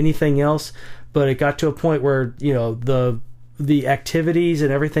then anything else. But it got to a point where the activities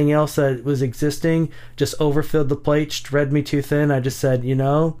and everything else that was existing just overfilled the plate, spread me too thin. I just said,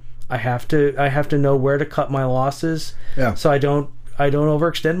 I have to know where to cut my losses, so I don't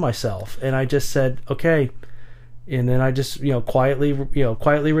overextend myself. And I just said, okay. And then I just quietly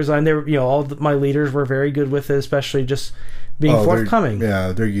resigned. They were, all my leaders were very good with it, especially just being forthcoming.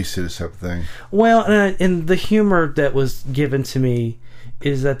 They're used to this type of thing. Well, and the humor that was given to me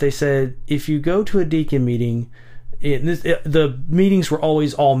is that they said, if you go to a deacon meeting, the meetings were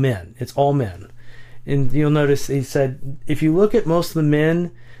always all men. It's all men. And you'll notice he said, if you look at most of the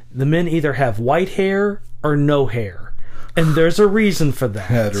men either have white hair or no hair. And there's a reason for that.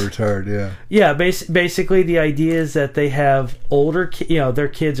 Had retired, yeah. Yeah, basically the idea is that they have older, their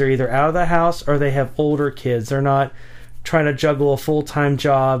kids are either out of the house or they have older kids. They're not trying to juggle a full-time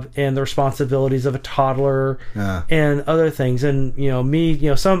job and the responsibilities of a toddler and other things. And,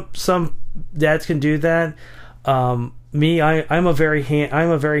 some dads can do that. Me, I'm a very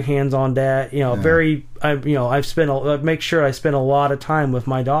hands-on dad. Make sure I spend a lot of time with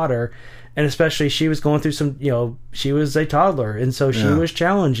my daughter, and especially she was going through some. She was a toddler, and so she was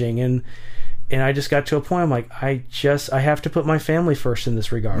challenging, and I just got to a point. I'm like, I have to put my family first in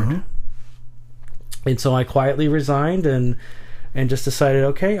this regard, and so I quietly resigned and just decided,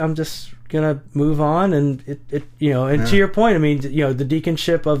 okay, I'm just gonna move on, and to your point, I mean, the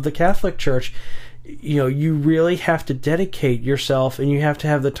deaconship of the Catholic Church. You really have to dedicate yourself, and you have to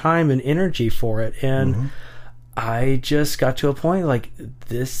have the time and energy for it. And I just got to a point like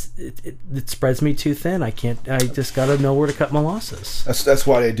this. It spreads me too thin. I just got to know where to cut my losses. That's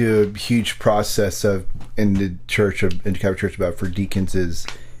why they do a huge process in the Catholic Church about for deacons is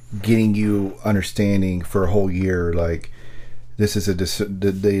getting you understanding for a whole year. Like this is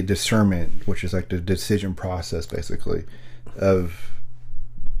the discernment, which is like the decision process, basically, of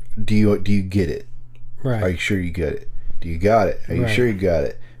do you get it? Right. Are you sure you get it? Do you got it? Are you sure you got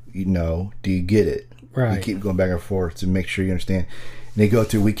it? Do you get it? Right. You keep going back and forth to make sure you understand. And they go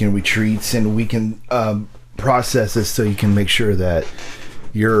through weekend retreats and weekend processes so you can make sure that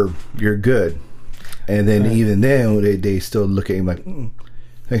you're good. And then even then, they still look at you like,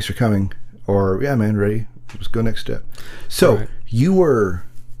 thanks for coming. Or, yeah, man, ready. Let's go next step. So you were,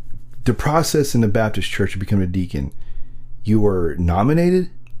 the process in the Baptist church to become a deacon, you were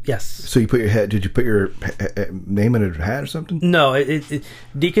nominated? Yes. So did you put your name in a hat or something? No,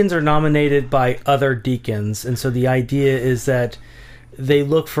 deacons are nominated by other deacons, and so the idea is that they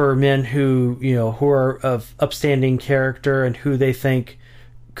look for men who are of upstanding character and who they think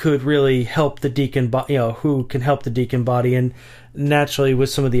could really help the deacon, who can help the deacon body. And naturally, with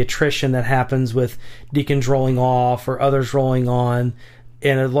some of the attrition that happens with deacons rolling off or others rolling on,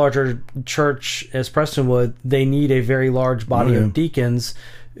 in a larger church as Prestonwood, they need a very large body of deacons.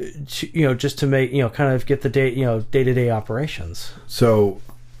 Just to make kind of get the day-to-day operations. So,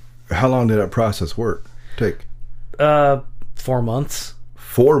 how long did that process take? 4 months.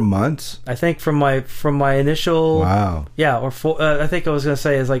 4 months? I think from my initial. Wow. Yeah, or I think I was gonna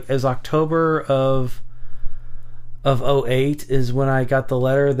say is October of 2008 is when I got the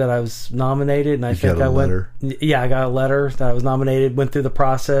letter that I was nominated, and I think I went. Letter? Yeah, I got a letter that I was nominated. Went through the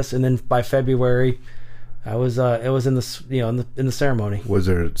process, and then by February. It was in the in the ceremony. Was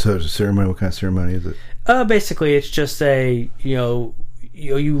there a ceremony? What kind of ceremony is it? Basically, it's just you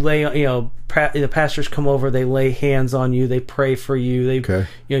lay the pastors come over, they lay hands on you, they pray for you.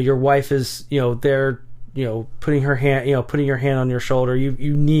 Your wife is there putting your hand on your shoulder.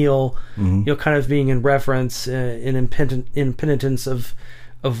 You kneel, kind of being in reverence in penitence of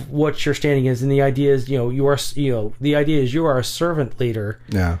what your standing is, and the idea is you are a servant leader.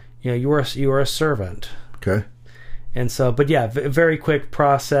 Yeah. You are a servant. Okay. And so, but yeah, very quick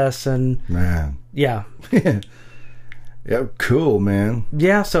process, and man, yeah, yeah, cool, man.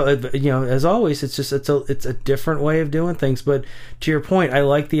 Yeah. So as always, it's a different way of doing things. But to your point, I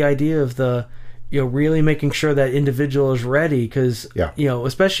like the idea of the really making sure that individual is ready, because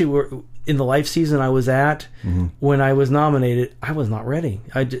especially in the life season I was at when I was nominated, I was not ready.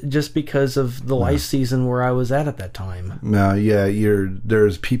 Just because of the life season where I was at that time. No, yeah,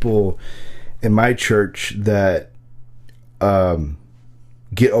 there's people in my church that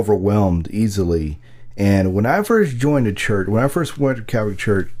get overwhelmed easily. And when I first joined the church, when I first went to Catholic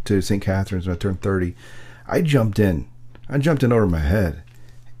Church to St. Catherine's when I turned 30, I jumped in over my head.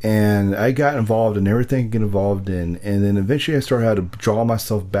 And I got involved in everything I get involved in. And then eventually I started how to draw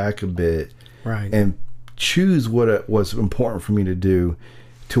myself back a bit. Right. And choose what was important for me to do.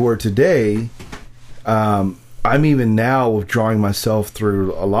 To where today, I'm even now withdrawing myself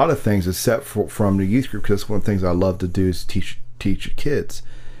through a lot of things, except from the youth group, because one of the things I love to do is teach kids.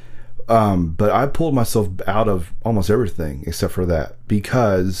 But I pulled myself out of almost everything except for that,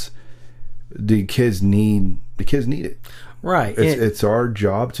 because the kids need it. Right. It's our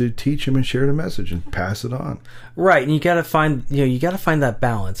job to teach them and share the message and pass it on. Right. And you got to find that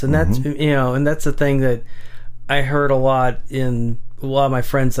balance. And that's, and that's the thing that I heard a lot in a lot of my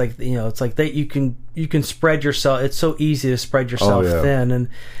friends, like, it's like that you can spread yourself. It's so easy to spread yourself thin. And,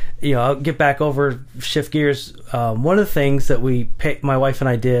 I'll get back over, shift gears. One of the things that my wife and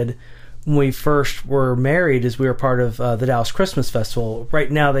I did when we first were married is we were part of the Dallas Christmas Festival.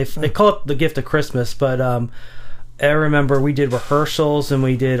 Right now they call it the Gift of Christmas, but I remember we did rehearsals and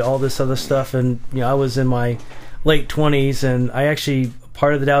we did all this other stuff, and I was in my late 20s, and I actually,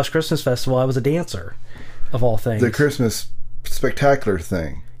 part of the Dallas Christmas Festival, I was a dancer, of all things. The Christmas spectacular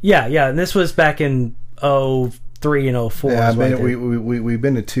thing. Yeah, and this was back in 03 and 04. Yeah, we've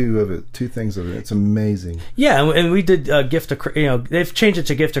been to two things of it. It's amazing. Yeah, and we did Gift of, they've changed it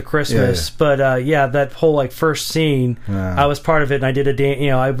to Gift of Christmas, but that whole like first scene, I was part of it, and I did a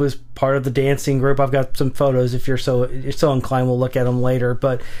dance. I was part of the dancing group. I've got some photos. If you're so inclined, we'll look at them later.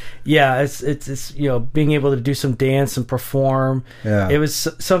 But yeah, it's being able to do some dance and perform. Yeah, it was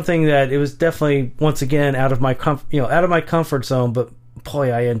something that it was definitely once again out of my comfort zone, but.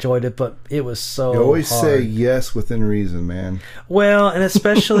 Boy, I enjoyed it, but it was so You always hard. Say yes within reason, man. Well, and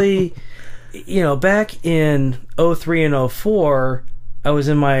especially, back in 03 and 04, I was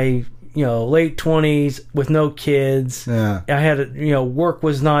in my, late 20s with no kids. Yeah. I had, work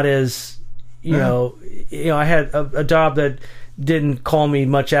was not as, I had a job that didn't call me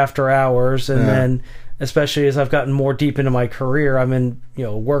much after hours. And then, especially as I've gotten more deep into my career, I'm in,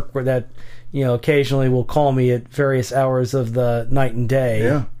 work where that... occasionally will call me at various hours of the night and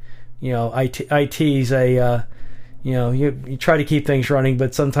day. Yeah. IT's a, you try to keep things running,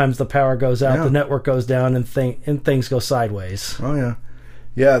 but sometimes the power goes out, the network goes down, and things go sideways. Oh, yeah.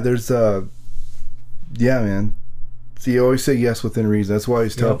 Yeah, there's, man. So you always say yes within reason. That's why I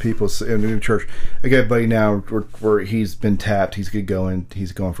always tell people in the church. I got a buddy now where he's been tapped. He's going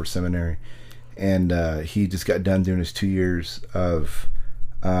for seminary. And he just got done doing his 2 years of...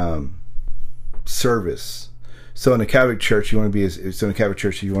 service. So in a Catholic church, you want to be a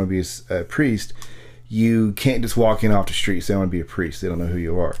priest. You can't just walk in off the street and say, I want to be a priest. They don't know who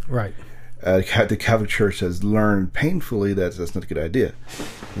you are. Right. The Catholic Church has learned painfully that that's not a good idea.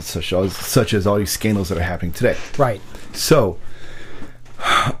 Such as all these scandals that are happening today. Right. So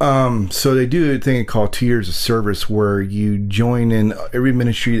they do a thing called 2 years of service where you join in every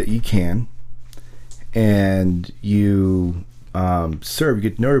ministry that you can, and you serve, you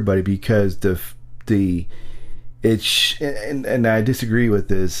get to know everybody, because and I disagree with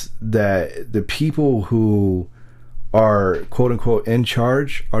this, that the people who are quote unquote in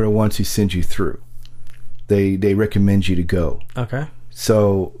charge are the ones who send you through. They recommend you to go. Okay.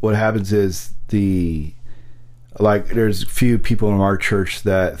 So what happens is there's a few people in our church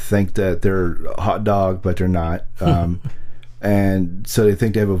that think that they're a hot dog, but they're not. And so they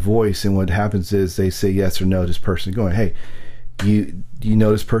think they have a voice, and what happens is they say yes or no to this person, going, hey, you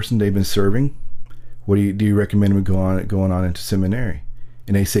know this person, they've been serving, what do you recommend them going on into seminary?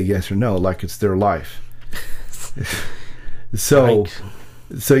 And they say yes or no, like it's their life. So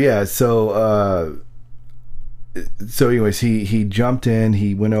anyways, he jumped in,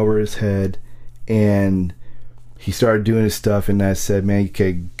 he went over his head, and he started doing his stuff, and I said, man,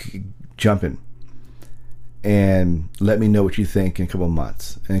 okay, jump in and let me know what you think in a couple of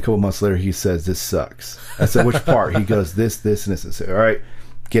months. And a couple of months later, he says, this sucks. I said, which part? He goes, this, and this. I said, all right,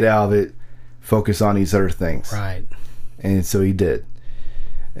 get out of it, focus on these other things. Right. And so he did.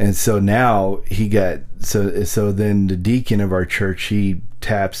 And so now he got, so then the deacon of our church, he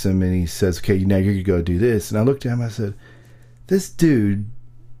taps him and he says, okay, now you're going to go do this. And I looked at him, I said, this dude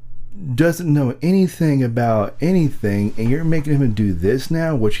doesn't know anything about anything, and you're making him do this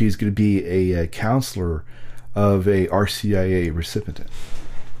now, which he's going to be a counselor of a RCIA recipient,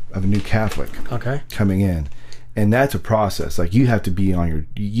 of a new Catholic coming in. And that's a process. Like, you have to be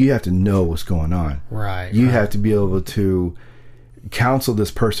you have to know what's going on. Right. You have to be able to counsel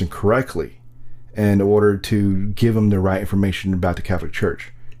this person correctly in order to give them the right information about the Catholic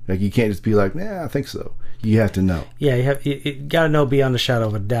Church. Like, you can't just be like, I think so. You have to know. Yeah, you got to know beyond a shadow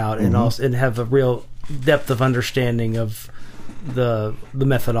of a doubt, and also and have a real depth of understanding of the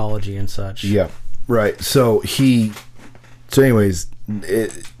methodology and such. Yeah, right. So anyways,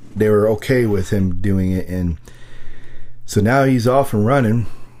 they were okay with him doing it, and so now he's off and running.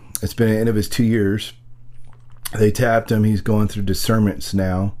 It's been the end of his 2 years. They tapped him. He's going through discernments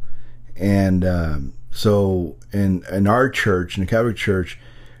now, and so in our church, in the Catholic Church,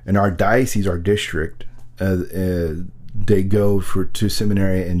 in our diocese, our district, they go to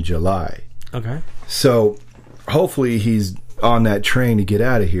seminary in July. Okay. So hopefully he's on that train to get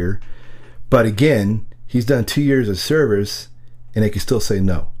out of here. But again, he's done 2 years of service, and they can still say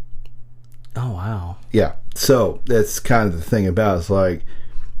no. Oh, wow. Yeah. So that's kind of the thing about it. It's like,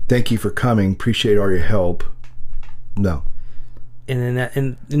 thank you for coming. Appreciate all your help. No.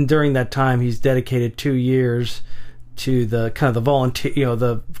 And during that time, he's dedicated 2 years to the kind of the volunteer,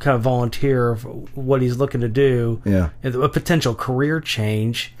 the kind of volunteer of what he's looking to do. Yeah. And a potential career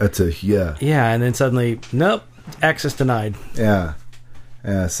change. Yeah. Yeah. And then suddenly, nope, access denied. Yeah.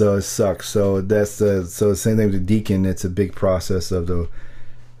 Yeah. So it sucks. So that's the same thing with the deacon. It's a big process of the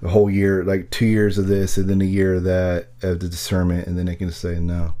whole year, like 2 years of this, and then a year of that, of the discernment, and then they can say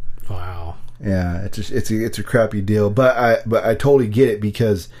no. Wow. Yeah. It's a crappy deal, but I totally get it,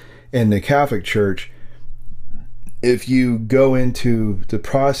 because in the Catholic Church, if you go into the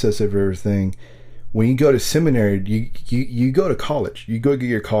process of everything, when you go to seminary, you go to college. You go get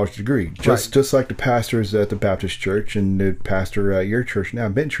your college degree. Just like the pastors at the Baptist church and the pastor at your church now,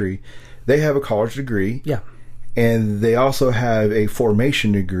 Bentry, they have a college degree. Yeah. And they also have a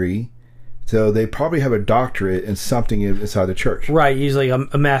formation degree. So they probably have a doctorate in something inside the church. Right, usually a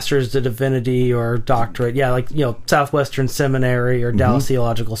master's of divinity or doctorate. Yeah, like, Southwestern Seminary or Dallas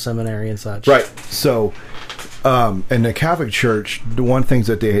Theological Seminary and such. Right. So in the Catholic Church, the one things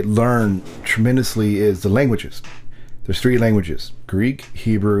that they learn tremendously is the languages. There's 3 languages: Greek,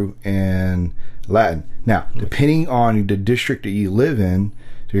 Hebrew, and Latin. Now, depending on the district that you live in,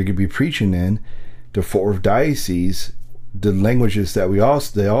 that you're going to be preaching in, the 4 dioceses, the languages that they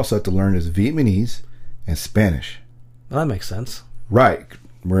also have to learn is Vietnamese and Spanish. Well, that makes sense. Right.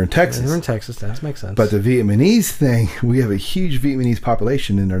 We're in Texas. We're in Texas. That makes sense. But the Vietnamese thing, we have a huge Vietnamese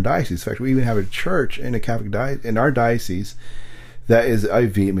population in our diocese. In fact, we even have a church in the Catholic in our diocese that is a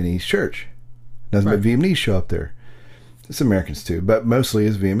Vietnamese church. Nothing but Vietnamese show up there. It's Americans too, but mostly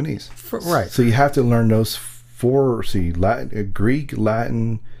it's Vietnamese. Right. So you have to learn those 4: Greek,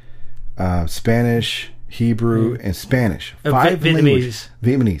 Latin, Spanish, Hebrew, and Spanish. 5 Vietnamese.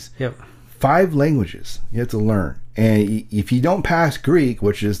 Vietnamese. Yep. 5 languages you have to learn. And if you don't pass Greek,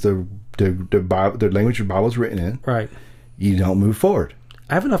 which is the Bible, the language your Bible is written in, right, you don't move forward.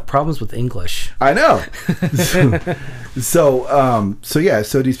 I have enough problems with English. I know.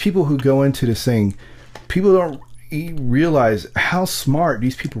 So these people who go into this thing, people don't realize how smart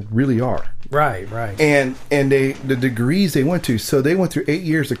these people really are. Right. And the degrees they went to. So they went through 8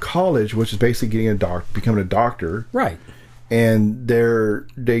 years of college, which is basically getting becoming a doctor. Right. And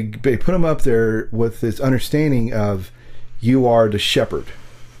they put them up there with this understanding of, you are the shepherd.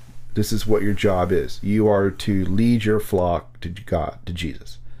 This is what your job is. You are to lead your flock to God, to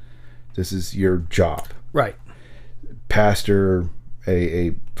Jesus. This is your job. Right. Pastor,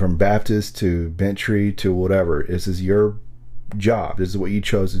 from Baptist to Bentry to whatever. This is your job. This is what you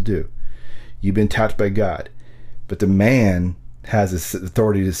chose to do. You've been tapped by God. But the man has this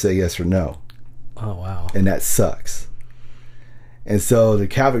authority to say yes or no. Oh, wow. And that sucks. And so the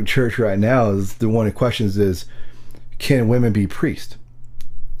Catholic Church right now is the one of the questions is, can women be priests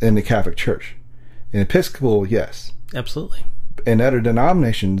in the Catholic Church? In Episcopal, yes. Absolutely. In other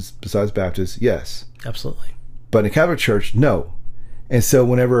denominations besides Baptist, yes. Absolutely. But in the Catholic Church, no. And so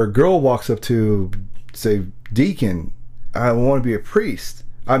whenever a girl walks up to, say, deacon, I want to be a priest.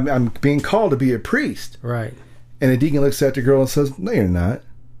 I'm being called to be a priest. Right. And the deacon looks at the girl and says, no, you're not.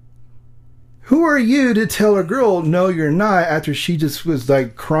 Who are you to tell a girl, no, you're not, after she just was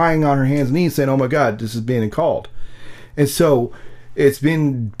like crying on her hands and knees saying, oh my God, this is being called. And so it's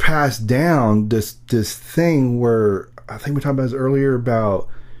been passed down, this thing where, I think we talked about this earlier, about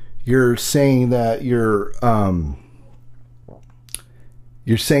you're saying that you're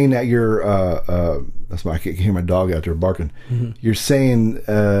that's why I can't hear my dog out there barking. Mm-hmm. You're saying,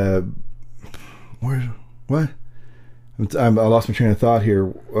 what? I lost my train of thought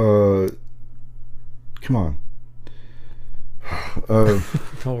here. Come on.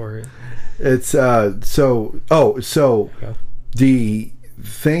 Don't worry. It's okay. The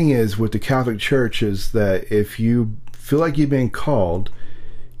thing is with the Catholic Church is that if you feel like you've been called,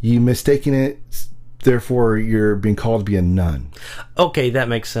 you mistaken it, therefore you're being called to be a nun. Okay, that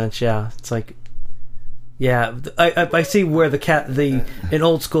makes sense. Yeah, it's like, yeah, I see where in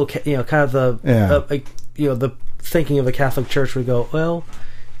old school, kind of the thinking of a Catholic Church would go, well,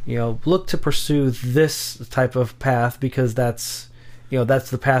 look to pursue this type of path because that's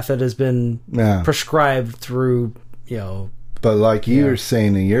the path that has been prescribed through, But like you were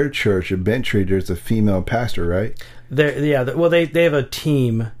saying in your church, at Bentry, there's a female pastor, right? Well, they have a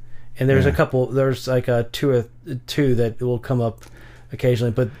team, and there's a couple. There's like two that will come up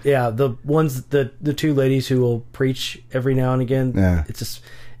occasionally, but the 2 ladies who will preach every now and again. Yeah. It's just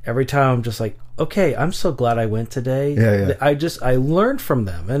every time I'm just like, okay, I'm so glad I went today. Yeah. I learned from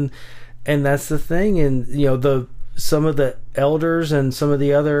them, and that's the thing. And some of the elders and some of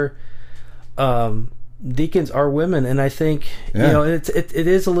the other deacons are women, and I think it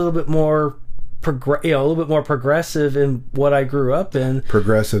is a little bit more a little bit more progressive in what I grew up in.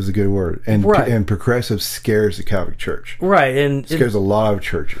 Progressive is a good word, and right. and progressive scares the Catholic Church, right? And scares a lot of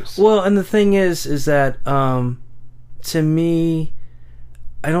churches. Well, and the thing is that to me,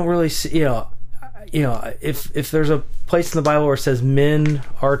 I don't really see if there's a place in the Bible where it says men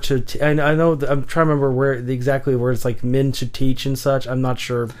are to. I know I'm trying to remember where exactly where it's like men should teach and such. I'm not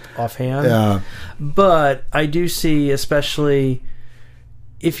sure offhand. Yeah, but I do see, especially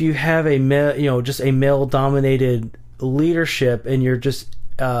if you have a just a male dominated leadership and you're just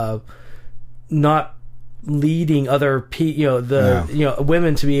not leading other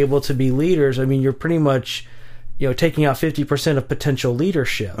women to be able to be leaders. I mean, you're pretty much taking out 50% of potential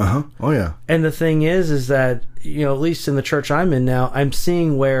leadership. Oh yeah. And the thing is that at least in the church I'm in now, I'm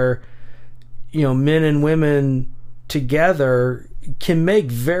seeing where men and women together can make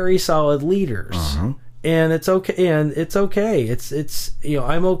very solid leaders. And it's okay. It's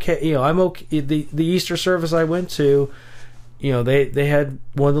I'm okay. I'm okay. The Easter service I went to, they had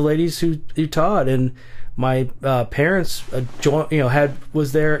one of the ladies who taught, and my parents were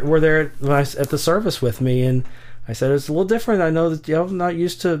there at the service with me, and I said it's a little different. I know that I'm not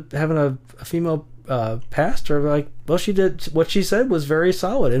used to having a female pastor. Like, well, she did what she said was very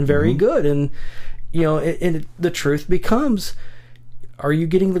solid and very good, and and the truth becomes, are you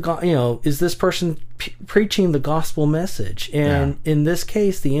getting is this person preaching the gospel message? And in this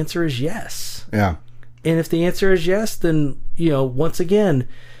case, the answer is yes. Yeah. And if the answer is yes, then, once again,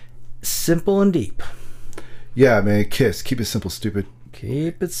 simple and deep. Yeah, man. KISS. Keep it simple, stupid.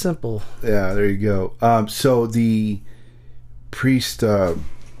 Keep it simple. Yeah, there you go. So the priest, man,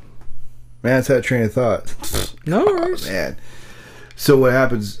 that's that train of thought. No worries. Oh, man. So what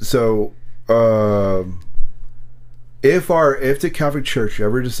happens? So, if the Catholic Church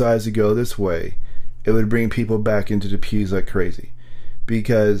ever decides to go this way, it would bring people back into the pews like crazy.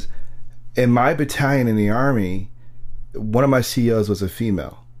 Because in my battalion in the Army, one of my CEOs was a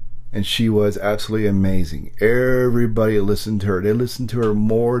female, and she was absolutely amazing. Everybody listened to her. They listened to her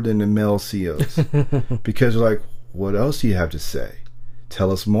more than the male CEOs because they're like, what else do you have to say?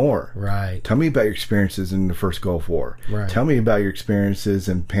 Tell us more. Right. Tell me about your experiences in the first Gulf War. Right. Tell me about your experiences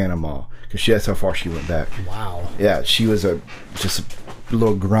in Panama, because that's how far she went back. Wow. Yeah, she was just a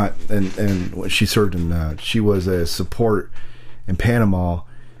little grunt, and she served in. She was a support in Panama,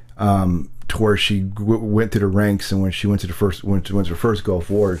 to where she went through the ranks, and when she went to the first Gulf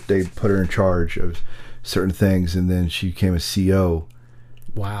War, they put her in charge of certain things, and then she became a CO.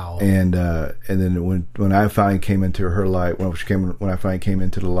 Wow. And then when I finally came into her life, when I finally came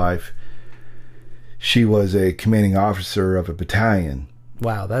into the life, she was a commanding officer of a battalion.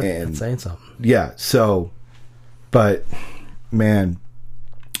 Wow, that's saying something. Yeah. So, but man,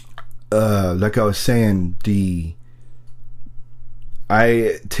 like I was saying,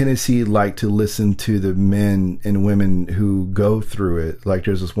 I tendency like to listen to the men and women who go through it. Like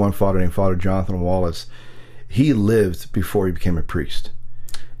there's this one father named Father Jonathan Wallace. He lived before he became a priest.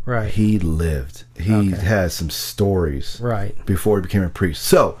 Right. He lived. He has some stories. Right. Before he became a priest.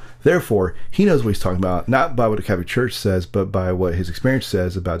 So, therefore, he knows what he's talking about, not by what the Catholic Church says, but by what his experience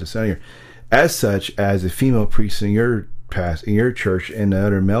says about this here. As such, as a female priest in your church and the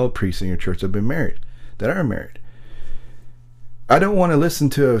other male priests in your church have been married, that are married. I don't want to listen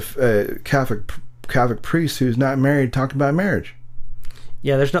to a Catholic priest who's not married talking about marriage.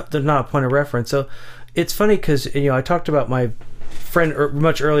 Yeah, there's not a point of reference. So it's funny because I talked about my friend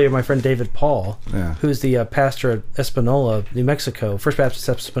much earlier, my friend David Paul, who's the pastor at Espanola, New Mexico, First Baptist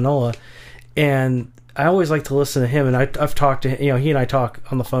Espanola, and I always like to listen to him. And I've talked to him. He and I talk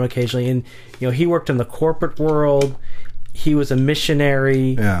on the phone occasionally, and he worked in the corporate world. He was a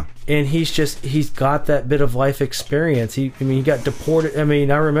missionary, and he's got that bit of life experience. He got deported. I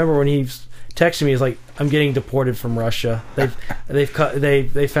remember when he texted me, he's like, "I'm getting deported from Russia. They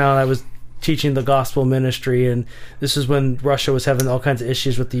found I was teaching the gospel ministry, and this is when Russia was having all kinds of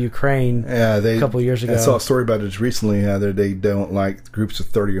issues with the Ukraine. A couple of years ago. I saw a story about it recently. How they don't like groups of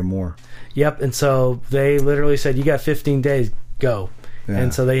 30 or more. Yep, and so they literally said, "You got 15 days, go."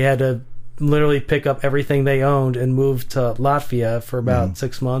 And so they had to literally pick up everything they owned and move to Latvia for about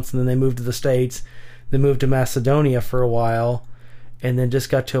 6 months, and then they moved to the States. They moved to Macedonia for a while, and then just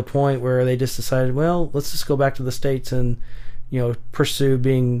got to a point where they just decided, well, let's just go back to the States and pursue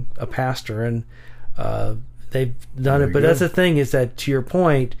being a pastor. And they've done it. But that's the thing, is that, to your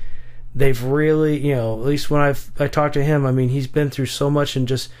point, they've really, at least when I talked to him, he's been through so much in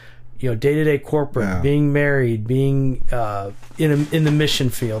just day-to-day corporate, being married, being in the mission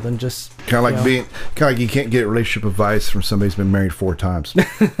field, and just kind of like you can't get relationship advice from somebody who's been married 4 times.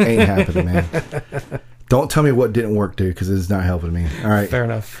 Ain't happening, man. Don't tell me what didn't work, dude, because it's not helping me. All right. Fair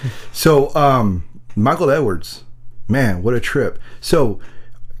enough. So, Michael Edwards, man, what a trip. So,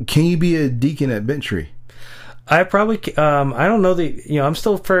 can you be a deacon at Bentry? I probably, I don't know I'm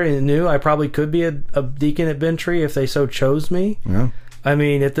still fairly new. I probably could be a deacon at Bentry if they so chose me. Yeah. I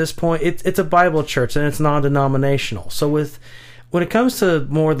mean, at this point, it's a Bible church and it's non-denominational. So when it comes to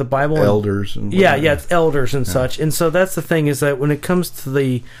more the Bible, elders, it's elders and such. And so that's the thing, is that when it comes to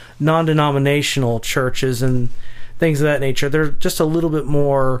the non-denominational churches and things of that nature, they're just a little bit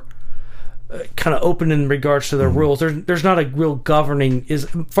more kind of open in regards to their rules. There's not a real governing, as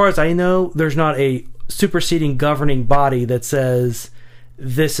far as I know, there's not a superseding governing body that says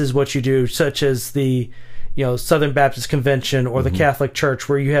this is what you do, such as the Southern Baptist Convention or the Catholic Church,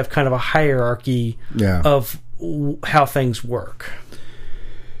 where you have kind of a hierarchy of how things work.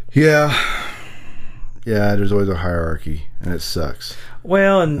 Yeah, there's always a hierarchy, and it sucks.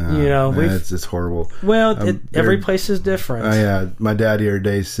 Well, and it's horrible. Well, every place is different. My dad the other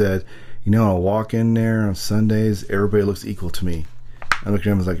day said, I walk in there on Sundays, everybody looks equal to me. I looked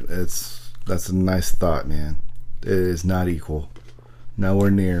at him and was like, that's a nice thought, man. It is not equal,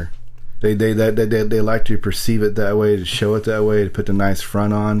 nowhere near. They like to perceive it that way, to show it that way, to put the nice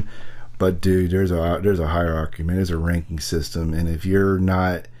front on. But dude, there's a hierarchy, man. There's a ranking system, and if you're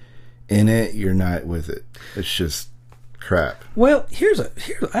not in it, you're not with it. It's just crap. Well,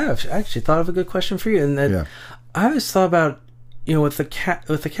 I actually thought of a good question for you, and that I always thought about, with the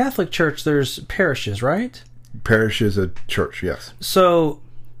Catholic Church, there's parishes, right? Parish is a church, yes. So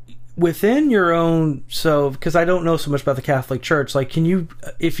within your own, because I don't know so much about the Catholic Church, like, can you,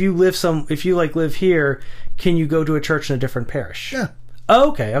 if you live here, can you go to a church in a different parish? Yeah.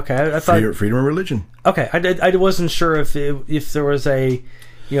 Oh, okay. I thought freedom of religion. Okay, I wasn't sure if there was a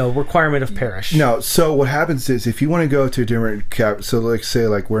requirement of parish. No. So what happens is, if you want to go to a different so like say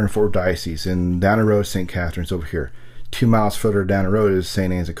like we're in Fort Diocese, and down the road St. Catherine's over here. 2 miles further down the road is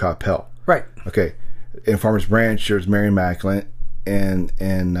St. Anne's and Coppell. Right. Okay. In Farmers Branch, there's Mary Immaculate, and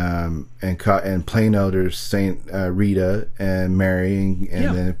Plano, there's St. Rita and Mary, and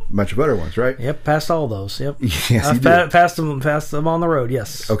then a bunch of other ones, right? Yep, past all those. Yep. Yes, passed them on the road.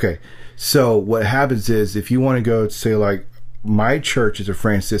 Yes. Okay. So what happens is, if you want to go to, say, like, my church is a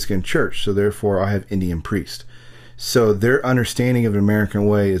Franciscan church, so therefore I have Indian priests. So their understanding of the American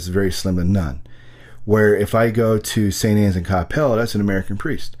way is very slim to none. Where if I go to St. Anne's and Coppell, that's an American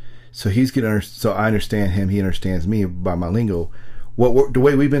priest. So so I understand him, he understands me by my lingo. The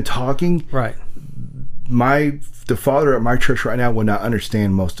way we've been talking, right? The father at my church right now would not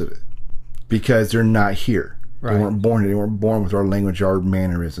understand most of it, because they're not here. Right. They weren't born with our language, our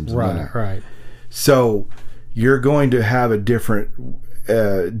mannerisms. Right. So you're going to have a different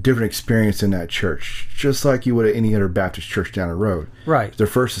experience in that church, just like you would at any other Baptist church down the road. Right. The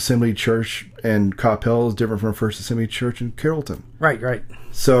First Assembly Church in Coppell is different from First Assembly Church in Carrollton. Right.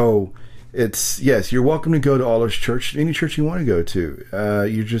 So you're welcome to go to all those church, any church you want to go to.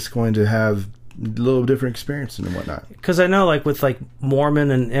 You're just going to have a little different experience and whatnot. Because I know, like with like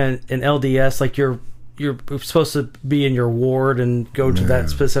Mormon and LDS, like you're supposed to be in your ward and go to that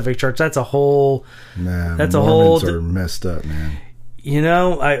specific church. That's a whole. Mormons are messed up, man.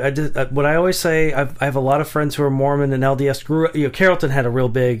 What I always say, I have a lot of friends who are Mormon and LDS. Carrollton had a real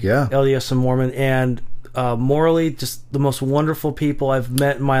big LDS and Mormon, and morally, just the most wonderful people I've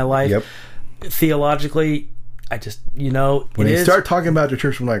met in my life. Yep. Theologically, I just when they start talking about the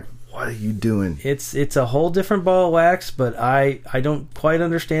church, I'm like, what are you doing? It's a whole different ball of wax, but I don't quite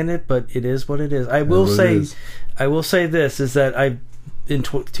understand it, but it is what it is. I will say this is that in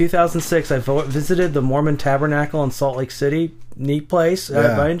 2006, I visited the Mormon Tabernacle in Salt Lake City. Neat place.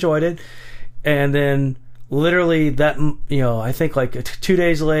 I enjoyed it. And then literally that, I think like 2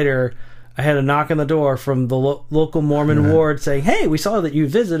 days later, I had a knock on the door from the local Mormon ward saying, "Hey, we saw that you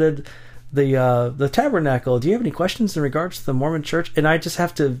visited the tabernacle. Do you have any questions in regards to the Mormon church?" And I just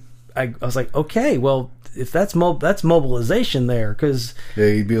have to, I was like, okay, well, if that's mobilization there, because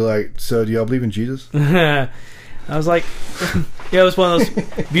you'd be like, so do y'all believe in Jesus? I was like, it was one of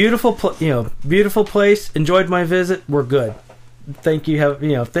those beautiful place. Enjoyed my visit. We're good. Thank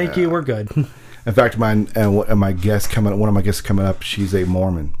you. Thank you. We're good. In fact, one of my guests coming up, she's a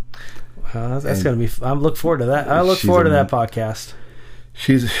Mormon. That's going to be. I look forward to that. I look forward to that podcast.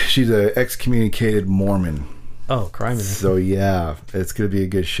 She's a excommunicated Mormon. Oh, crime! So yeah, it's going to be a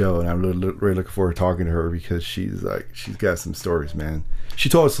good show, and I'm really looking forward to talking to her, because she's got some stories, man. She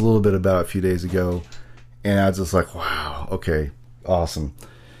told us a little bit about it a few days ago, and I was just like, wow, okay, awesome.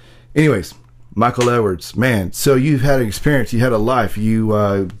 Anyways, Michael Edwards, man. So you've had an experience. You had a life.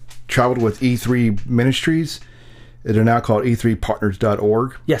 You traveled with E3 Ministries. They're now called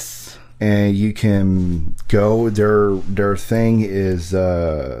E3partners.org. Yes. and you can go. Their thing is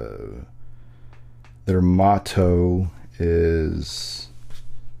their motto is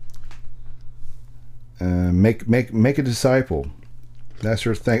make a disciple. That's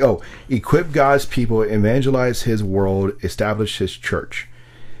their thing. Oh, equip God's people, evangelize His world, establish His church,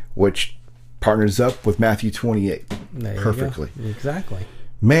 which partners up with Matthew 28 perfectly. Exactly.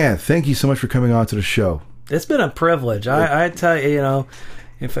 Man, thank you so much for coming on to the show. It's been a privilege. I tell you,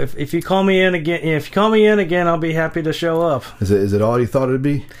 if you call me in again, I'll be happy to show up. Is it all you thought it'd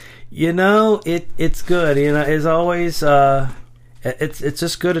be? It's good. As always, it's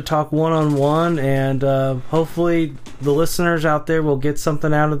just good to talk one-on-one, and hopefully the listeners out there will get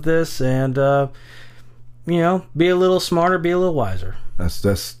something out of this, and be a little smarter, be a little wiser. That's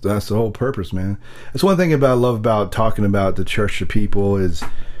the whole purpose, man. That's one thing I love about talking about the church to people is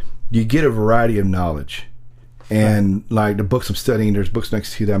you get a variety of knowledge. And like the books I'm studying, there's books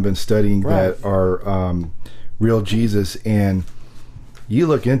next to you that I've been studying that are Real Jesus, and you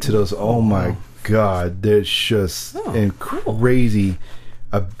look into those, oh my God, there's just crazy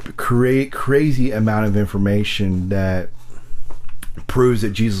amount of information that proves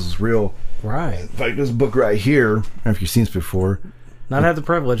that Jesus is real. Right. Like this book right here, I don't know if you've seen this before. Not had the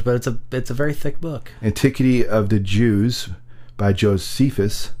privilege, but it's a very thick book. Antiquity of the Jews by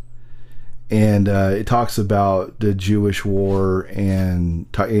Josephus. And it talks about the Jewish war, and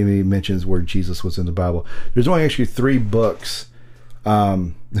it mentions where Jesus was in the Bible. There's only actually 3 books.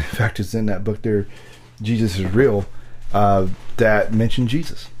 In fact, it's in that book there, Jesus is Real, that mention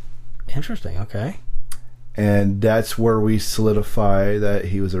Jesus. Interesting. Okay. And that's where we solidify that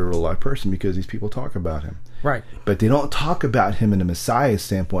he was a real life person, because these people talk about him. Right. But they don't talk about him in the Messiah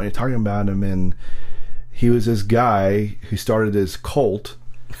standpoint. They're talking about him in, he was this guy who started this cult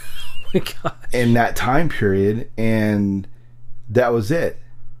in that time period, and that was it.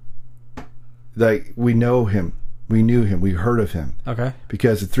 Like, we know him. We knew him. We heard of him. Okay.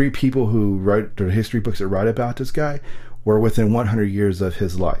 Because the 3 people who write the history books that write about this guy were within 100 years of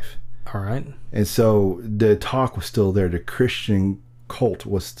his life. All right. And so the talk was still there. The Christian cult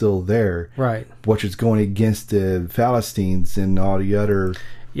was still there. Right. Which is going against the Philistines and all the other...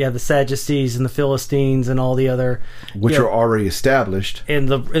 Yeah, the Sadducees and the Philistines and all the other... Which are already established. And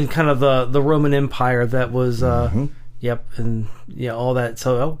kind of the Roman Empire that was... Yep. And all that.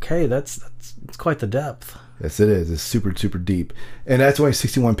 So, okay, that's quite the depth. Yes, it is. It's super, super deep. And that's only a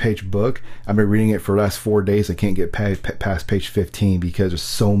 61-page book. I've been reading it for the last 4 days. I can't get past page 15 because there's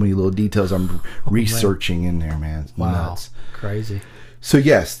so many little details I'm researching in there, man. It's nuts. Crazy. So,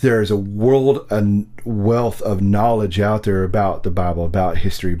 yes, there is a wealth of knowledge out there about the Bible, about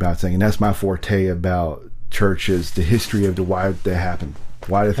history, about things. And that's my forte about churches, the history of why they happen.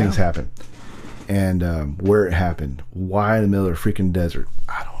 Why do things happen? And where it happened. Why in the middle of a freaking desert?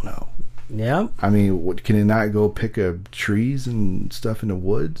 I don't know. Yeah. I mean, can it not go pick up trees and stuff in the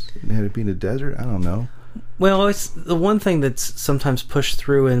woods and have it be in the desert? I don't know. Well, it's the one thing that's sometimes pushed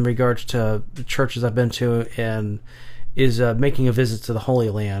through in regards to the churches I've been to, and is making a visit to the Holy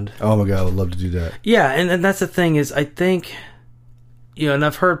Land. Oh my God, I would love to do that. Yeah, and that's the thing is, I think, and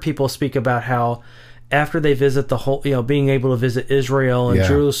I've heard people speak about how after they visit the whole, being able to visit Israel and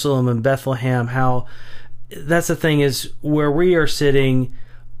Jerusalem and Bethlehem, how that's the thing is where we are sitting.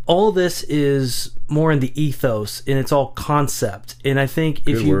 All this is more in the ethos, and it's all concept. And I think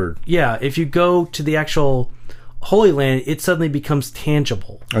if you go to the actual Holy Land, it suddenly becomes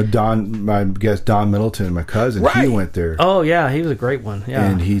tangible. My guest Don Middleton, my cousin, he went there. Oh yeah, he was a great one. Yeah,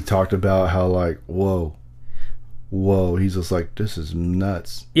 and he talked about how like whoa, he's just like, this is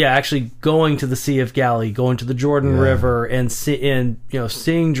nuts. Yeah, actually going to the Sea of Galilee, going to the Jordan River, and seeing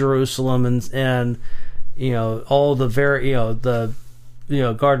Jerusalem and all the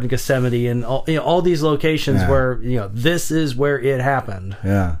Garden of Gethsemane and all these locations where this is where it happened.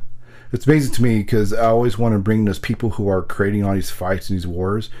 Yeah, it's amazing to me because I always want to bring those people who are creating all these fights and these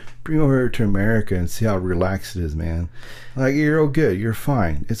wars, bring them over to America and see how relaxed it is, man. Like, you're all good, you're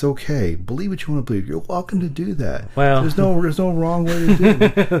fine, it's okay. Believe what you want to believe. You're welcome to do that. Well, there's no wrong way to do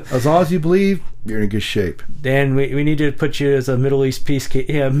it. As long as you believe, you're in good shape. Dan, we need to put you as a Middle East peace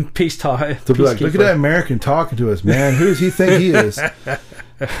talk. So be like, look at that American talking to us, man. Who does he think he is?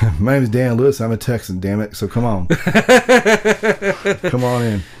 My name is Dan Lewis. I'm a Texan, damn it. So come on. Come on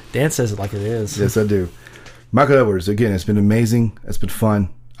in. Dan says it like it is. Yes, I do. Michael Edwards, again, it's been amazing. It's been fun.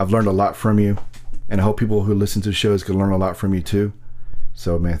 I've learned a lot from you. And I hope people who listen to the shows can learn a lot from you too.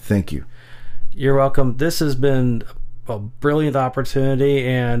 So, man, thank you. You're welcome. This has been a brilliant opportunity,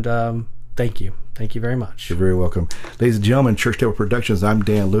 and thank you. Thank you very much. You're very welcome. Ladies and gentlemen, Church Table Productions, I'm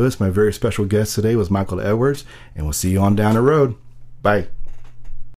Dan Lewis. My very special guest today was Michael Edwards, and we'll see you on down the road. Bye.